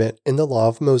commandment in the law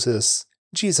of Moses?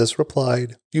 Jesus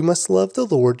replied, You must love the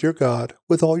Lord your God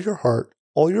with all your heart,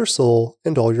 all your soul,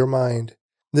 and all your mind.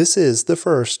 This is the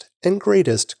first and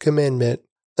greatest commandment.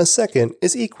 A second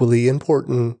is equally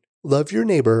important. Love your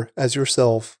neighbor as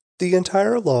yourself. The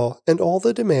entire law and all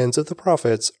the demands of the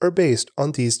prophets are based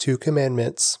on these two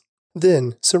commandments.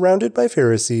 Then, surrounded by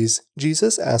Pharisees,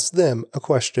 Jesus asked them a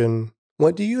question.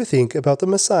 What do you think about the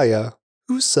Messiah?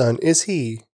 Whose son is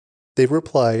he? They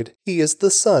replied, He is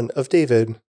the son of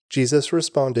David. Jesus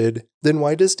responded, Then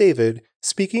why does David,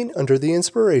 speaking under the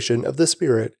inspiration of the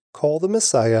Spirit, call the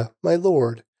Messiah my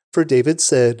Lord? For David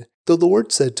said, The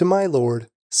Lord said to my Lord,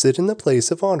 Sit in the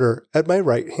place of honor at my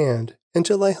right hand,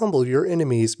 until I humble your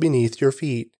enemies beneath your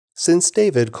feet. Since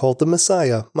David called the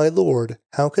Messiah my Lord,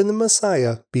 how can the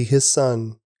Messiah be his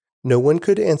son? No one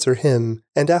could answer him,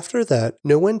 and after that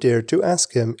no one dared to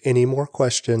ask him any more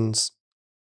questions.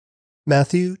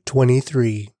 Matthew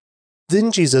 23.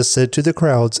 Then Jesus said to the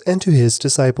crowds and to his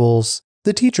disciples,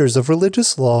 The teachers of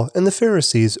religious law and the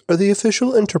Pharisees are the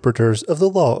official interpreters of the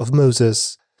law of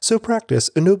Moses. So practice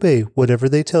and obey whatever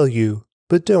they tell you,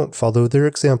 but don't follow their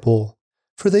example.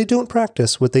 For they don't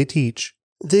practice what they teach.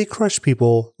 They crush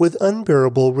people with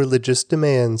unbearable religious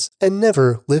demands and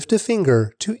never lift a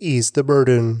finger to ease the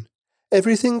burden.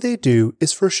 Everything they do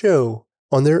is for show.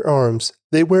 On their arms,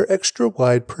 they wear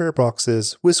extra-wide prayer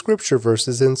boxes with scripture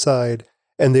verses inside,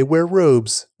 and they wear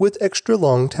robes with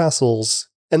extra-long tassels.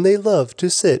 And they love to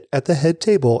sit at the head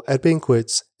table at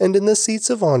banquets and in the seats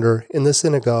of honor in the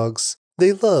synagogues.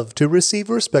 They love to receive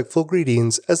respectful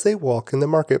greetings as they walk in the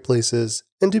marketplaces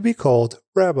and to be called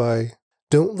Rabbi.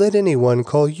 Don't let anyone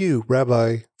call you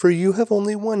Rabbi, for you have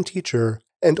only one teacher,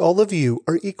 and all of you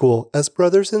are equal as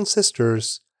brothers and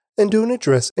sisters. And don't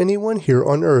address anyone here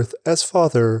on earth as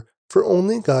Father, for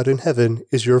only God in heaven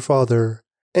is your Father.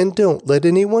 And don't let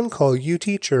anyone call you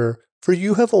teacher, for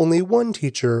you have only one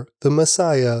teacher, the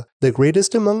Messiah. The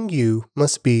greatest among you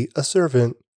must be a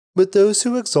servant. But those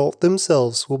who exalt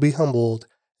themselves will be humbled,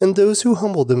 and those who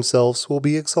humble themselves will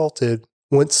be exalted.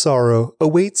 What sorrow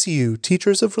awaits you,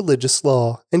 teachers of religious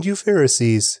law, and you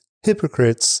Pharisees,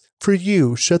 hypocrites, for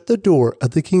you shut the door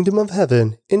of the kingdom of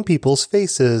heaven in people's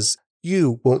faces.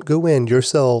 You won't go in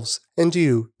yourselves, and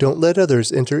you don't let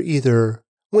others enter either.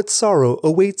 What sorrow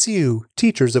awaits you,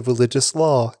 teachers of religious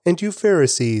law, and you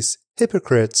Pharisees,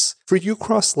 hypocrites, for you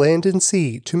cross land and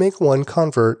sea to make one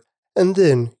convert, and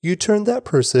then you turn that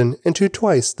person into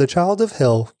twice the child of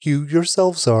hell you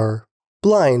yourselves are.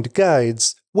 Blind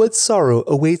guides, what sorrow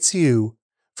awaits you?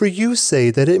 For you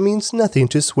say that it means nothing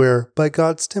to swear by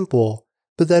God's temple,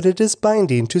 but that it is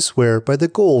binding to swear by the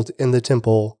gold in the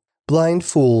temple. Blind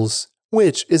fools,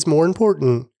 which is more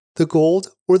important, the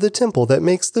gold or the temple that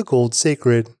makes the gold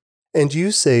sacred? And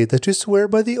you say that to swear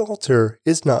by the altar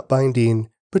is not binding,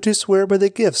 but to swear by the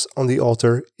gifts on the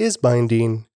altar is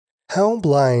binding. How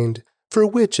blind! For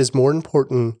which is more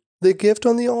important, the gift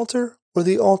on the altar or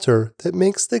the altar that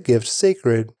makes the gift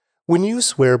sacred? When you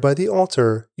swear by the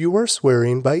altar, you are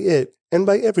swearing by it and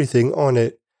by everything on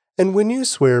it. And when you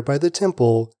swear by the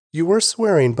temple, you are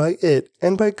swearing by it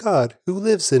and by God who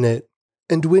lives in it.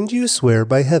 And when you swear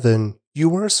by heaven,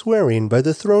 you are swearing by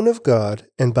the throne of God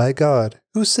and by God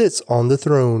who sits on the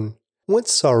throne. What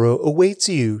sorrow awaits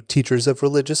you, teachers of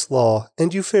religious law,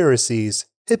 and you Pharisees,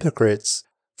 hypocrites!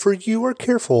 For you are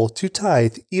careful to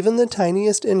tithe even the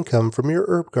tiniest income from your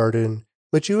herb garden,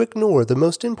 but you ignore the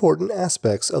most important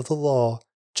aspects of the law,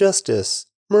 justice,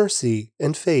 mercy,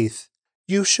 and faith.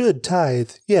 You should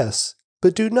tithe, yes,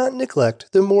 but do not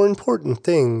neglect the more important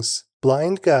things.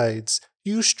 Blind guides,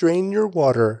 you strain your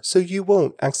water so you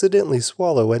won't accidentally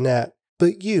swallow a gnat,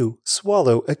 but you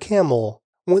swallow a camel.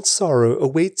 What sorrow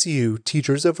awaits you,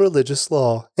 teachers of religious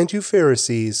law, and you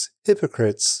Pharisees,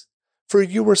 hypocrites! For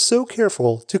you are so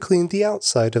careful to clean the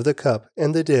outside of the cup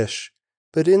and the dish,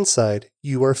 but inside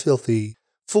you are filthy.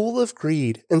 Full of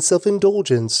greed and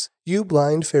self-indulgence, you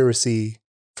blind Pharisee.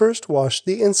 First wash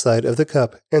the inside of the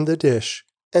cup and the dish,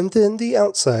 and then the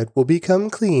outside will become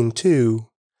clean too.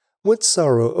 What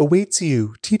sorrow awaits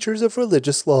you, teachers of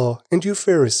religious law, and you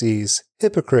Pharisees,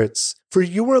 hypocrites! For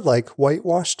you are like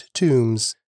whitewashed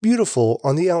tombs, beautiful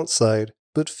on the outside,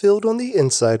 but filled on the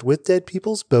inside with dead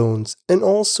people's bones and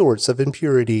all sorts of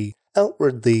impurity.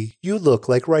 Outwardly, you look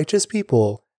like righteous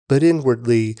people, but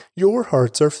inwardly, your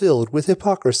hearts are filled with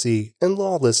hypocrisy and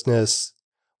lawlessness.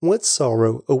 What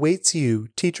sorrow awaits you,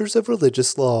 teachers of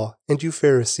religious law, and you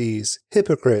Pharisees,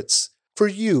 hypocrites! For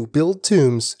you build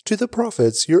tombs to the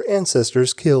prophets your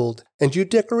ancestors killed, and you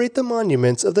decorate the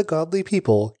monuments of the godly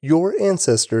people your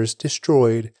ancestors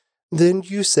destroyed. Then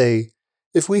you say,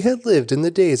 if we had lived in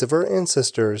the days of our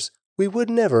ancestors, we would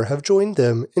never have joined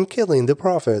them in killing the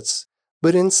prophets.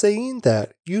 But in saying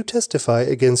that, you testify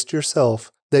against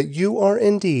yourself that you are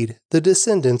indeed the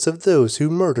descendants of those who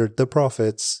murdered the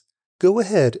prophets. Go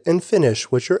ahead and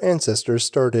finish what your ancestors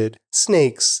started.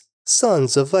 Snakes,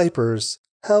 sons of vipers,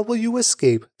 how will you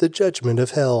escape the judgment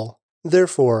of hell?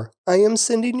 Therefore, I am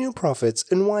sending you prophets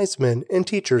and wise men and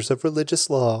teachers of religious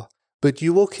law. But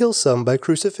you will kill some by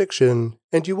crucifixion,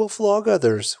 and you will flog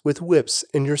others with whips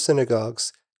in your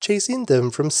synagogues, chasing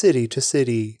them from city to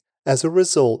city. As a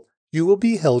result, you will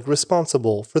be held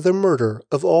responsible for the murder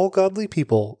of all godly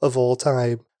people of all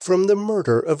time, from the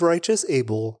murder of righteous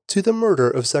Abel to the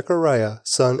murder of Zechariah,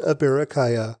 son of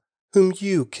Berechiah, whom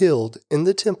you killed in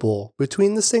the temple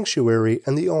between the sanctuary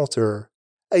and the altar.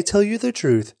 I tell you the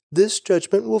truth, this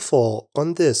judgment will fall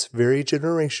on this very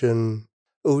generation.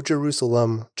 O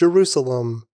Jerusalem,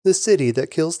 Jerusalem, the city that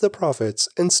kills the prophets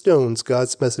and stones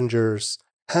God's messengers.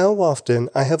 How often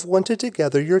I have wanted to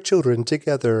gather your children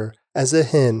together, as a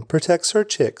hen protects her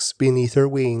chicks beneath her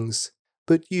wings.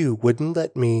 But you wouldn't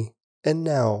let me. And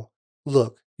now,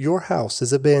 look, your house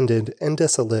is abandoned and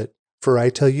desolate. For I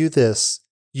tell you this,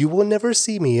 you will never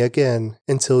see me again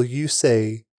until you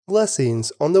say,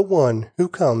 blessings on the one who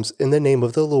comes in the name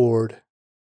of the Lord.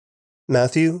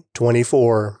 Matthew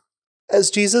 24. As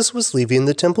Jesus was leaving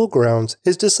the temple grounds,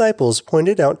 his disciples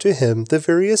pointed out to him the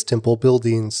various temple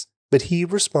buildings. But he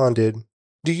responded,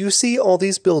 do you see all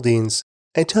these buildings?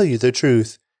 I tell you the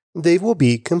truth, they will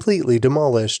be completely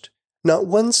demolished. Not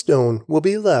one stone will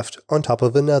be left on top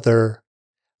of another.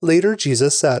 Later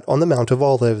Jesus sat on the Mount of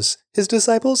Olives. His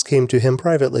disciples came to him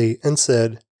privately and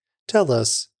said, tell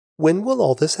us, when will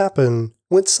all this happen?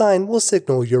 What sign will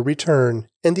signal your return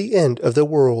and the end of the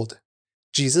world?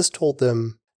 Jesus told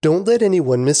them, don't let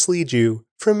anyone mislead you,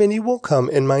 for many will come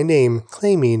in my name,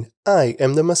 claiming, I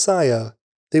am the Messiah.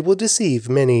 They will deceive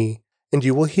many, and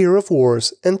you will hear of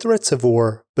wars and threats of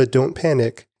war, but don't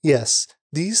panic. Yes,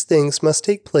 these things must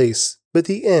take place, but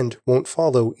the end won't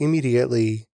follow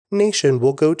immediately. Nation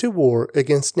will go to war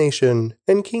against nation,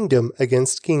 and kingdom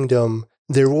against kingdom.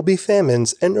 There will be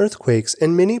famines and earthquakes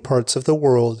in many parts of the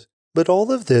world, but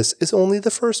all of this is only the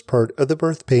first part of the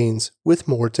birth pains, with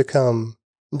more to come.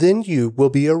 Then you will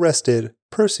be arrested,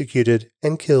 persecuted,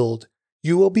 and killed.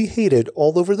 You will be hated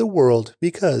all over the world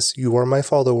because you are my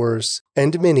followers,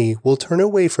 and many will turn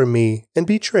away from me and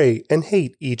betray and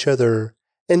hate each other.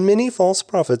 And many false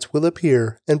prophets will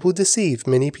appear and will deceive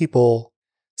many people.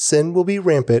 Sin will be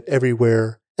rampant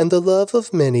everywhere, and the love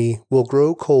of many will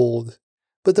grow cold.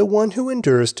 But the one who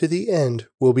endures to the end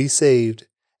will be saved,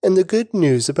 and the good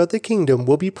news about the kingdom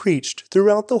will be preached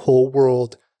throughout the whole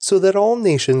world, so that all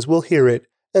nations will hear it,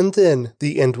 and then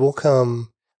the end will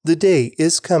come. The day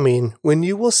is coming when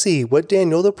you will see what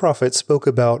Daniel the prophet spoke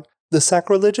about, the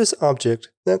sacrilegious object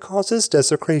that causes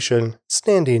desecration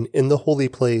standing in the holy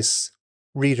place.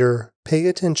 Reader, pay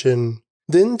attention.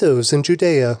 Then those in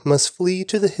Judea must flee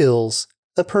to the hills.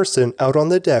 A person out on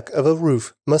the deck of a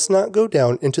roof must not go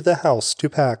down into the house to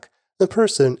pack. A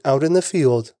person out in the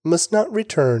field must not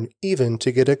return even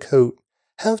to get a coat.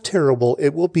 How terrible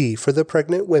it will be for the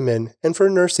pregnant women and for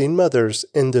nursing mothers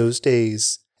in those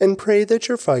days. And pray that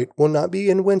your fight will not be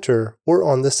in winter or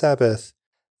on the Sabbath,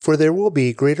 for there will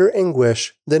be greater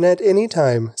anguish than at any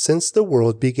time since the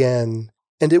world began,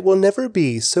 and it will never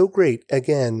be so great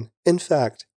again. In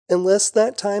fact, unless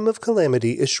that time of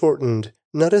calamity is shortened,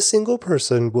 not a single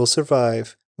person will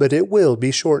survive, but it will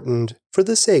be shortened for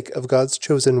the sake of God's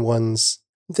chosen ones.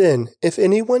 Then, if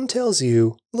anyone tells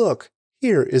you, look,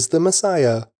 here is the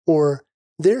Messiah, or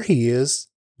there he is,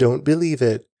 don't believe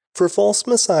it. For false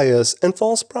messiahs and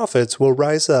false prophets will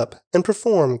rise up and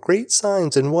perform great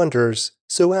signs and wonders,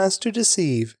 so as to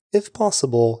deceive, if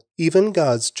possible, even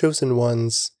God's chosen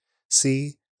ones.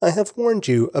 See, I have warned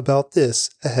you about this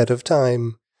ahead of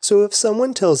time. So if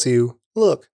someone tells you,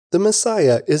 look, the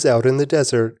Messiah is out in the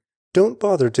desert, don't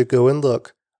bother to go and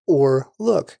look. Or,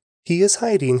 look, he is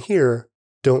hiding here.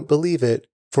 Don't believe it.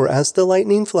 For as the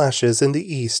lightning flashes in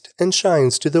the east and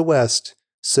shines to the west,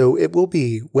 so it will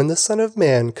be when the Son of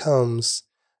Man comes.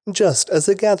 Just as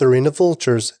a gathering of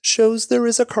vultures shows there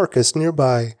is a carcass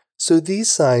nearby, so these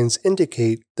signs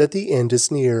indicate that the end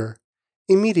is near.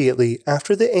 Immediately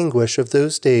after the anguish of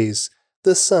those days,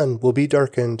 the sun will be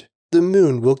darkened, the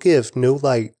moon will give no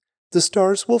light, the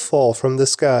stars will fall from the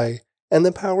sky, and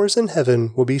the powers in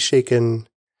heaven will be shaken.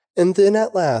 And then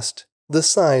at last, the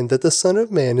sign that the Son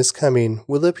of Man is coming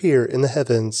will appear in the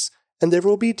heavens, and there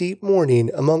will be deep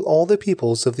mourning among all the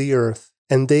peoples of the earth.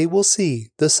 And they will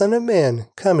see the Son of Man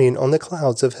coming on the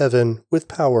clouds of heaven with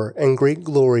power and great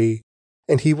glory.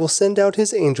 And he will send out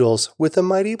his angels with a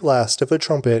mighty blast of a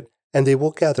trumpet, and they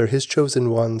will gather his chosen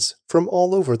ones from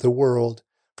all over the world,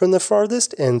 from the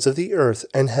farthest ends of the earth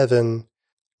and heaven.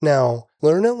 Now,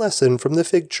 learn a lesson from the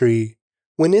fig tree.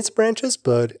 When its branches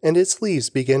bud and its leaves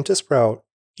begin to sprout,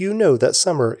 you know that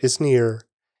summer is near.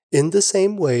 In the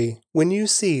same way, when you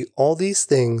see all these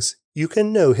things, you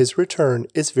can know his return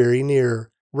is very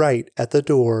near, right at the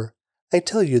door. I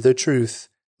tell you the truth,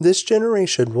 this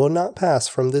generation will not pass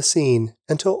from the scene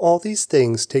until all these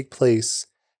things take place.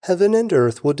 Heaven and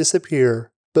earth will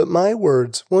disappear, but my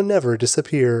words will never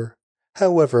disappear.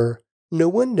 However, no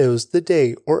one knows the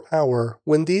day or hour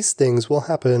when these things will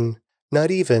happen, not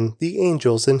even the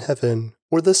angels in heaven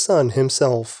or the Son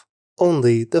himself.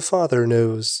 Only the Father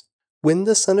knows. When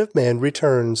the Son of Man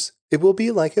returns, it will be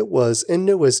like it was in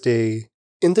Noah's day.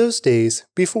 In those days,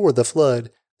 before the flood,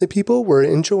 the people were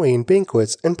enjoying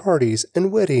banquets and parties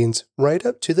and weddings right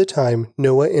up to the time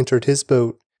Noah entered his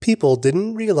boat. People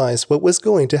didn't realize what was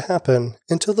going to happen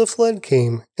until the flood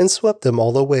came and swept them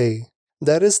all away.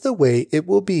 That is the way it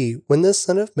will be when the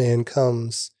Son of Man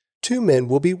comes. 2 men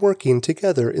will be working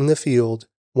together in the field.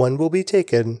 One will be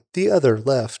taken, the other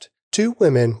left. 2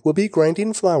 women will be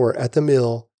grinding flour at the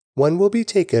mill. One will be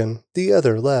taken, the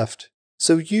other left.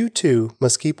 So you too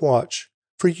must keep watch,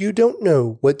 for you don't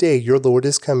know what day your Lord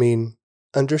is coming.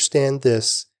 Understand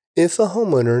this. If a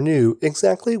homeowner knew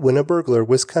exactly when a burglar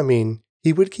was coming,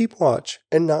 he would keep watch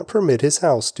and not permit his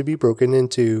house to be broken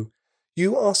into.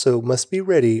 You also must be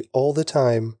ready all the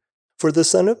time, for the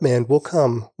Son of Man will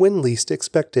come when least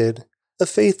expected. A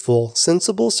faithful,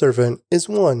 sensible servant is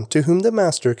one to whom the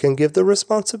master can give the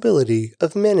responsibility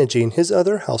of managing his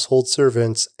other household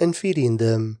servants and feeding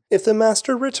them. If the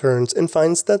master returns and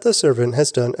finds that the servant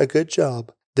has done a good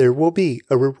job, there will be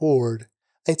a reward.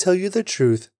 I tell you the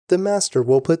truth, the master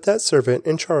will put that servant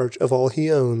in charge of all he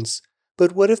owns.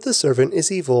 But what if the servant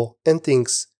is evil and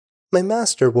thinks, "My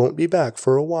master won't be back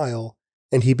for a while,"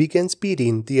 and he begins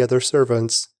beating the other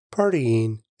servants,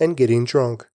 partying, and getting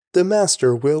drunk? The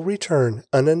master will return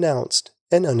unannounced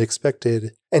and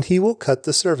unexpected, and he will cut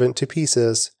the servant to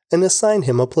pieces and assign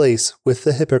him a place with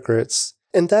the hypocrites.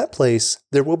 In that place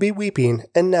there will be weeping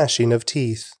and gnashing of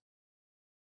teeth.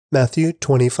 Matthew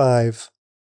 25.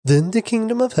 Then the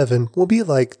kingdom of heaven will be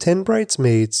like 10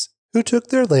 bridesmaids, who took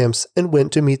their lamps and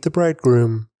went to meet the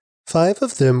bridegroom. 5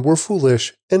 of them were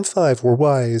foolish, and 5 were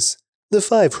wise. The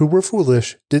 5 who were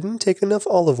foolish didn't take enough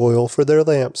olive oil for their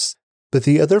lamps, but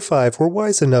the other 5 were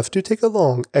wise enough to take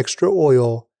along extra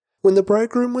oil. When the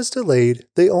bridegroom was delayed,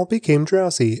 they all became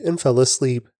drowsy and fell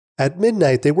asleep. At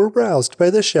midnight they were roused by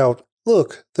the shout,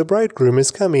 "Look, the bridegroom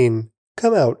is coming.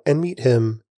 Come out and meet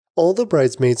him." All the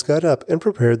bridesmaids got up and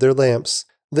prepared their lamps.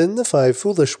 Then the 5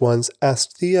 foolish ones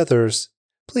asked the others,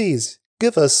 "Please,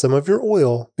 give us some of your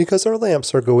oil, because our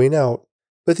lamps are going out."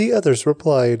 But the others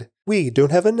replied, "We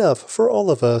don't have enough for all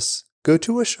of us. Go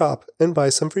to a shop and buy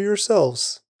some for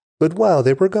yourselves." But while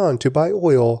they were gone to buy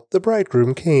oil, the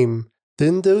bridegroom came.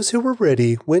 Then those who were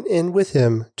ready went in with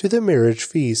him to the marriage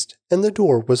feast, and the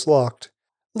door was locked.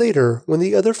 Later, when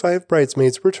the other 5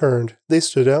 bridesmaids returned, they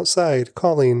stood outside,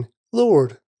 calling,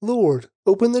 "Lord, Lord,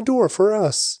 open the door for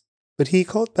us." But he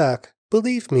called back,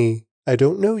 "Believe me, I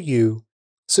don't know you."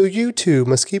 So you too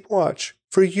must keep watch,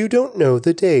 for you don't know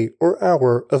the day or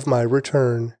hour of my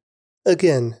return.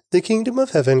 Again, the kingdom of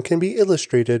heaven can be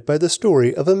illustrated by the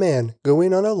story of a man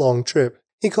going on a long trip.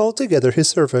 He called together his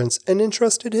servants and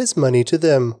entrusted his money to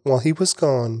them while he was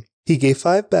gone. He gave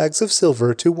 5 bags of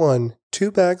silver to one,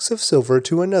 2 bags of silver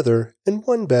to another, and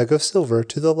 1 bag of silver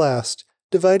to the last,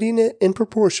 dividing it in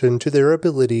proportion to their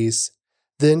abilities.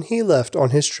 Then he left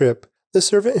on his trip. The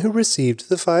servant who received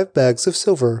the 5 bags of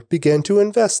silver began to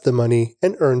invest the money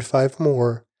and earned 5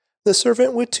 more. The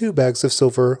servant with 2 bags of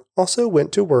silver also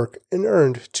went to work and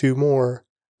earned 2 more.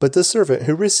 But the servant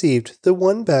who received the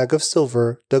 1 bag of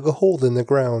silver dug a hole in the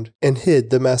ground and hid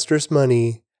the master's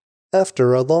money.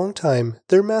 After a long time,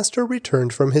 their master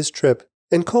returned from his trip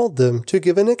and called them to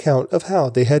give an account of how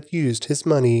they had used his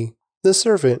money. The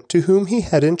servant to whom he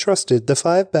had entrusted the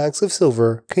 5 bags of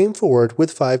silver came forward with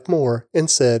 5 more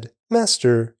and said,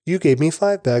 "Master, you gave me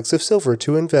 5 bags of silver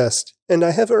to invest, and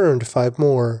I have earned 5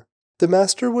 more." The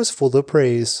master was full of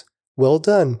praise. "Well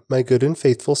done, my good and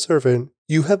faithful servant.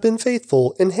 You have been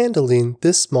faithful in handling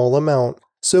this small amount,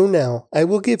 so now I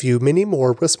will give you many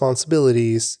more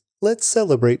responsibilities. Let's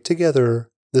celebrate together."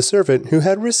 The servant who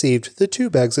had received the 2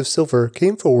 bags of silver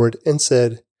came forward and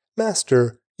said,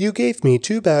 "Master, you gave me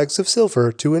 2 bags of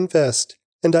silver to invest,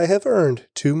 and I have earned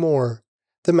 2 more."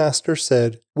 The master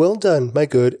said, "Well done, my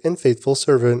good and faithful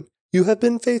servant. You have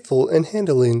been faithful in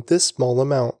handling this small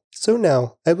amount, so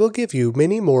now I will give you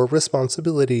many more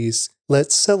responsibilities.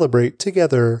 Let's celebrate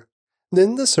together."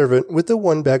 Then the servant with the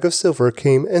 1 bag of silver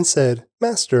came and said,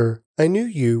 "Master, I knew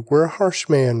you were a harsh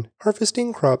man,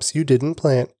 harvesting crops you didn't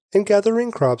plant and gathering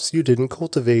crops you didn't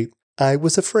cultivate. I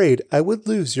was afraid I would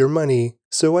lose your money,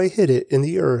 so I hid it in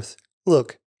the earth.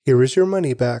 Look, here is your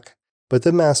money back." But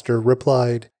the master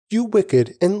replied, "You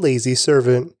wicked and lazy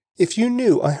servant. If you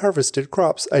knew I harvested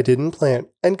crops I didn't plant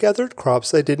and gathered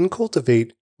crops I didn't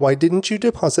cultivate, why didn't you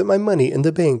deposit my money in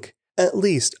the bank? At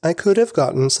least I could have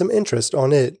gotten some interest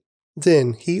on it."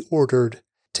 Then he ordered,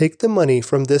 "Take the money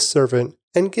from this servant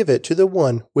and give it to the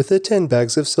one with the 10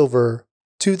 bags of silver.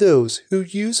 To those who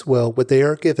use well what they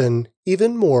are given,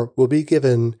 even more will be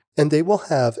given, and they will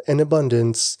have an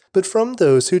abundance. But from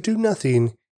those who do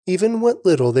nothing, even what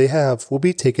little they have will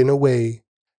be taken away.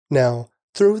 Now,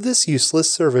 throw this useless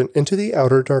servant into the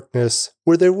outer darkness,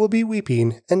 where there will be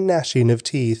weeping and gnashing of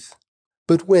teeth.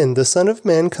 But when the Son of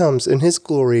Man comes in his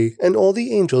glory and all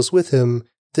the angels with him,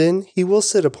 then he will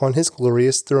sit upon his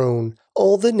glorious throne.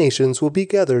 All the nations will be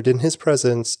gathered in his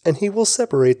presence, and he will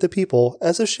separate the people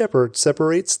as a shepherd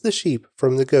separates the sheep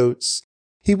from the goats.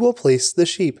 He will place the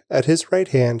sheep at his right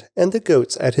hand and the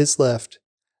goats at his left.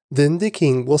 Then the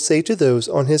king will say to those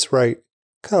on his right,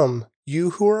 'Come,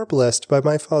 you who are blessed by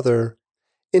my Father.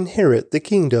 Inherit the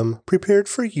kingdom prepared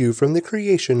for you from the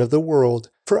creation of the world.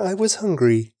 For I was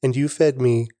hungry, and you fed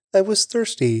me. I was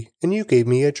thirsty, and you gave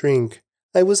me a drink.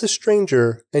 I was a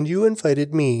stranger, and you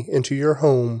invited me into your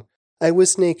home. I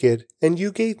was naked, and you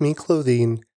gave me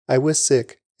clothing. I was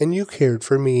sick, and you cared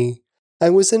for me. I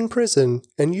was in prison,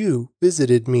 and you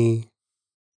visited me.'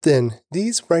 Then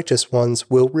these righteous ones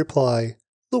will reply,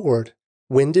 'Lord,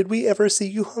 when did we ever see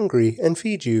you hungry and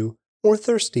feed you, or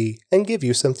thirsty and give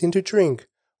you something to drink,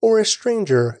 or a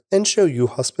stranger and show you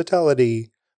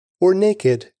hospitality, or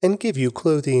naked and give you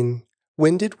clothing?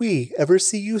 When did we ever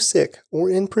see you sick or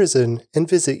in prison and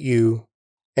visit you?'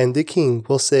 And the king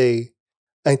will say,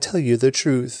 'I tell you the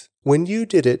truth, when you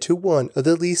did it to one of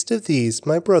the least of these,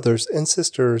 my brothers and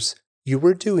sisters, you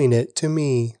were doing it to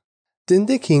me.' Then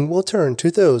the king will turn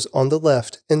to those on the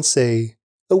left and say,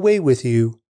 'Away with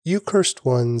you, you cursed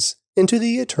ones, into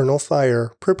the eternal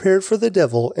fire prepared for the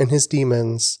devil and his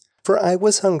demons. For I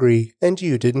was hungry, and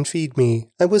you didn't feed me.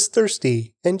 I was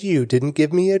thirsty, and you didn't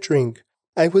give me a drink.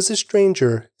 I was a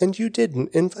stranger, and you didn't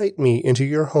invite me into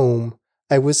your home.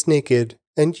 I was naked,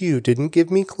 and you didn't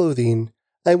give me clothing.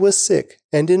 I was sick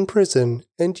and in prison,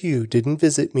 and you didn't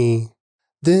visit me.'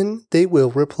 Then they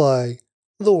will reply,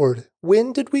 'Lord,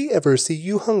 when did we ever see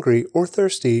you hungry or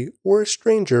thirsty, or a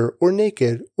stranger, or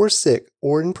naked, or sick,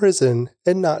 or in prison,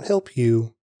 and not help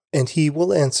you?' And he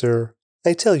will answer,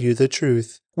 'I tell you the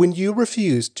truth, when you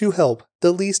refused to help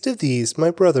the least of these,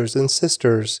 my brothers and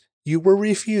sisters, you were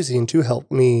refusing to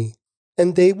help me.'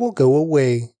 And they will go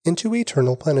away into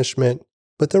eternal punishment,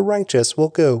 but the righteous will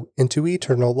go into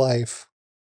eternal life."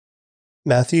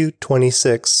 Matthew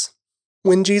 26.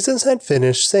 When Jesus had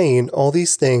finished saying all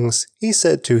these things, he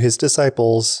said to his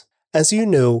disciples, "As you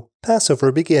know,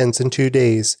 Passover begins in 2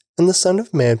 days, and the Son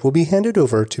of Man will be handed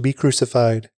over to be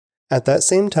crucified." At that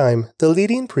same time, the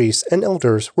leading priests and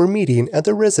elders were meeting at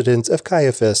the residence of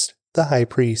Caiaphas, the high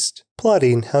priest,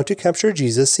 plotting how to capture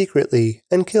Jesus secretly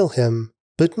and kill him.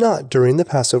 But not during the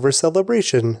Passover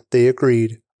celebration, they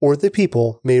agreed, or the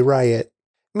people may riot.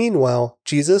 Meanwhile,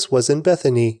 Jesus was in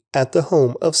Bethany, at the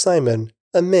home of Simon,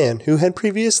 a man who had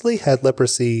previously had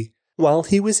leprosy. While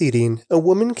he was eating, a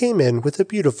woman came in with a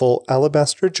beautiful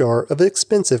alabaster jar of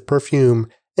expensive perfume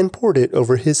and poured it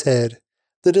over his head.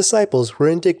 The disciples were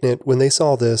indignant when they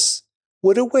saw this.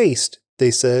 "What a waste,"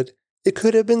 they said. "It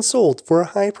could have been sold for a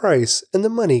high price and the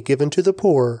money given to the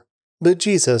poor." But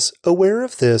Jesus, aware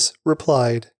of this,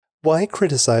 replied, "Why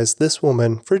criticize this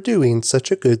woman for doing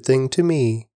such a good thing to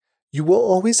me? You will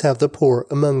always have the poor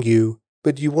among you,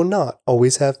 but you will not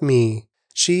always have me.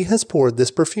 She has poured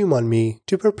this perfume on me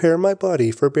to prepare my body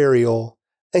for burial.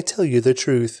 I tell you the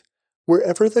truth,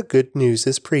 wherever the good news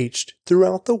is preached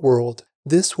throughout the world,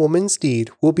 this woman's deed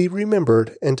will be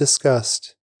remembered and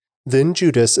discussed." Then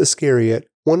Judas Iscariot,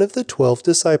 one of the 12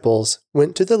 disciples,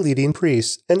 went to the leading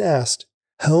priests and asked,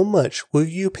 "How much will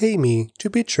you pay me to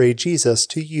betray Jesus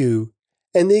to you?"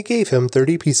 And they gave him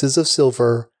 30 pieces of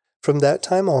silver. From that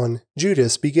time on,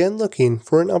 Judas began looking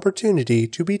for an opportunity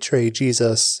to betray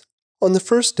Jesus. On the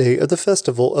first day of the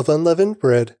festival of unleavened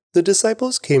bread, the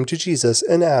disciples came to Jesus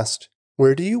and asked,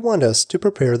 "Where do you want us to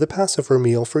prepare the Passover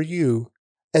meal for you?"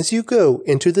 "As you go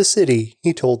into the city,"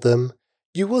 he told them,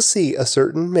 "you will see a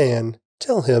certain man.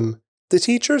 Tell him, 'The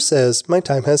teacher says my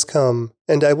time has come,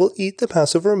 and I will eat the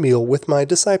Passover meal with my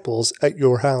disciples at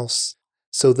your house.'"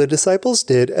 So the disciples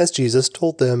did as Jesus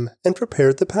told them and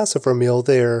prepared the Passover meal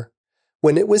there.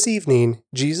 When it was evening,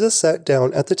 Jesus sat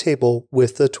down at the table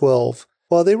with the 12.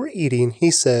 While they were eating,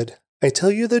 he said, "I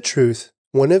tell you the truth,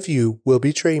 one of you will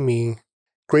betray me."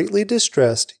 Greatly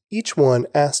distressed, each one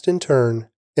asked in turn,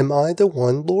 "Am I the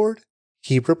one, Lord?"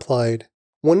 He replied,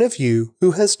 "One of you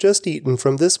who has just eaten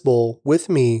from this bowl with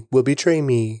me will betray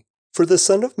me. For the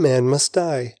Son of Man must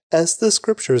die, as the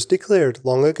Scriptures declared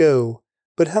long ago.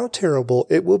 But how terrible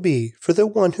it will be for the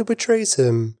one who betrays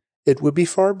him! It would be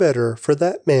far better for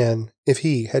that man if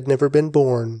he had never been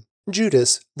born."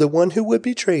 Judas, the one who would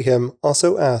betray him,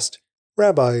 also asked,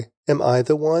 "Rabbi, am I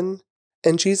the one?"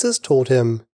 And Jesus told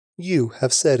him, "You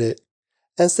have said it."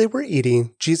 As they were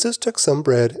eating, Jesus took some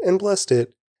bread and blessed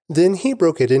it. Then he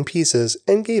broke it in pieces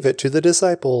and gave it to the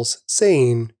disciples,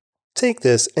 saying, "Take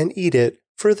this and eat it,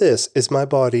 for this is my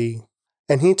body."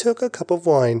 And he took a cup of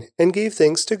wine and gave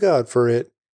thanks to God for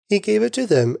it. He gave it to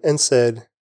them and said,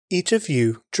 "Each of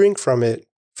you drink from it,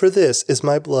 for this is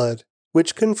my blood,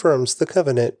 which confirms the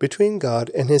covenant between God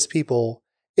and his people.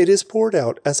 It is poured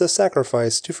out as a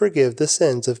sacrifice to forgive the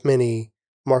sins of many.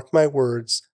 Mark my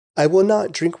words, I will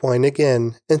not drink wine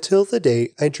again until the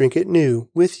day I drink it new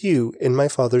with you in my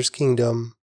Father's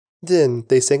kingdom." Then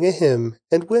they sang a hymn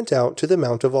and went out to the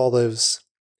Mount of Olives.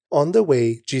 On the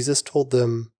way, Jesus told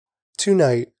them,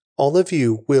 "Tonight, all of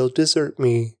you will desert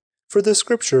me, for the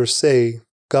Scriptures say,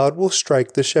 'God will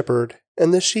strike the shepherd,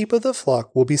 and the sheep of the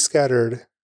flock will be scattered.'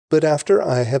 But after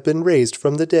I have been raised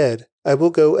from the dead, I will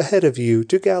go ahead of you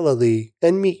to Galilee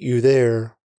and meet you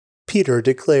there." Peter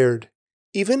declared,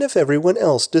 "Even if everyone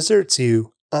else deserts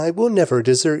you, I will never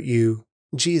desert you."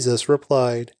 Jesus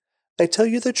replied, "I tell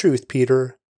you the truth,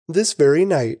 Peter. This very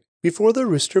night, before the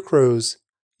rooster crows,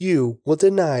 you will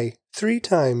deny 3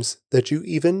 times that you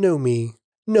even know me."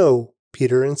 "No,"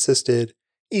 Peter insisted.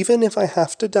 "Even if I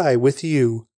have to die with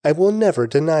you, I will never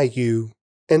deny you."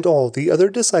 And all the other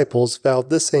disciples vowed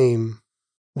the same.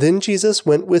 Then Jesus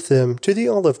went with them to the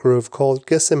olive grove called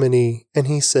Gethsemane, and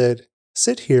he said,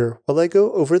 "Sit here while I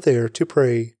go over there to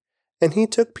pray." And he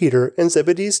took Peter and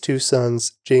Zebedee's 2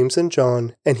 sons, James and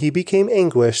John, and he became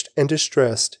anguished and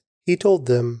distressed. He told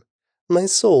them, "My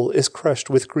soul is crushed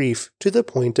with grief to the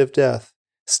point of death.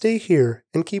 Stay here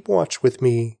and keep watch with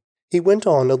me." He went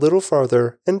on a little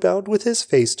farther and bowed with his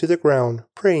face to the ground,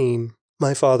 praying,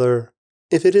 "My Father,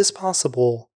 if it is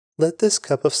possible, let this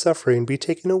cup of suffering be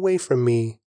taken away from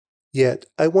me. Yet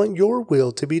I want your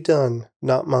will to be done,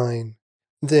 not mine."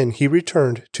 Then he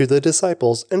returned to the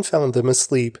disciples and found them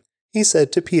asleep. He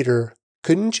said to Peter,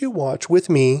 "Couldn't you watch with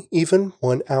me even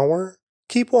 1 hour?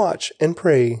 Keep watch and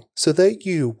pray, so that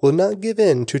you will not give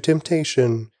in to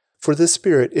temptation. For the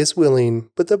spirit is willing,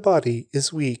 but the body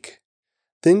is weak."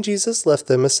 Then Jesus left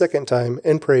them a second time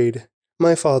and prayed,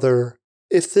 "My Father,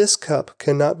 if this cup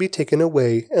cannot be taken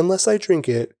away unless I drink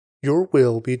it, your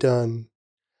will be done."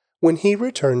 When he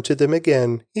returned to them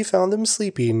again, he found them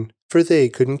sleeping, for they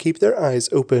couldn't keep their eyes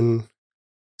open.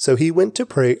 So he went to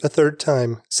pray a third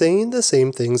time, saying the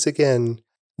same things again.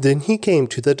 Then he came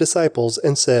to the disciples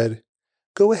and said,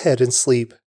 "Go ahead and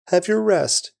sleep. Have your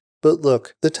rest. But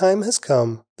look, the time has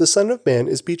come. The Son of Man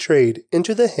is betrayed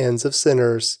into the hands of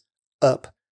sinners.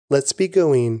 Up, let's be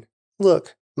going.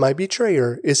 Look, my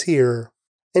betrayer is here."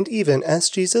 And even as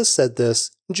Jesus said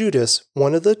this, Judas,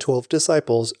 one of the 12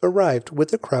 disciples, arrived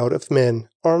with a crowd of men,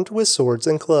 armed with swords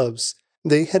and clubs.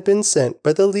 They had been sent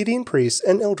by the leading priests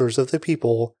and elders of the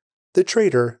people. The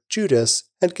traitor, Judas,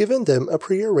 had given them a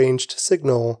prearranged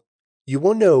signal. "You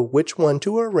will know which one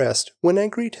to arrest when I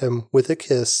greet him with a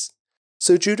kiss."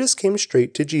 So Judas came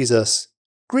straight to Jesus.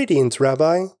 "Greetings,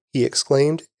 Rabbi," he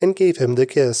exclaimed, and gave him the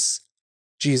kiss.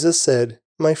 Jesus said,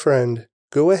 "My friend,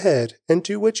 go ahead and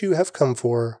do what you have come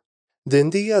for."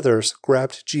 Then the others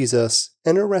grabbed Jesus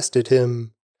and arrested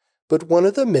him. But one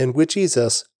of the men with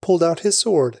Jesus pulled out his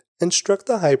sword and struck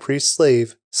the high priest's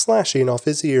slave, slashing off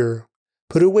his ear.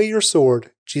 "Put away your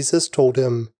sword," Jesus told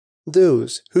him.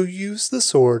 "Those who use the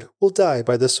sword will die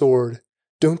by the sword.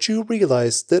 Don't you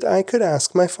realize that I could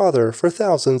ask my Father for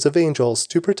thousands of angels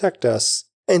to protect us,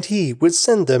 and he would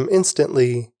send them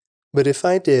instantly? But if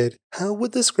I did, how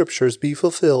would the Scriptures be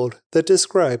fulfilled that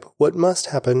describe what must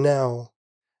happen now?"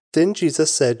 Then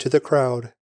Jesus said to the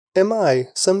crowd, "Am I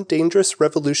some dangerous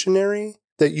revolutionary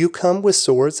that you come with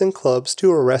swords and clubs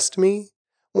to arrest me?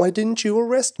 Why didn't you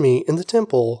arrest me in the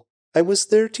temple? I was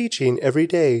there teaching every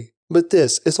day. But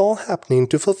this is all happening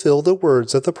to fulfill the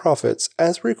words of the prophets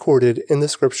as recorded in the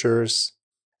scriptures."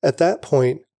 At that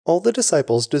point, all the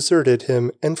disciples deserted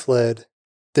him and fled.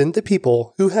 Then the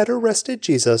people who had arrested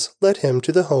Jesus led him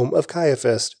to the home of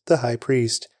Caiaphas, the high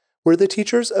priest, where the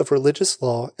teachers of religious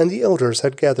law and the elders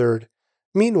had gathered.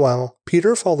 Meanwhile,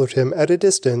 Peter followed him at a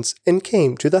distance and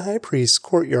came to the high priest's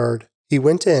courtyard. He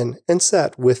went in and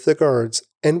sat with the guards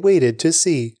and waited to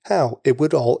see how it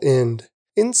would all end.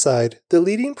 Inside, the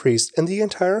leading priests and the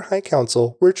entire high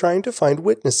council were trying to find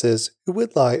witnesses who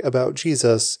would lie about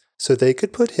Jesus so they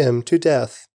could put him to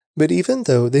death. But even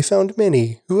though they found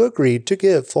many who agreed to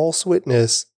give false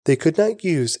witness, they could not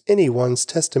use anyone's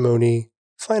testimony.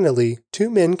 Finally, 2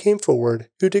 men came forward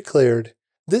who declared,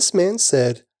 "This man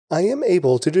said, 'I am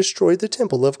able to destroy the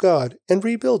temple of God and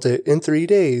rebuild it in 3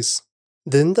 days.'"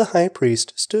 Then the high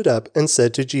priest stood up and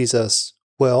said to Jesus,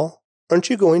 "Well, aren't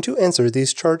you going to answer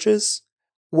these charges?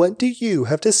 What do you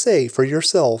have to say for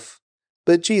yourself?"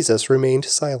 But Jesus remained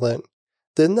silent.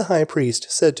 Then the high priest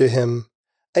said to him,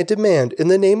 "I demand in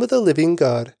the name of the living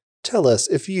God, tell us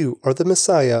if you are the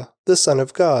Messiah, the Son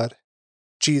of God."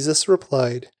 Jesus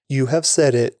replied, "You have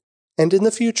said it, and in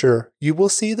the future you will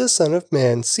see the Son of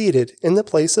Man seated in the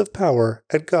place of power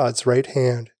at God's right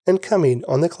hand and coming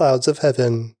on the clouds of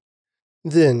heaven."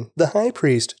 Then the high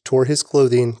priest tore his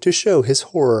clothing to show his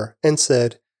horror and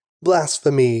said,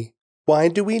 "Blasphemy! Why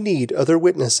do we need other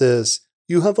witnesses?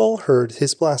 You have all heard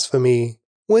his blasphemy.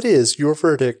 What is your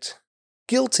verdict?"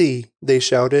 "Guilty," they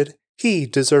shouted. "He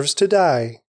deserves to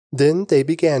die." Then they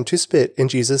began to spit in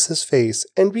Jesus' face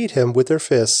and beat him with their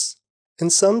fists.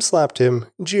 And some slapped him,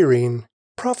 jeering,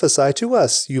 "Prophesy to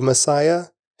us, you Messiah.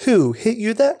 Who hit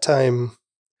you that time?"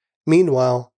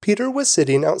 Meanwhile, Peter was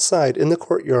sitting outside in the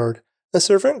courtyard. A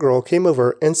servant girl came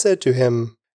over and said to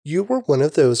him, "You were one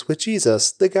of those with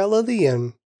Jesus, the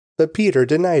Galilean." But Peter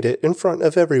denied it in front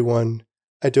of everyone.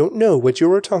 "I don't know what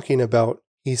you are talking about,"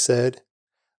 he said.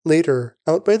 Later,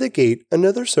 out by the gate,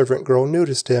 another servant girl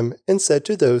noticed him and said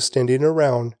to those standing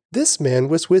around, "This man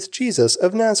was with Jesus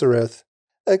of Nazareth."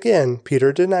 Again,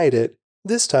 Peter denied it,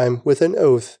 this time with an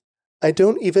oath. "I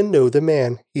don't even know the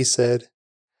man," he said.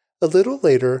 A little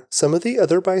later, some of the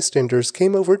other bystanders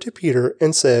came over to Peter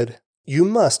and said, "You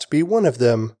must be one of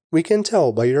them. We can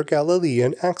tell by your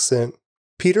Galilean accent."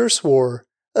 Peter swore,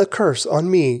 "A curse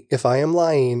on me if I am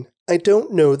lying. I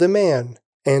don't know the man."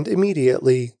 And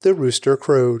immediately the rooster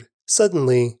crowed.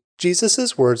 Suddenly,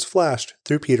 Jesus' words flashed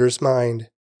through Peter's mind.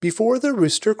 "Before the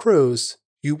rooster crows,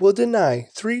 you will deny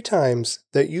 3 times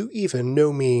that you even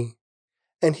know me."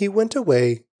 And he went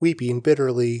away, weeping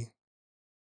bitterly.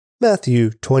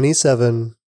 Matthew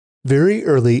 27. Very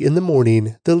early in the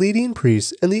morning, the leading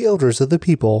priests and the elders of the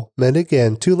people met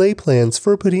again to lay plans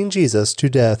for putting Jesus to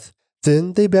death.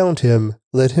 Then they bound him,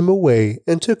 led him away,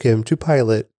 and took him to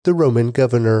Pilate, the Roman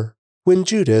governor. When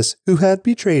Judas, who had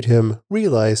betrayed him,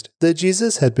 realized that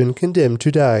Jesus had been condemned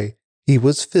to die, he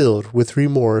was filled with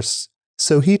remorse.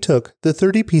 So he took the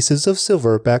 30 pieces of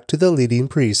silver back to the leading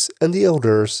priests and the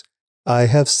elders. "I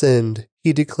have sinned,"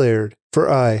 he declared, "for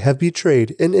I have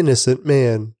betrayed an innocent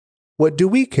man." "What do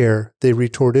we care?" they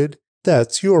retorted.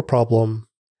 "That's your problem."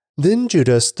 Then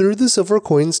Judas threw the silver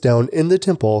coins down in the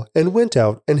temple and went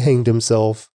out and hanged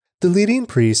himself. The leading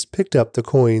priests picked up the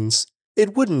coins.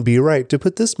 "It wouldn't be right to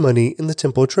put this money in the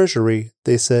temple treasury,"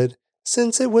 they said,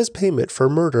 "since it was payment for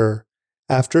murder."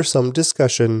 After some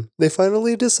discussion, they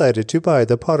finally decided to buy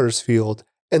the potter's field,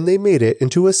 and they made it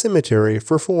into a cemetery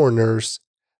for foreigners.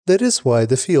 That is why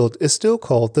the field is still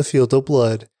called the Field of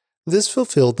Blood. This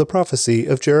fulfilled the prophecy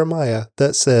of Jeremiah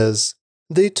that says,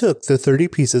 "They took the 30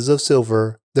 pieces of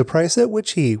silver, the price at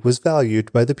which he was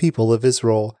valued by the people of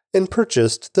Israel, and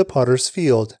purchased the potter's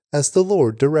field, as the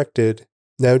Lord directed."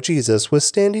 Now Jesus was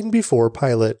standing before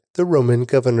Pilate, the Roman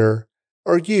governor.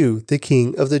 "Are you the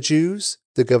king of the Jews?"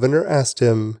 the governor asked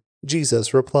him.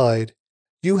 Jesus replied,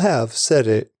 "You have said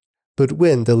it." But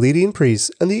when the leading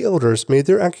priests and the elders made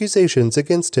their accusations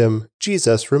against him,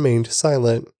 Jesus remained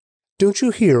silent. "Don't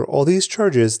you hear all these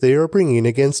charges they are bringing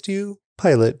against you?"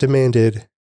 Pilate demanded.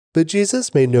 But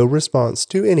Jesus made no response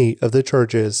to any of the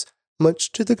charges,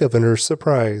 much to the governor's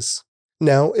surprise.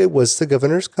 Now it was the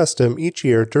governor's custom each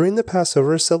year during the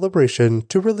Passover celebration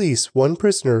to release one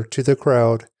prisoner to the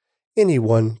crowd,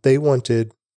 anyone they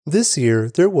wanted. This year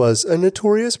there was a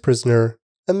notorious prisoner,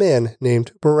 a man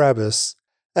named Barabbas.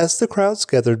 As the crowds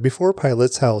gathered before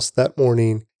Pilate's house that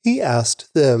morning, he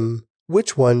asked them,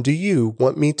 "Which one do you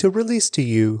want me to release to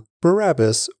you,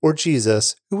 Barabbas or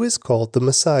Jesus, who is called the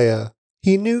Messiah?"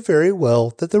 He knew very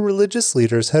well that the religious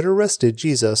leaders had arrested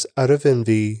Jesus out of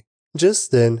envy.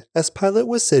 Just then, as Pilate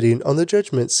was sitting on the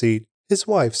judgment seat, his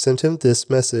wife sent him this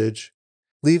message: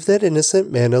 "Leave that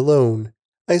innocent man alone.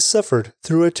 I suffered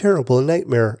through a terrible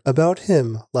nightmare about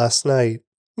him last night."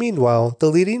 Meanwhile,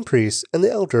 the leading priests and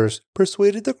the elders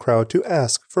persuaded the crowd to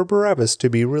ask for Barabbas to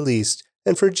be released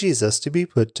and for Jesus to be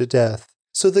put to death.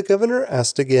 So the governor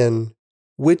asked again,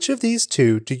 "Which of these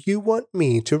two do you want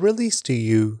me to release to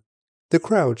you?" The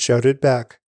crowd shouted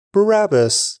back,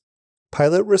 "Barabbas!"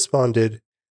 Pilate responded,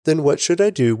 "Then what should I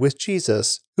do with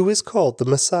Jesus, who is called the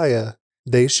Messiah?"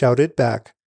 They shouted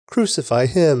back, "Crucify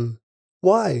him!"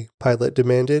 "Why?" Pilate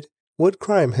demanded. "What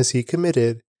crime has he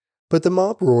committed?" But the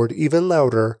mob roared even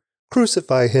louder,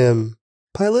 "Crucify him!"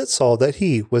 Pilate saw that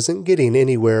he wasn't getting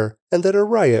anywhere and that a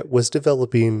riot was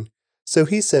developing. So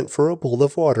he sent for a bowl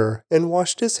of water and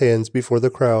washed his hands before the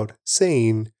crowd,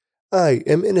 saying, "I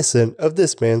am innocent of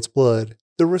this man's blood.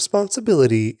 The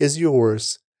responsibility is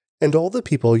yours." And all the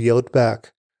people yelled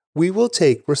back, "We will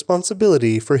take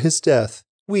responsibility for his death,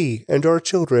 we and our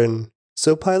children."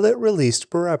 So Pilate released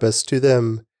Barabbas to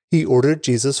them. He ordered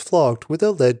Jesus flogged with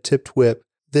a lead-tipped whip,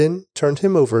 then turned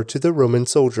him over to the Roman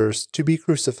soldiers to be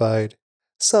crucified.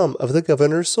 Some of the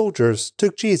governor's soldiers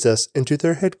took Jesus into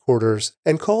their headquarters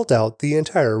and called out the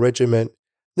entire regiment.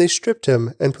 They stripped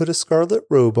him and put a scarlet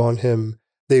robe on him.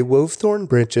 They wove thorn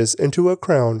branches into a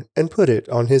crown and put it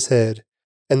on his head.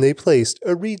 And they placed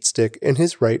a reed stick in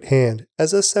his right hand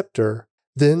as a scepter.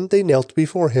 Then they knelt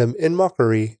before him in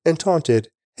mockery and taunted,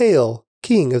 "Hail,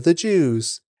 King of the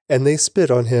Jews!" And they spit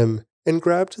on him and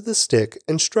grabbed the stick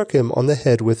and struck him on the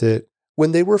head with it.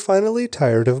 When they were finally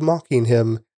tired of mocking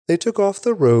him, they took off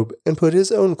the robe and put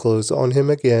his own clothes on him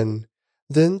again.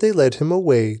 Then they led him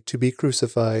away to be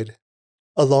crucified.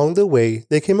 Along the way,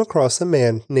 they came across a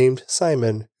man named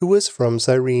Simon, who was from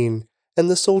Cyrene, and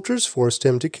the soldiers forced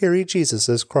him to carry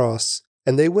Jesus' cross.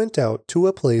 And they went out to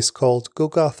a place called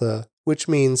Golgotha, which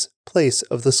means place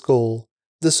of the skull.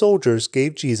 The soldiers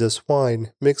gave Jesus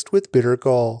wine mixed with bitter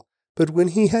gall, but when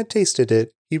he had tasted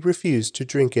it, he refused to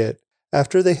drink it.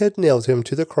 After they had nailed him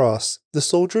to the cross, the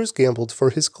soldiers gambled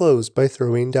for his clothes by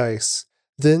throwing dice.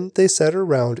 Then they sat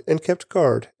around and kept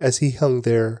guard as he hung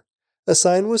there. A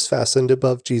sign was fastened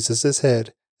above Jesus'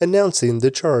 head, announcing the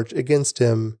charge against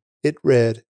him. It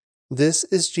read, "This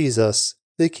is Jesus,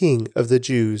 the King of the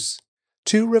Jews."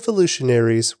 2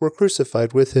 revolutionaries were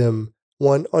crucified with him,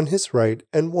 one on his right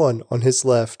and one on his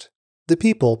left. The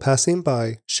people passing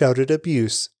by shouted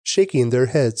abuse, shaking their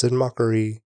heads in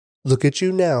mockery. "Look at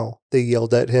you now," they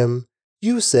yelled at him.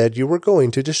 "You said you were going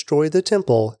to destroy the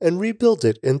temple and rebuild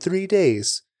it in 3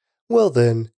 days. Well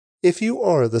then, if you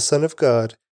are the Son of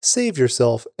God, save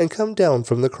yourself and come down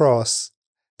from the cross."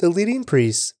 The leading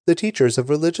priests, the teachers of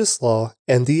religious law,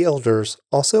 and the elders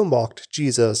also mocked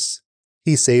Jesus.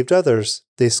 "He saved others,"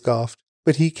 they scoffed,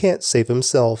 "but he can't save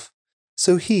himself.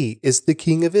 So he is the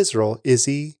King of Israel, is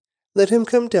he? Let him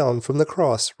come down from the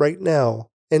cross right now,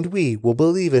 and we will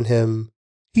believe in him.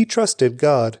 He trusted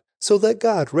God, so let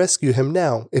God rescue him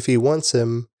now if he wants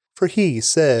him. For he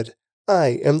said,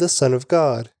 'I am the Son of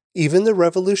God.'" Even the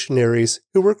revolutionaries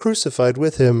who were crucified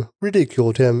with him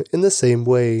ridiculed him in the same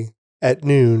way. At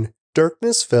noon,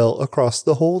 darkness fell across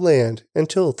the whole land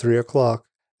until 3 o'clock.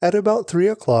 At about 3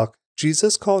 o'clock,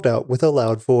 Jesus called out with a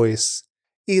loud voice,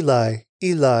 "Eli,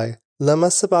 Eli,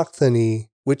 lama sabachthani,"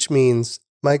 which means,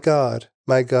 my God,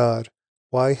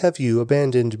 why have you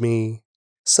abandoned me?"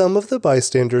 Some of the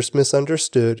bystanders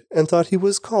misunderstood and thought he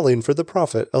was calling for the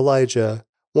prophet Elijah.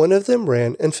 One of them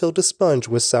ran and filled a sponge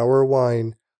with sour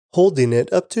wine, holding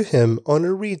it up to him on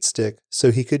a reed stick so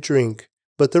he could drink.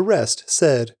 But the rest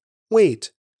said,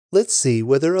 "Wait, let's see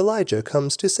whether Elijah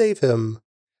comes to save him."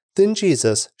 Then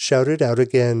Jesus shouted out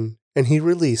again, and he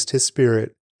released his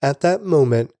spirit. At that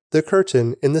moment, the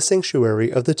curtain in the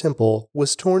sanctuary of the temple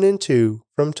was torn in two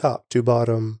from top to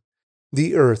bottom.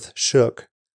 The earth shook,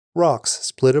 rocks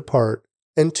split apart,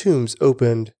 and tombs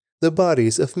opened. The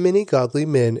bodies of many godly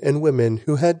men and women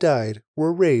who had died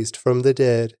were raised from the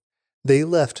dead. They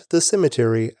left the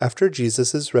cemetery after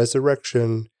Jesus'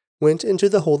 resurrection, went into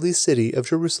the holy city of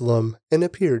Jerusalem, and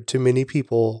appeared to many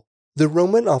people. The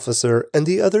Roman officer and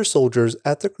the other soldiers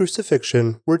at the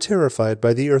crucifixion were terrified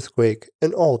by the earthquake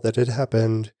and all that had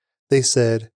happened. They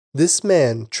said, "This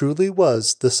man truly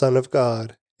was the Son of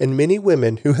God." And many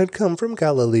women who had come from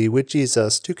Galilee with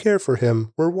Jesus to care for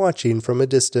him were watching from a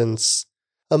distance.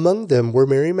 Among them were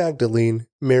Mary Magdalene,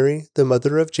 Mary, the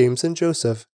mother of James and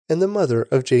Joseph, and the mother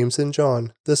of James and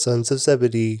John, the sons of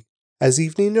Zebedee. As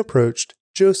evening approached,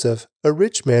 Joseph, a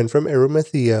rich man from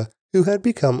Arimathea, who had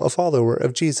become a follower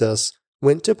of Jesus,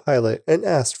 went to Pilate and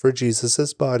asked for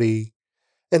Jesus' body.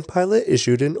 and Pilate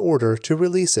issued an order to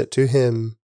release it to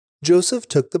him. Joseph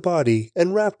took the body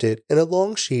and wrapped it in a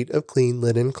long sheet of clean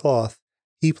linen cloth.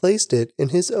 He placed it in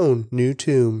his own new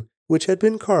tomb, which had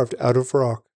been carved out of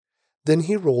rock. Then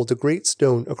he rolled a great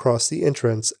stone across the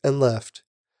entrance and left.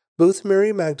 Both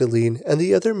Mary Magdalene and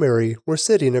the other Mary were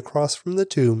sitting across from the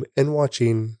tomb and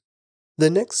watching. The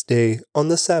next day, on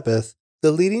the Sabbath,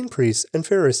 the leading priests and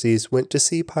Pharisees went to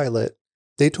see Pilate.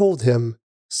 They told him,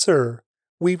 "Sir,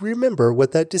 we remember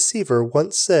what that deceiver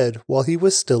once said while he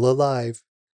was still alive.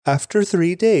 'After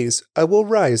 3 days I will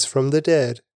rise from the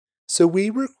dead.' So we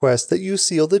request that you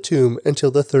seal the tomb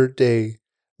until the 3rd day.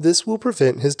 This will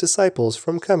prevent his disciples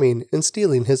from coming and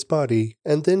stealing his body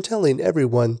and then telling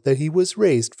everyone that he was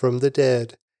raised from the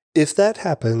dead. If that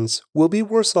happens, we'll be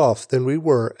worse off than we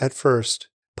were at first."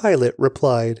 Pilate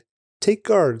replied, "Take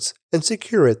guards and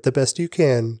secure it the best you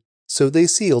can." So they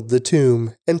sealed the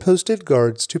tomb and posted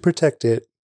guards to protect it.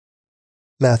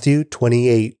 Matthew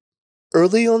 28.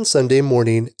 Early on Sunday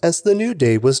morning, as the new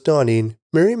day was dawning,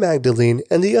 Mary Magdalene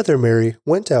and the other Mary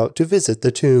went out to visit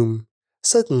the tomb.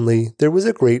 Suddenly there was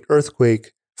a great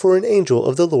earthquake, for an angel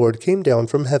of the Lord came down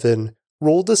from heaven,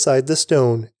 rolled aside the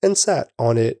stone, and sat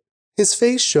on it. His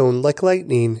face shone like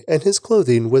lightning, and his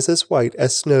clothing was as white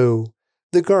as snow.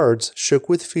 The guards shook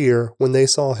with fear when they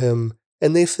saw him,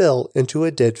 and they fell into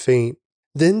a dead faint.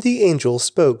 Then the angel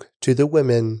spoke to the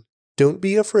women. "Don't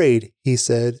be afraid," he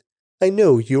said. "I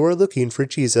know you are looking for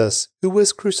Jesus, who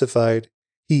was crucified.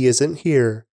 He isn't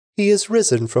here. He is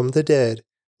risen from the dead,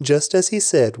 just as he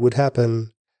said would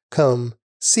happen. Come,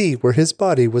 see where his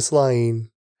body was lying.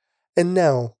 And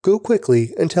now go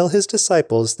quickly and tell his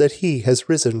disciples that he has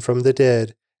risen from the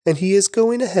dead, and he is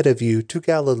going ahead of you to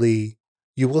Galilee.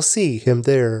 You will see him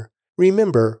there.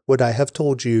 Remember what I have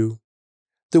told you."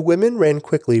 The women ran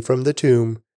quickly from the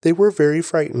tomb. They were very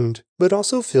frightened, but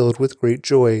also filled with great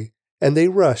joy, and they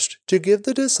rushed to give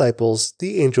the disciples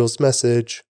the angel's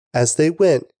message. As they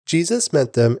went, Jesus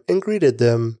met them and greeted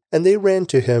them, and they ran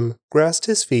to him, grasped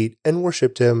his feet, and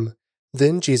worshipped him.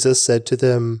 Then Jesus said to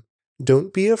them,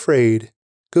 "Don't be afraid.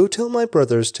 Go tell my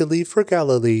brothers to leave for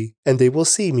Galilee, and they will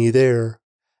see me there."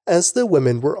 As the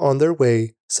women were on their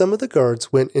way, some of the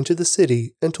guards went into the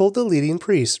city and told the leading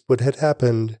priests what had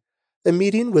happened. A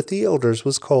meeting with the elders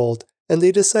was called, and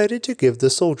they decided to give the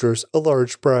soldiers a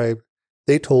large bribe.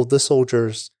 They told the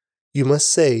soldiers, "You must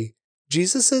say,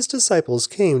 'Jesus' disciples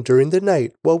came during the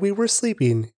night while we were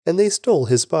sleeping, and they stole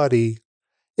his body.'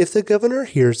 If the governor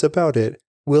hears about it,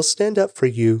 we'll stand up for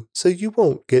you so you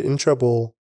won't get in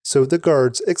trouble." So the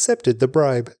guards accepted the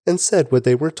bribe and said what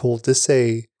they were told to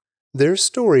say. Their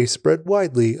story spread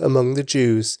widely among the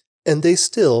Jews, and they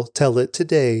still tell it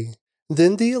today.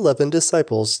 Then the 11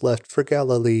 disciples left for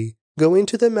Galilee, going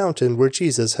to the mountain where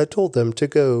Jesus had told them to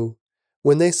go.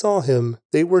 When they saw him,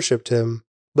 they worshipped him,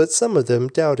 but some of them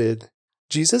doubted.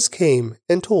 Jesus came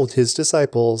and told his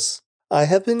disciples, "I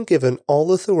have been given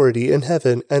all authority in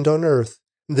heaven and on earth.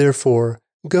 Therefore,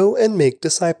 go and make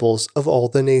disciples of all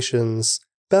the nations,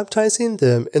 baptizing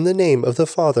them in the name of the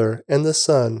Father and the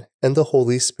Son and the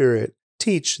Holy Spirit.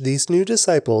 Teach these new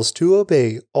disciples to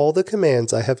obey all the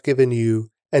commands I have given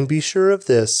you, and be sure of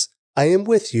this, I am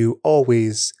with you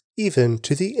always, even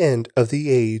to the end of the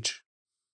age."